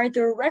 Yes. Are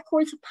there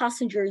records of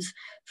passengers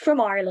from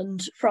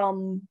Ireland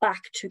from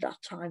back to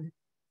that time?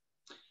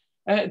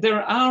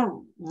 There are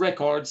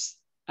records,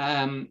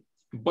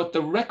 but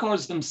the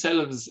records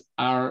themselves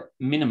are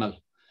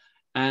minimal,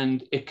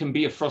 and it can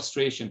be a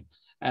frustration.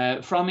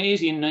 From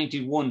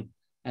 1891,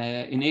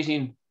 in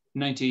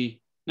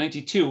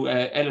 1892,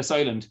 Ellis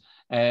Island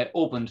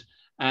opened,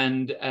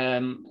 and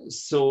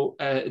so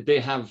they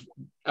have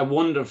a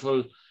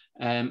wonderful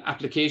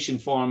application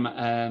form,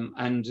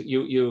 and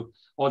you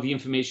all the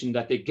information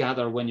that they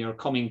gather when you're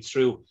coming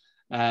through,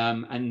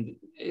 and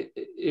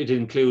it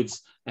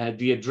includes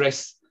the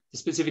address, the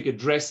specific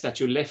address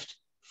that you left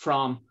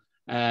from,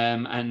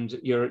 and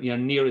your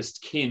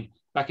nearest kin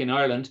back in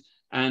Ireland,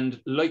 and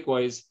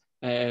likewise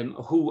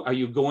who are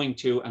you going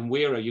to and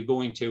where are you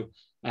going to,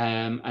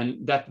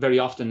 and that very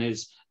often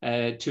is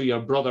to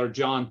your brother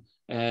John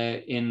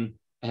in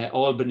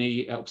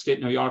Albany,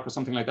 upstate New York, or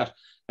something like that.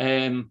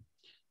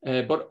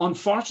 But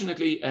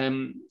unfortunately,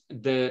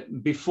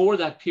 before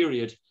that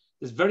period,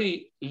 there's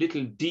very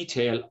little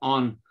detail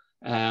on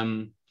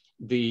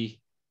the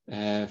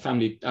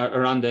family,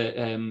 or on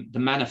the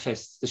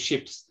manifests, the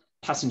ship's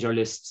passenger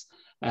lists,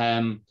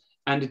 and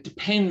it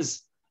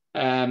depends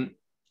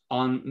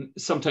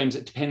sometimes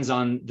it depends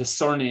on the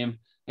surname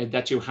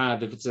that you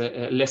have. If it's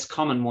a less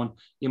common one,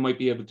 you might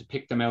be able to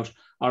pick them out,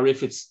 or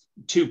if it's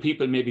two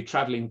people maybe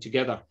traveling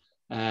together.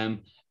 I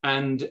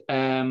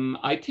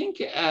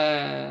think,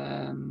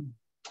 I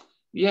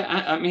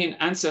mean,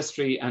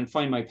 Ancestry and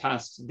Find My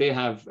Past, they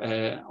have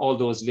all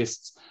those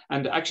lists.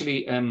 And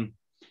actually,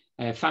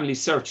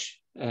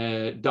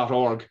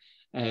 FamilySearch.org,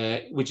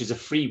 which is a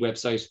free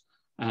website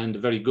and a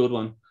very good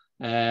one,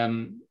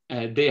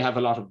 they have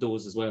a lot of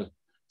those as well.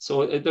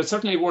 So they're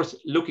certainly worth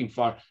looking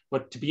for,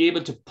 but to be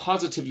able to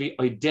positively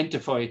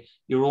identify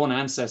your own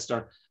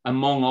ancestor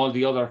among all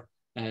the other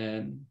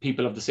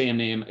people of the same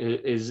name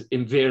is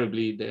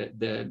invariably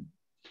the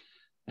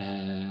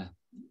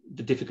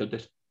difficult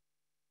bit.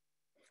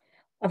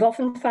 I've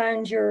often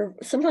found you're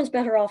sometimes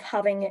better off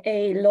having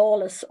a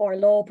lawless or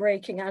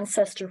law-breaking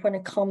ancestor when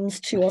it comes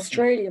to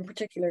Australia in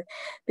particular,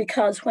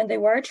 because when they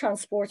were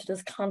transported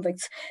as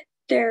convicts,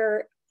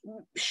 they're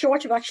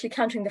short of actually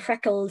counting the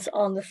freckles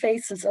on the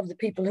faces of the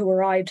people who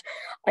arrived.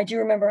 I do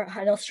remember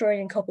an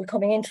Australian couple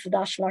coming into the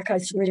National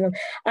Archives to the reading room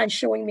and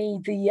showing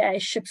me the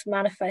ship's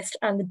manifest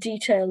and the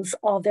details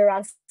of their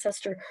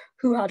ancestor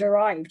who had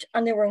arrived,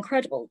 and they were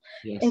incredible.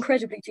 Yes.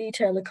 Incredibly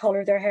detailed, the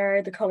colour of their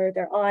hair, the colour of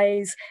their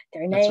eyes,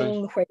 their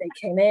name, right, where they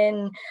came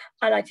in.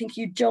 And I think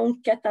you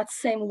don't get that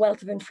same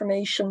wealth of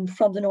information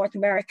from the North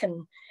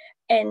American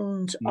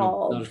end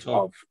of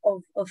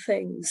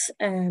things.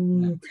 Right.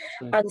 And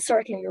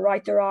certainly you're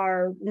right, there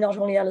are not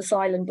only Ellis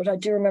Island, but I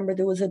do remember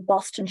there was a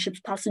Boston ship's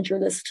passenger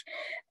list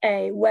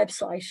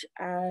website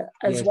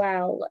as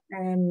well.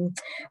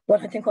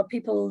 But I think what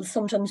people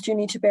sometimes do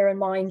need to bear in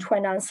mind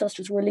when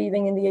ancestors were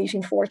leaving in the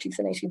 1840s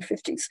and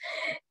 1850s,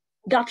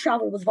 that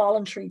travel was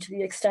voluntary to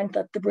the extent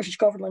that the British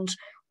government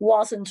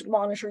wasn't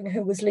monitoring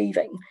who was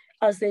leaving,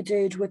 as they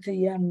did with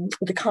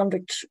the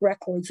convict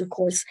records, of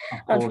course.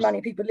 And for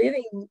many people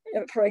leaving,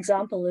 for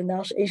example, in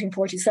that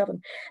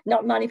 1847,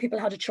 not many people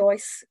had a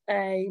choice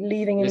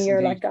leaving in a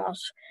year like that.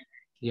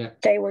 Yeah,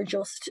 they were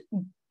just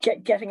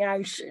getting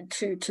out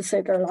to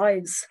save their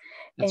lives.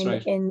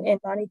 In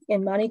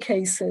many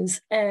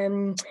cases.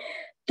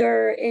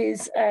 There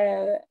is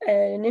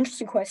an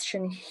interesting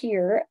question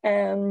here.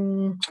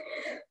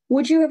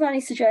 Would you have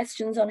any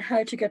suggestions on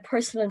how to get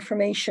personal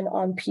information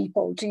on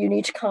people? Do you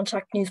need to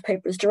contact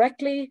newspapers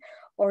directly,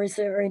 or is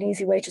there an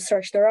easy way to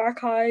search their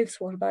archives?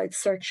 What about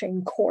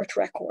searching court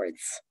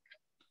records?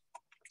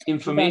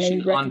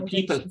 Information on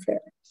people? Is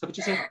that what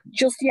you said?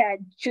 Just, yeah,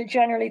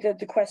 generally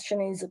the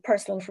question is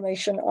personal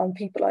information on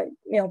people.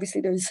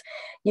 Obviously there's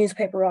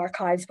newspaper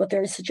archives, but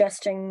they're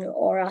suggesting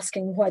or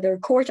asking whether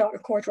court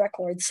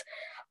records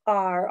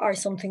are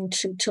something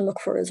to look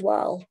for as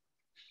well,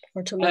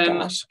 or to look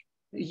at.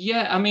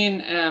 Yeah, I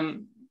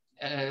mean,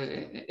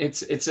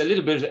 it's a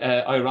little bit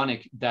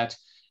ironic that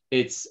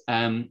it's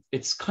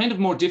kind of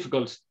more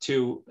difficult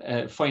to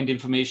find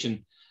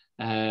information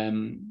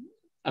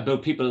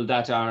about people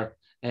that are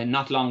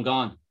not long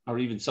gone, or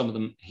even some of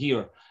them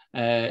here.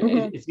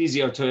 It's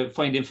easier to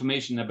find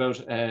information about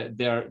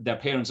their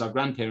parents or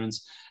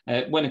grandparents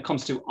when it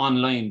comes to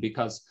online,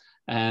 because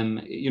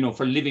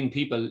for living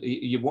people,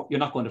 you're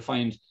not going to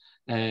find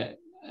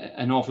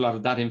an awful lot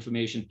of that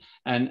information.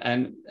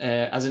 And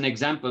as an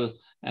example,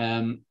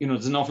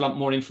 there's an awful lot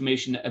more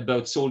information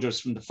about soldiers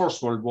from the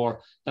First World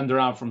War than there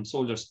are from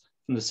soldiers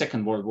from the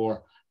Second World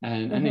War.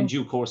 And in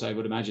due course, I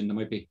would imagine there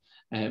might be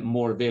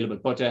more available.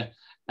 But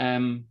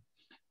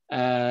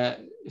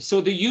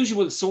so the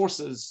usual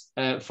sources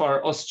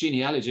for us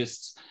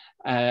genealogists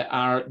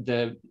are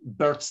the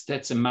births,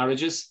 deaths, and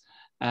marriages,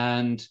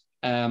 and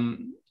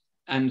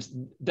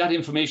that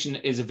information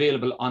is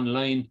available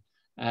online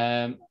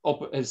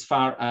up as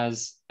far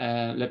as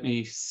let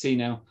me see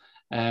now,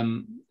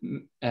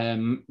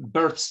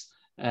 births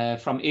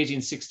from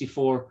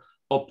 1864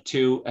 up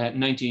to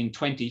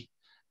 1920,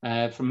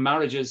 from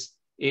marriages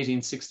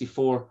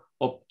 1864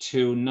 up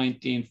to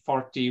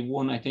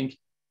 1941, I think.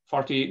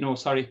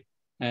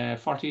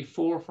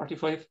 44,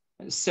 45,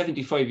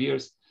 75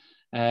 years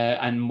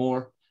and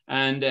more.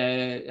 And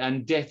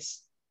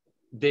deaths,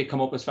 they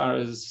come up as far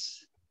as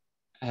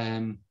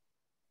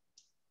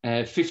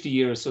 50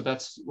 years. So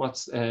that's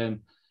what's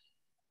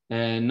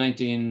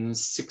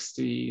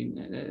 1960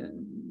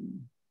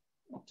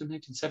 up to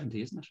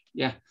 1970, isn't it?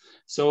 Yeah.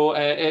 So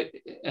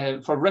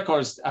for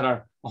records that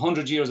are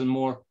 100 years and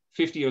more,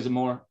 50 years and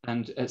more,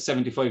 and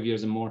 75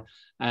 years and more.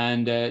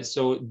 And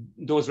so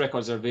those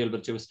records are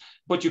available to us.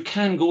 But you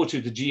can go to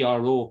the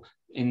GRO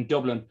in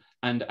Dublin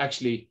and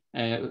actually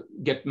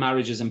get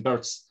marriages and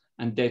births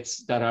and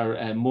deaths that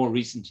are more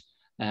recent.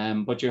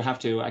 But you have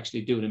to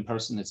actually do it in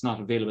person. It's not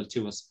available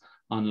to us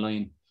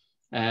online.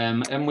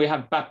 And we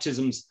have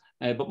baptisms,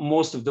 but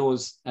most of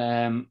those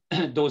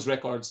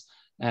records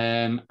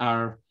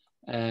are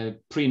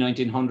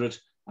pre-1900,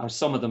 or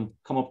some of them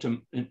come up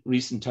to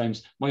recent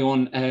times. My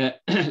own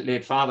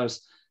late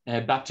father's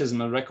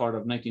baptismal record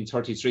of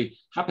 1933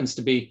 happens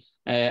to be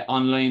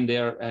online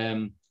there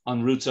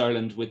on Roots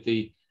Ireland with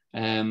the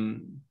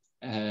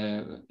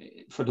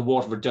for the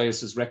Waterford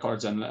Diocese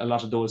records, and a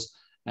lot of those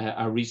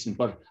are recent,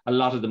 but a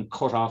lot of them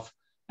cut off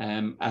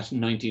at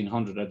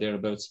 1900 or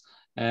thereabouts.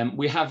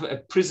 We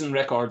have prison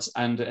records,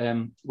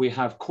 and we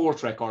have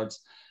court records,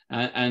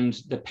 and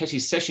the Petty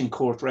Session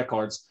Court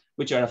records,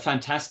 which are a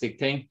fantastic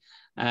thing.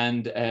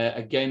 And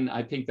again,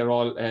 I think they're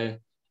all,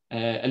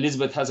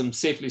 Elizabeth has them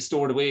safely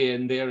stored away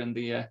in there in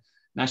the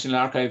National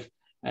Archive.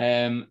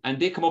 And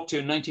they come up to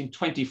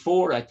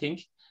 1924, I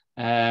think.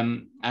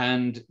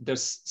 And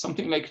there's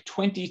something like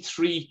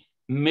 23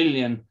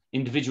 million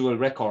individual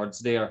records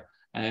there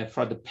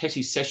for the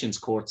Petty Sessions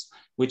Courts,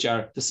 which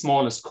are the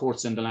smallest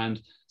courts in the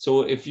land.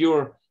 So if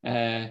your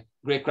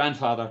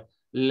great-grandfather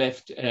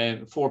left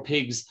 4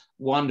 pigs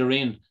wander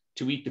in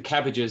to eat the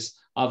cabbages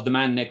of the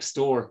man next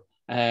door,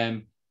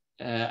 and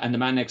the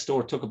man next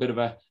door took a bit of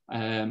a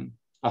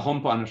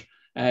hump on it,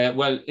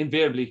 well,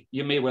 invariably,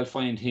 you may well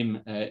find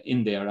him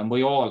in there. And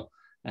we all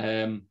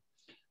can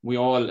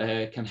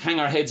hang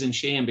our heads in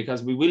shame,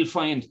 because we will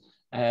find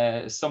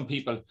some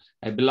people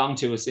belong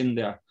to us in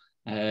there,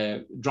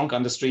 drunk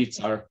on the streets,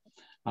 or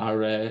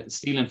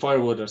stealing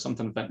firewood or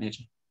something of that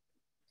nature.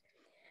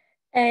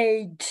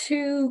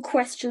 2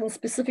 questions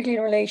specifically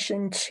in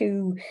relation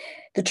to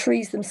the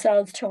trees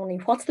themselves, Tony.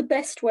 What's the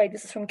best way,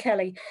 this is from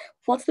Kelly,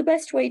 what's the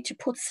best way to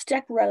put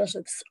step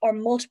relatives or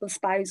multiple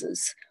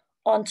spouses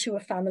onto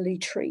a family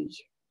tree?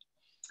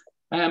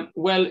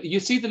 Well, you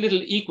see the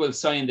little equal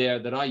sign there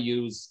that I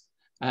use.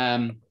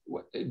 The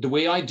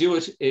way I do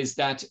it is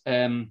that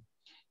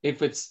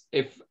if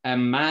a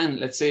man,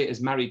 let's say, is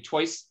married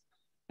twice,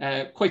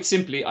 quite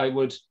simply, I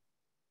would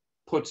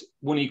put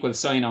one equal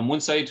sign on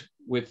one side,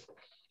 with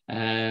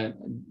the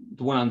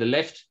one on the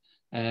left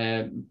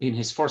being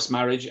his first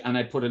marriage, and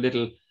I put a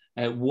little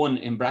 1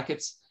 in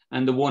brackets,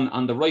 and the one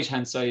on the right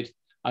hand side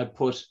I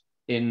put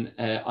in,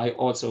 I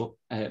also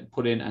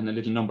put in and a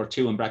little number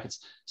 2 in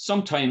brackets.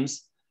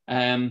 Sometimes,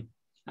 and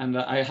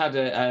I had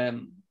a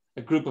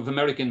group of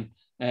American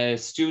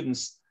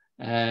students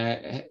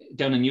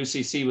down in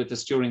UCC with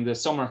us during the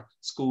summer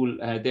school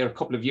there a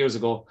couple of years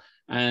ago,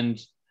 and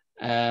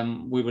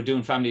we were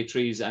doing family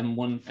trees, and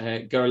one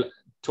girl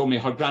told me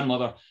her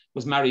grandmother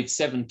was married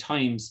 7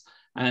 times,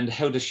 and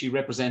how does she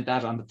represent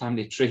that on the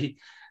family tree?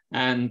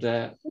 And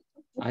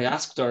I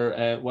asked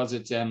her, was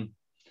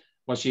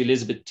she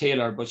Elizabeth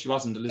Taylor? But she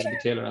wasn't Elizabeth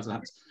Taylor, as it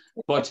happens.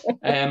 But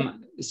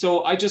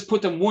so I just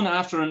put them one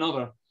after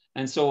another.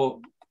 And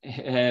so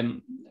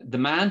the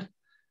man,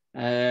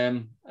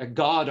 a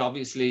god,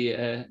 obviously,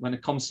 when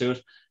it comes to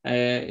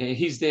it,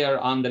 he's there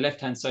on the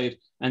left-hand side.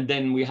 And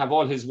then we have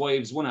all his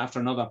wives, one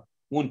after another,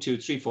 1, 2,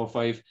 3, 4,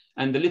 5,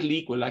 and the little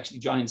equal actually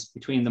joins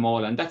between them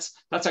all. And that's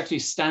actually a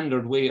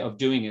standard way of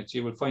doing it.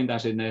 You will find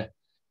that in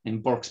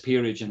Burke's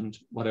Peerage and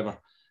whatever.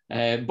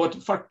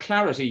 But for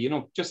clarity,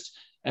 just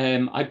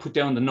I put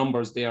down the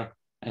numbers there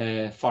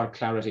for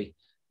clarity.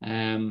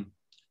 And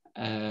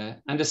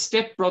a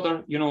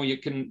stepbrother, you know, you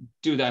can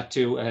do that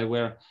too,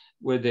 where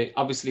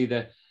obviously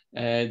the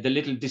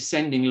little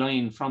descending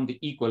line from the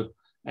equal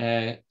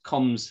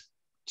comes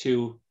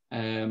to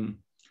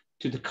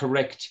the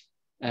correct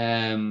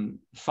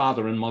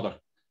father and mother.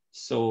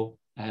 So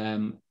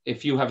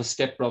if you have a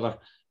stepbrother,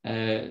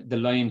 the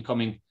line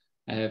coming,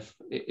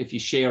 if you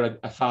share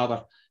a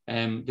father,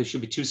 there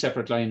should be two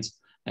separate lines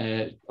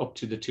up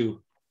to the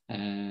two,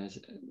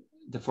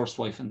 the first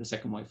wife and the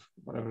second wife,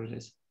 whatever it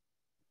is.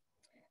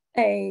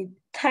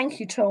 Thank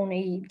you,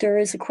 Tony. There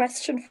is a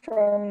question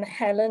from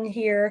Helen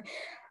here.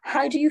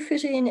 How do you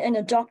fit in an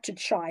adopted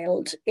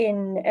child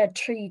in a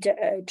tree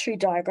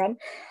diagram?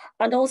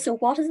 And also,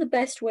 what is the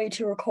best way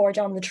to record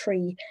on the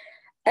tree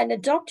an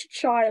adopted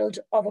child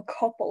of a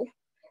couple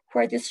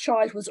where this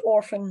child was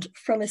orphaned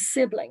from a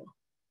sibling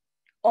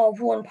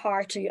of one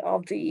party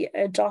of the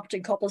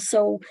adopted couple?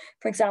 So,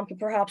 for example,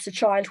 perhaps a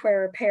child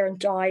where a parent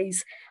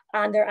dies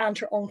and their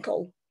aunt or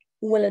uncle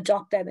will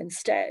adopt them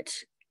instead.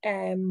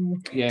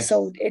 Yes.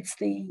 So it's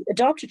the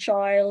adopted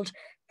child.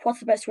 What's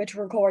the best way to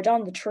record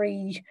on the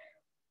tree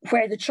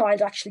where the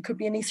child actually could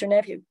be a niece or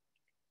nephew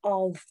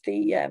of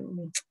the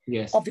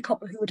yes. of the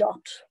couple who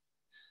adopt?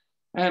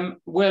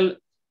 Well,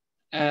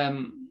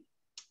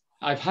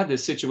 I've had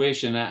this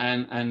situation,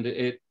 and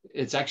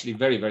it's actually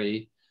very,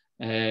 very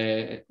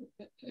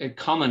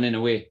common in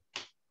a way.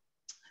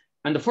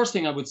 And the first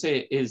thing I would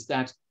say is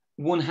that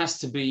one has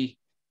to be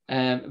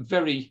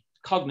very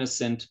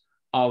cognizant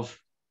of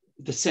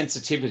the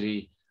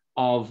sensitivity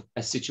of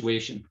a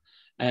situation.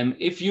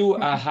 If you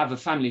have a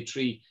family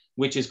tree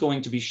which is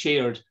going to be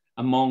shared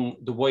among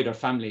the wider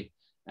family,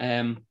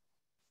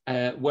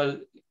 well,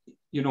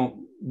 you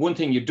know, one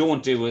thing you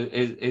don't do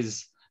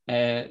is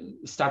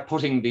start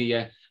putting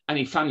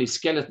any family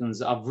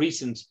skeletons of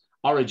recent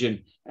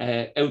origin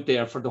out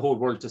there for the whole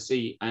world to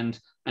see, and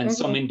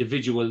some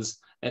individuals'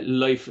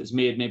 life is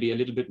made maybe a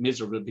little bit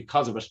miserable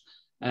because of it.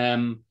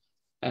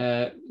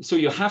 So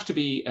you have to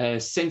be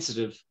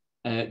sensitive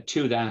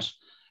to that,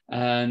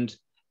 and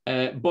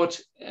but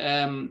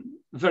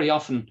very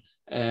often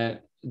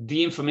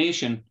the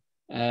information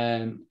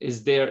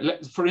is there.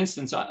 For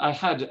instance, I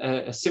had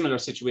a similar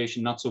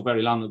situation not so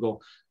very long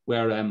ago,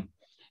 where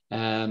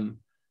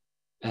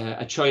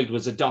a child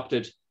was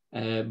adopted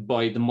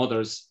by the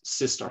mother's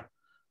sister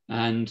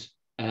and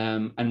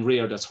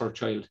reared as her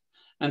child,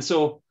 and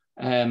so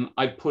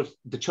I put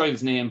the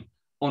child's name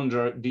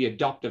under the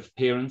adoptive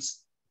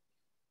parents,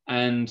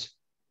 and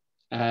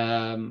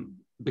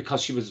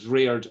because she was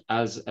reared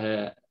as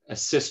a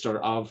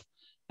sister of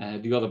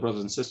the other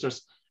brothers and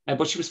sisters,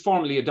 but she was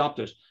formally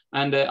adopted.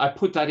 And I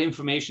put that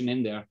information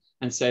in there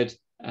and said,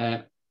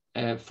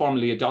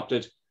 formally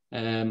adopted,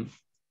 and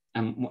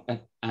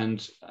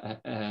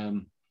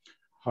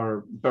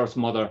her birth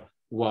mother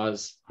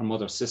was her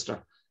mother's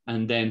sister.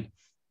 And then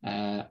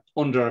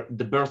under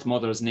the birth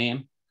mother's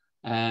name,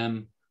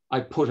 I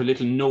put a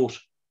little note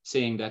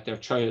saying that her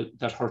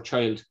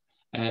child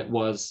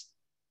was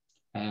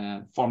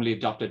formally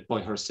adopted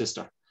by her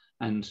sister.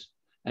 And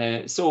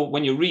so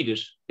when you read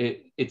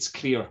it, it's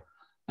clear.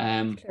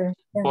 Sure,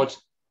 yeah. But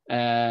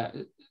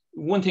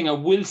one thing I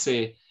will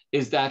say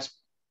is that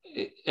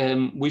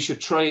we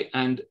should try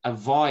and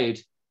avoid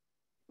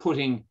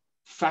putting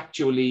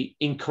factually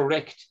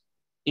incorrect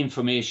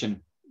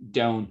information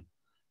down.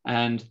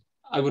 And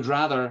I would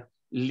rather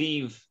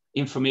leave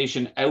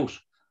information out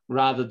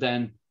rather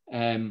than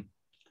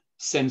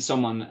send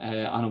someone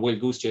on a wild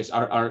goose chase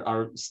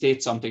or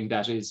state something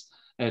that is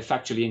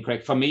factually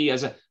incorrect. For me,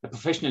 as a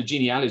professional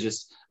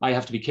genealogist, I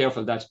have to be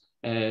careful that,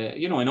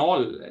 you know, in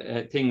all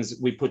things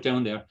we put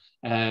down there,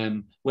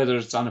 whether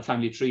it's on a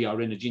family tree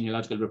or in a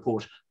genealogical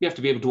report, we have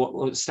to be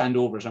able to stand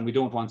over it, and we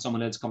don't want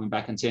someone else coming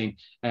back and saying,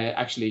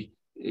 actually,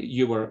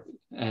 you were,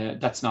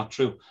 that's not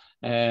true.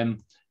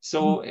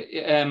 So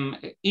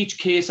each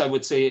case, I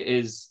would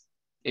say,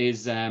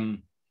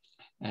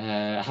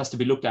 has to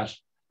be looked at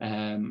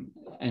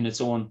in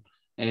its own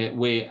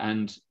way,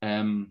 and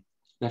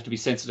we have to be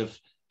sensitive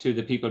to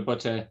the people,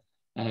 but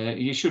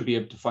you should be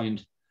able to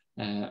find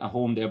a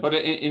home there. But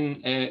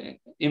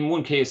in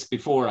one case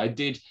before,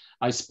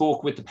 I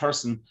spoke with the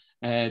person,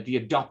 the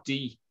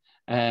adoptee,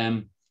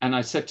 and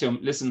I said to him,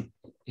 listen,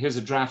 here's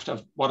a draft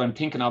of what I'm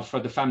thinking of for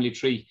the family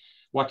tree.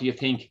 What do you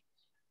think?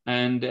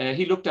 And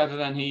he looked at it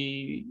and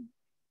he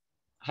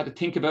had to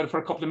think about it for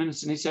a couple of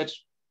minutes, and he said,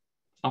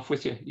 off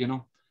with you, you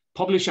know,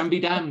 publish and be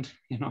damned,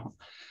 you know.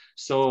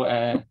 So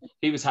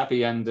he was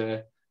happy, and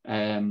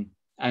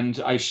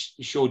I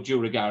showed due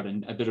regard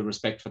and a bit of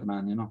respect for the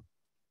man, you know.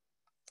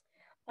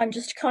 I'm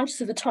just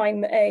conscious of the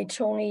time,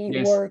 Tony.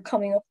 Yes. We're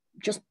coming up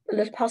just a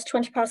little past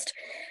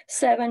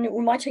 7:20.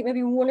 We might take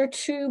maybe one or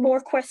two more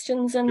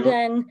questions and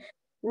then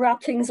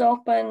wrap things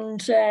up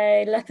and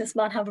let this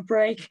man have a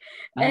break.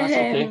 That's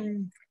okay.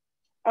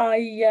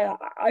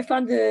 I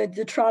found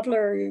the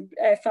traveller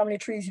family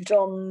trees you've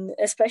done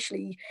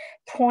especially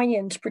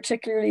poignant,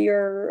 particularly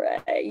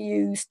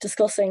you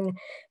discussing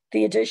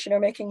the addition or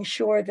making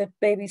sure that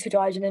babies who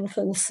died in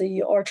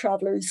infancy or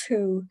travellers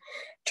who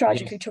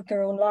tragically took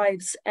their own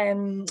lives,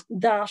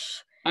 that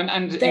and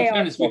in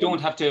fairness, fully,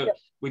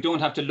 we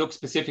don't have to look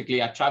specifically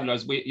at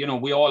travellers.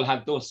 We all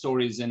have those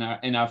stories in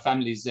our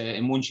families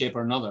in one shape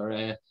or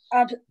another.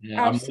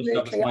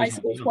 Absolutely. I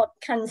suppose what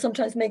can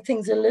sometimes make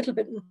things a little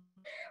bit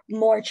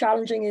more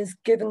challenging is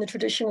given the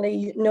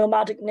traditionally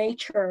nomadic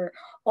nature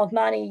of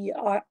many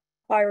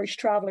Irish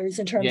travellers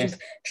in terms of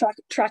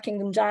tracking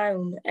them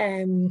down,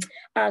 and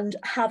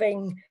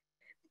having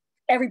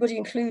everybody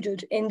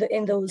included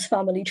in those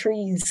family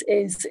trees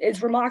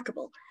is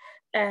remarkable.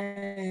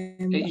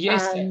 And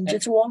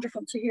it's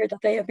wonderful to hear that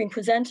they have been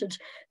presented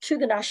to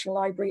the National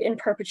Library in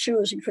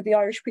perpetuity for the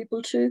Irish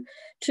people to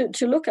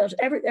look at,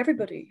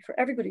 for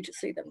everybody to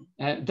see them.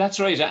 That's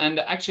right. And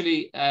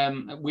actually,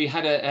 we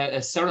had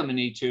a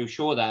ceremony to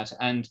show that,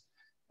 and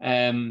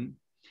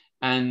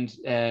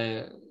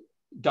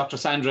Dr.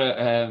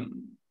 Sandra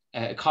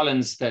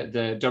Collins,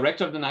 the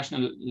director of the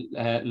National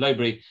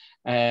Library,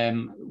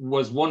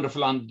 was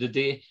wonderful on the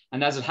day.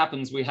 And as it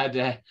happens, we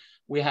had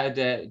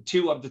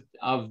two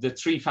of the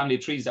three family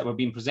trees that were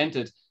being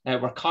presented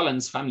were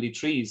Collins family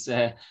trees.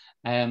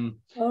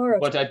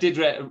 But I did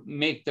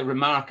make the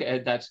remark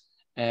that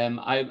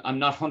I'm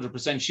not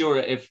 100% sure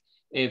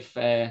if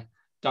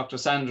Dr.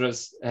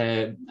 Sandra's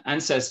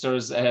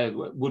ancestors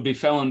would be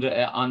found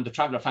on the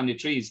Traveller family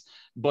trees.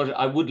 But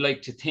I would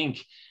like to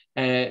think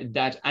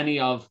that any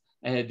of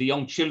the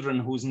young children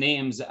whose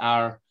names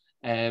are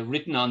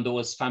written on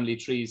those family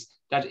trees,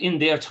 that in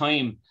their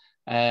time,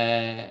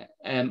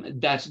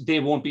 that they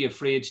won't be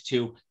afraid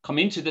to come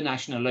into the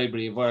National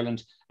Library of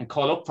Ireland and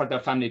call up for their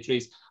family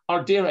trees,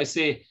 or dare I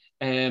say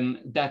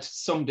that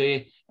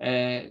someday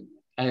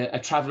a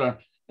traveller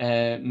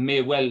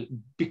may well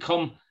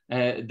become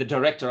the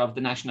director of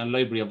the National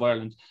Library of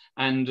Ireland,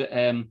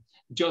 and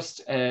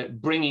just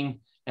bringing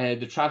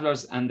the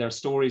travellers and their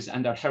stories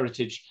and their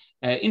heritage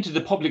into the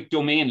public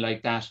domain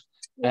like that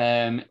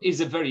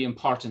is a very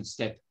important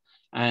step.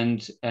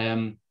 And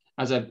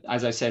as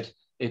I said,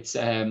 it's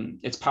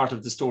part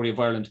of the story of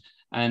Ireland,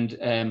 and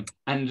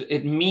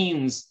it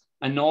means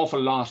an awful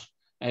lot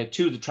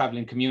to the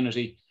travelling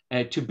community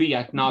to be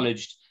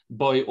acknowledged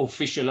by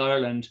official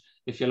Ireland,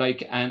 if you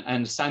like.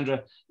 And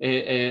Sandra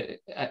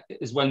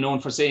is well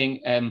known for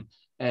saying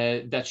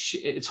that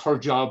it's her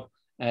job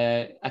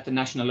at the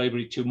National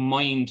Library to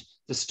mind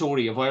the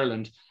story of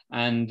Ireland,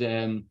 and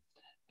they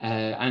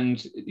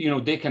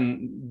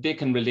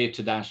can relate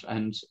to that,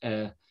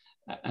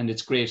 and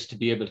it's great to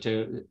be able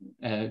to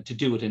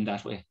do it in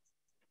that way.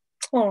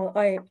 Oh,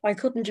 I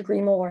couldn't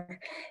agree more.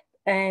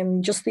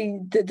 Just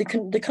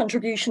the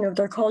contribution of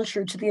their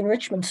culture to the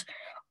enrichment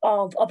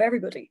of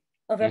everybody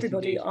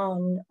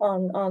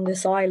on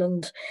this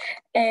island.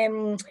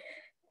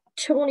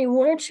 Tony,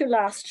 one or two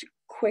last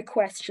quick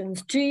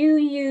questions. Do you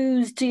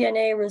use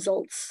DNA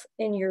results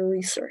in your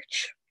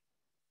research?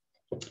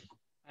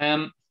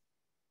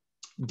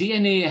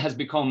 DNA has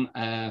become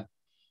an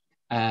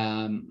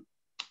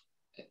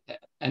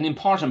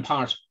important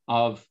part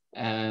of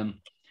the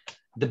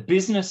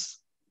business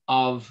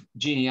of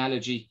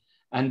genealogy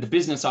and the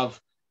business of,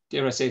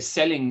 dare I say,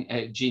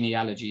 selling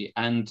genealogy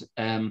and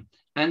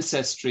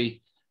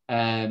Ancestry.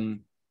 The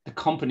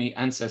company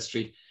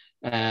Ancestry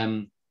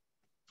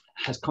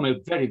has come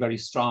out very, very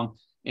strong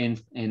in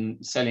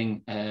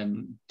selling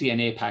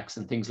DNA packs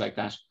and things like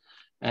that.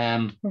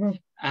 And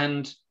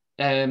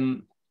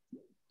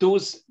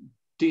those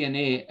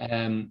DNA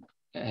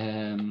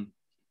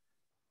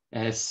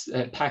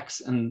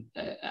packs and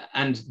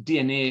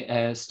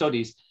DNA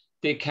studies,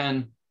 they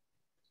can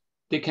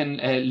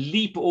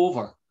leap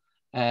over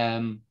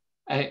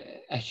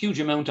a huge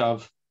amount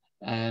of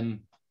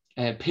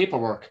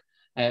paperwork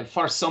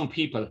for some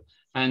people.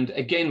 And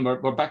again,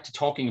 we're back to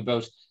talking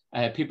about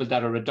people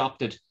that are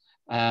adopted,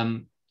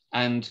 and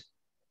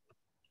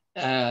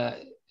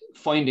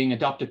finding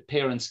adopted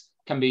parents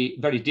can be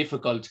very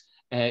difficult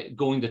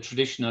going the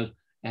traditional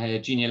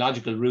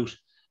genealogical route,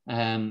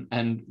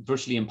 and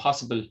virtually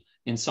impossible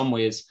in some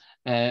ways.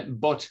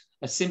 But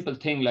a simple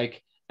thing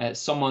like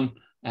someone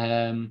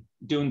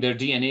doing their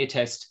DNA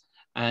test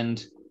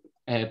and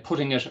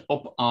putting it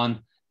up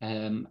on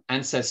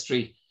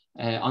Ancestry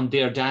on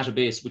their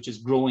database, which is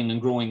growing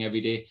and growing every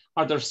day,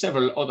 or there are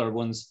several other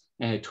ones.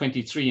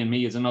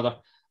 23andMe is another,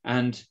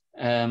 and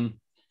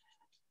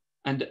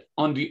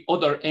on the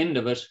other end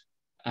of it,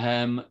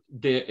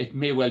 it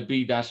may well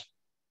be that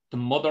the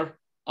mother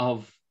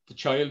of the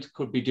child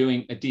could be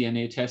doing a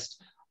DNA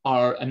test,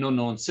 or an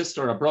unknown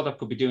sister or brother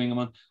could be doing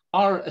one,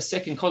 or a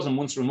second cousin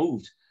once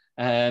removed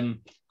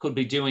could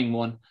be doing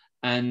one,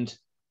 and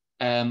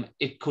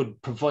it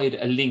could provide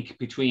a link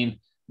between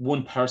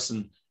one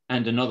person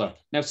and another.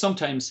 Now,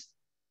 sometimes,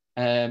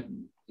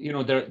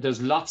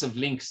 there's lots of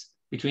links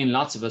between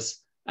lots of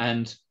us,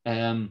 and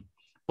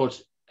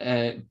but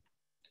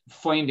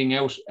finding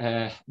out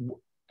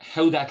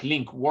how that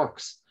link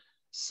works.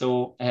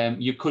 So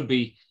you could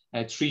be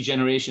 3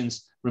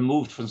 generations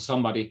removed from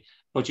somebody,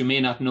 but you may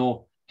not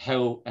know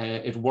how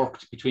it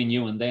worked between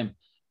you and them.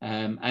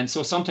 And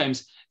so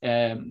sometimes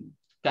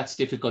that's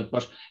difficult.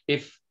 But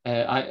if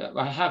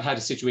I have had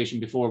a situation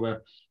before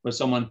where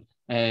someone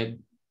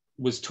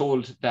was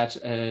told that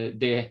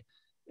that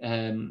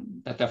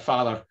their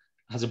father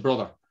has a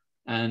brother,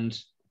 and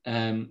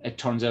it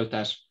turns out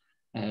that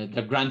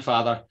their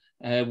grandfather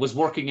was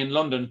working in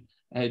London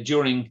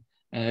during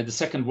the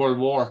Second World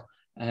War,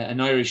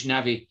 an Irish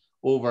navvy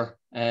over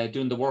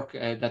doing the work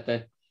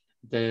that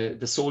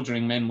the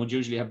soldiering men would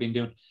usually have been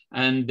doing.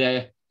 And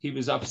he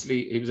was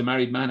a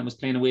married man and was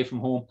playing away from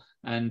home,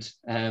 and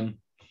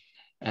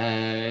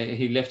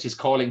he left his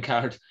calling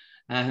card,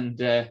 and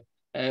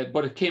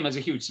but it came as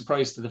a huge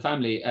surprise to the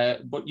family.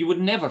 But you would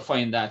never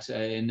find that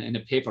in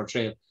a paper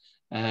trail,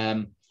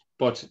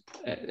 but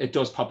it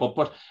does pop up.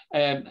 But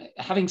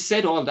having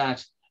said all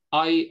that,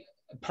 I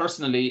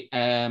personally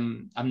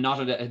am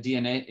not a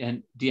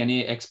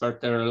DNA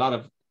expert. There are a lot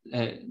of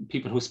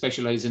people who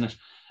specialize in it.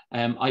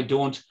 I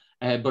don't,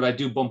 but I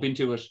do bump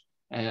into it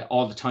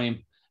all the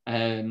time,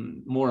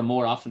 more and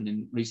more often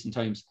in recent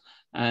times,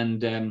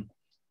 and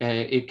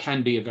it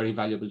can be a very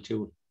valuable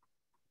tool.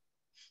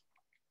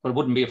 But it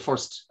wouldn't be a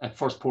first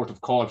port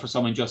of call for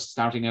someone just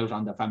starting out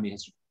on their family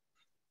history.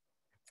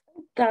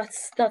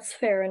 That's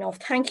fair enough.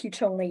 Thank you,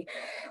 Tony.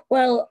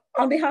 Well,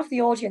 on behalf of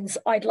the audience,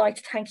 I'd like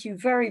to thank you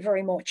very,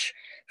 very much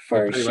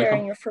for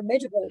sharing your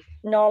formidable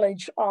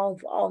knowledge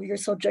of your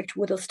subject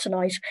with us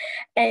tonight.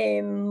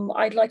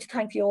 I'd like to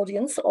thank the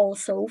audience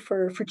also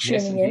for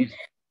tuning in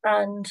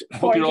and I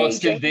for hope you're engaging. all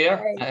still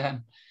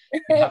there.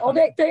 Oh,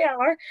 they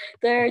are.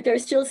 They're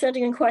still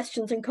sending in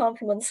questions and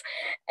compliments.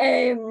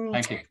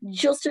 Thank you.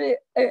 Just a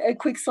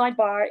quick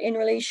sidebar in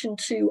relation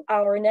to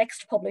our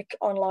next public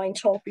online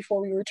talk before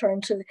we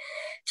return to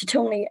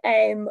Tony.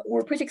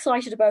 We're pretty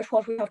excited about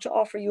what we have to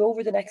offer you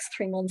over the next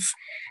 3 months.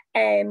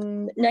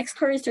 Next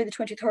Thursday, the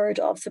 23rd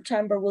of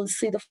September, we'll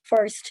see the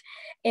first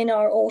in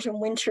our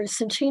autumn-winter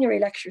centenary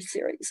lecture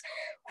series,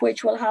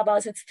 which will have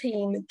as its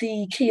theme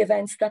the key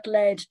events that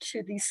led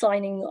to the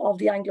signing of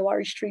the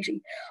Anglo-Irish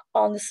Treaty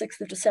on the 6th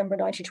of December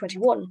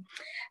 1921.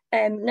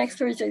 Next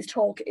Thursday's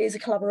talk is a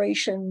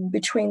collaboration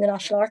between the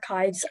National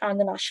Archives and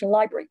the National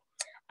Library,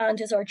 and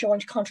is our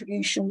joint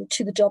contribution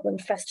to the Dublin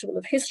Festival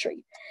of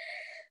History.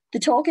 The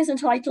talk is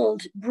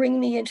entitled Bring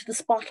Me into the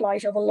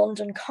Spotlight of a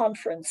London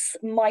Conference,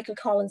 Michael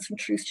Collins from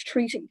Truth to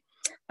Treaty,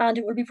 and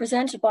it will be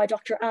presented by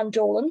Dr. Anne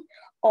Dolan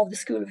of the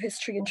School of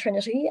History in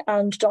Trinity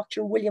and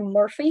Dr. William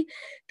Murphy,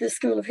 the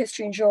School of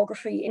History and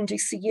Geography in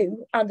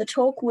DCU, and the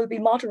talk will be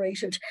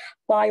moderated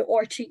by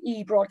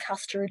RTE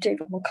broadcaster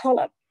David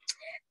McCullough.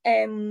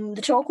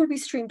 The talk will be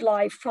streamed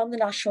live from the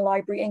National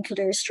Library in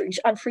Kildare Street,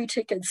 and free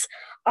tickets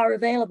are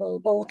available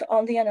both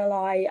on the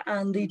NLI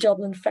and the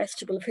Dublin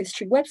Festival of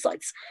History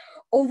websites.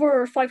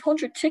 Over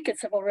 500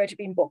 tickets have already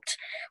been booked,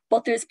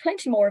 but there's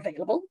plenty more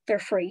available. They're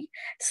free.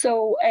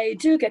 So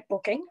do get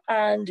booking,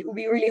 and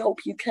we really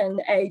hope you can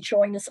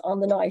join us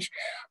on the night.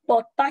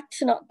 But back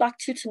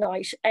to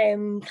tonight.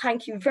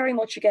 Thank you very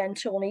much again,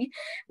 Tony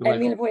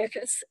and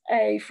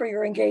for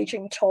your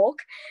engaging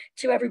talk.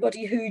 To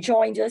everybody who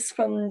joined us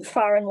from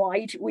far and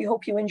wide, we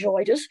hope you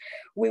enjoyed it.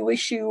 We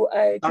wish you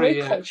a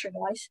great culture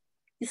night.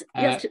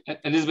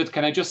 Elizabeth,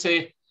 can I just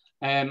say,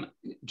 to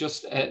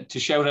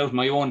shout out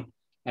my own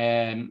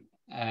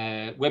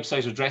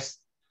website address,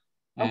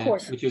 of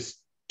course, which is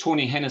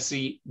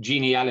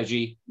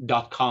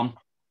TonyHennessyGenealogy.com.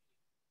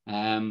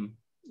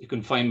 You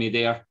can find me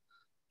there,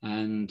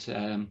 and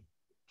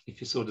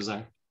if you so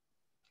desire.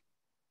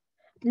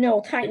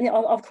 No,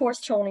 of course,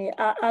 Tony,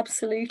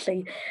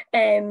 absolutely.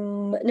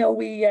 No,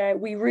 we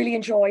really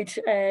enjoyed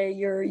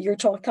your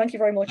talk. Thank you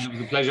very much. It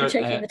was a pleasure for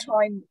taking the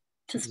time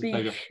to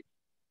speak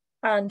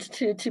and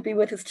to be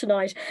with us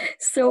tonight.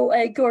 So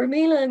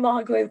Gormila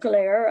Mahagwev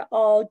Galer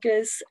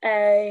August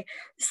Slán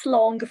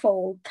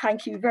Gafol.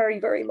 Thank you very,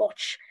 very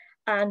much,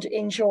 and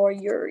enjoy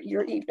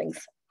your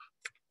evenings.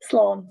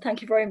 Slán,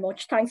 thank you very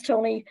much. Thanks,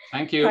 Tony.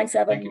 Thank you. Thanks,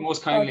 Evan. Thank you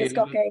most kindly.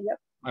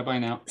 Bye bye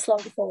now.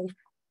 Slán Gafol.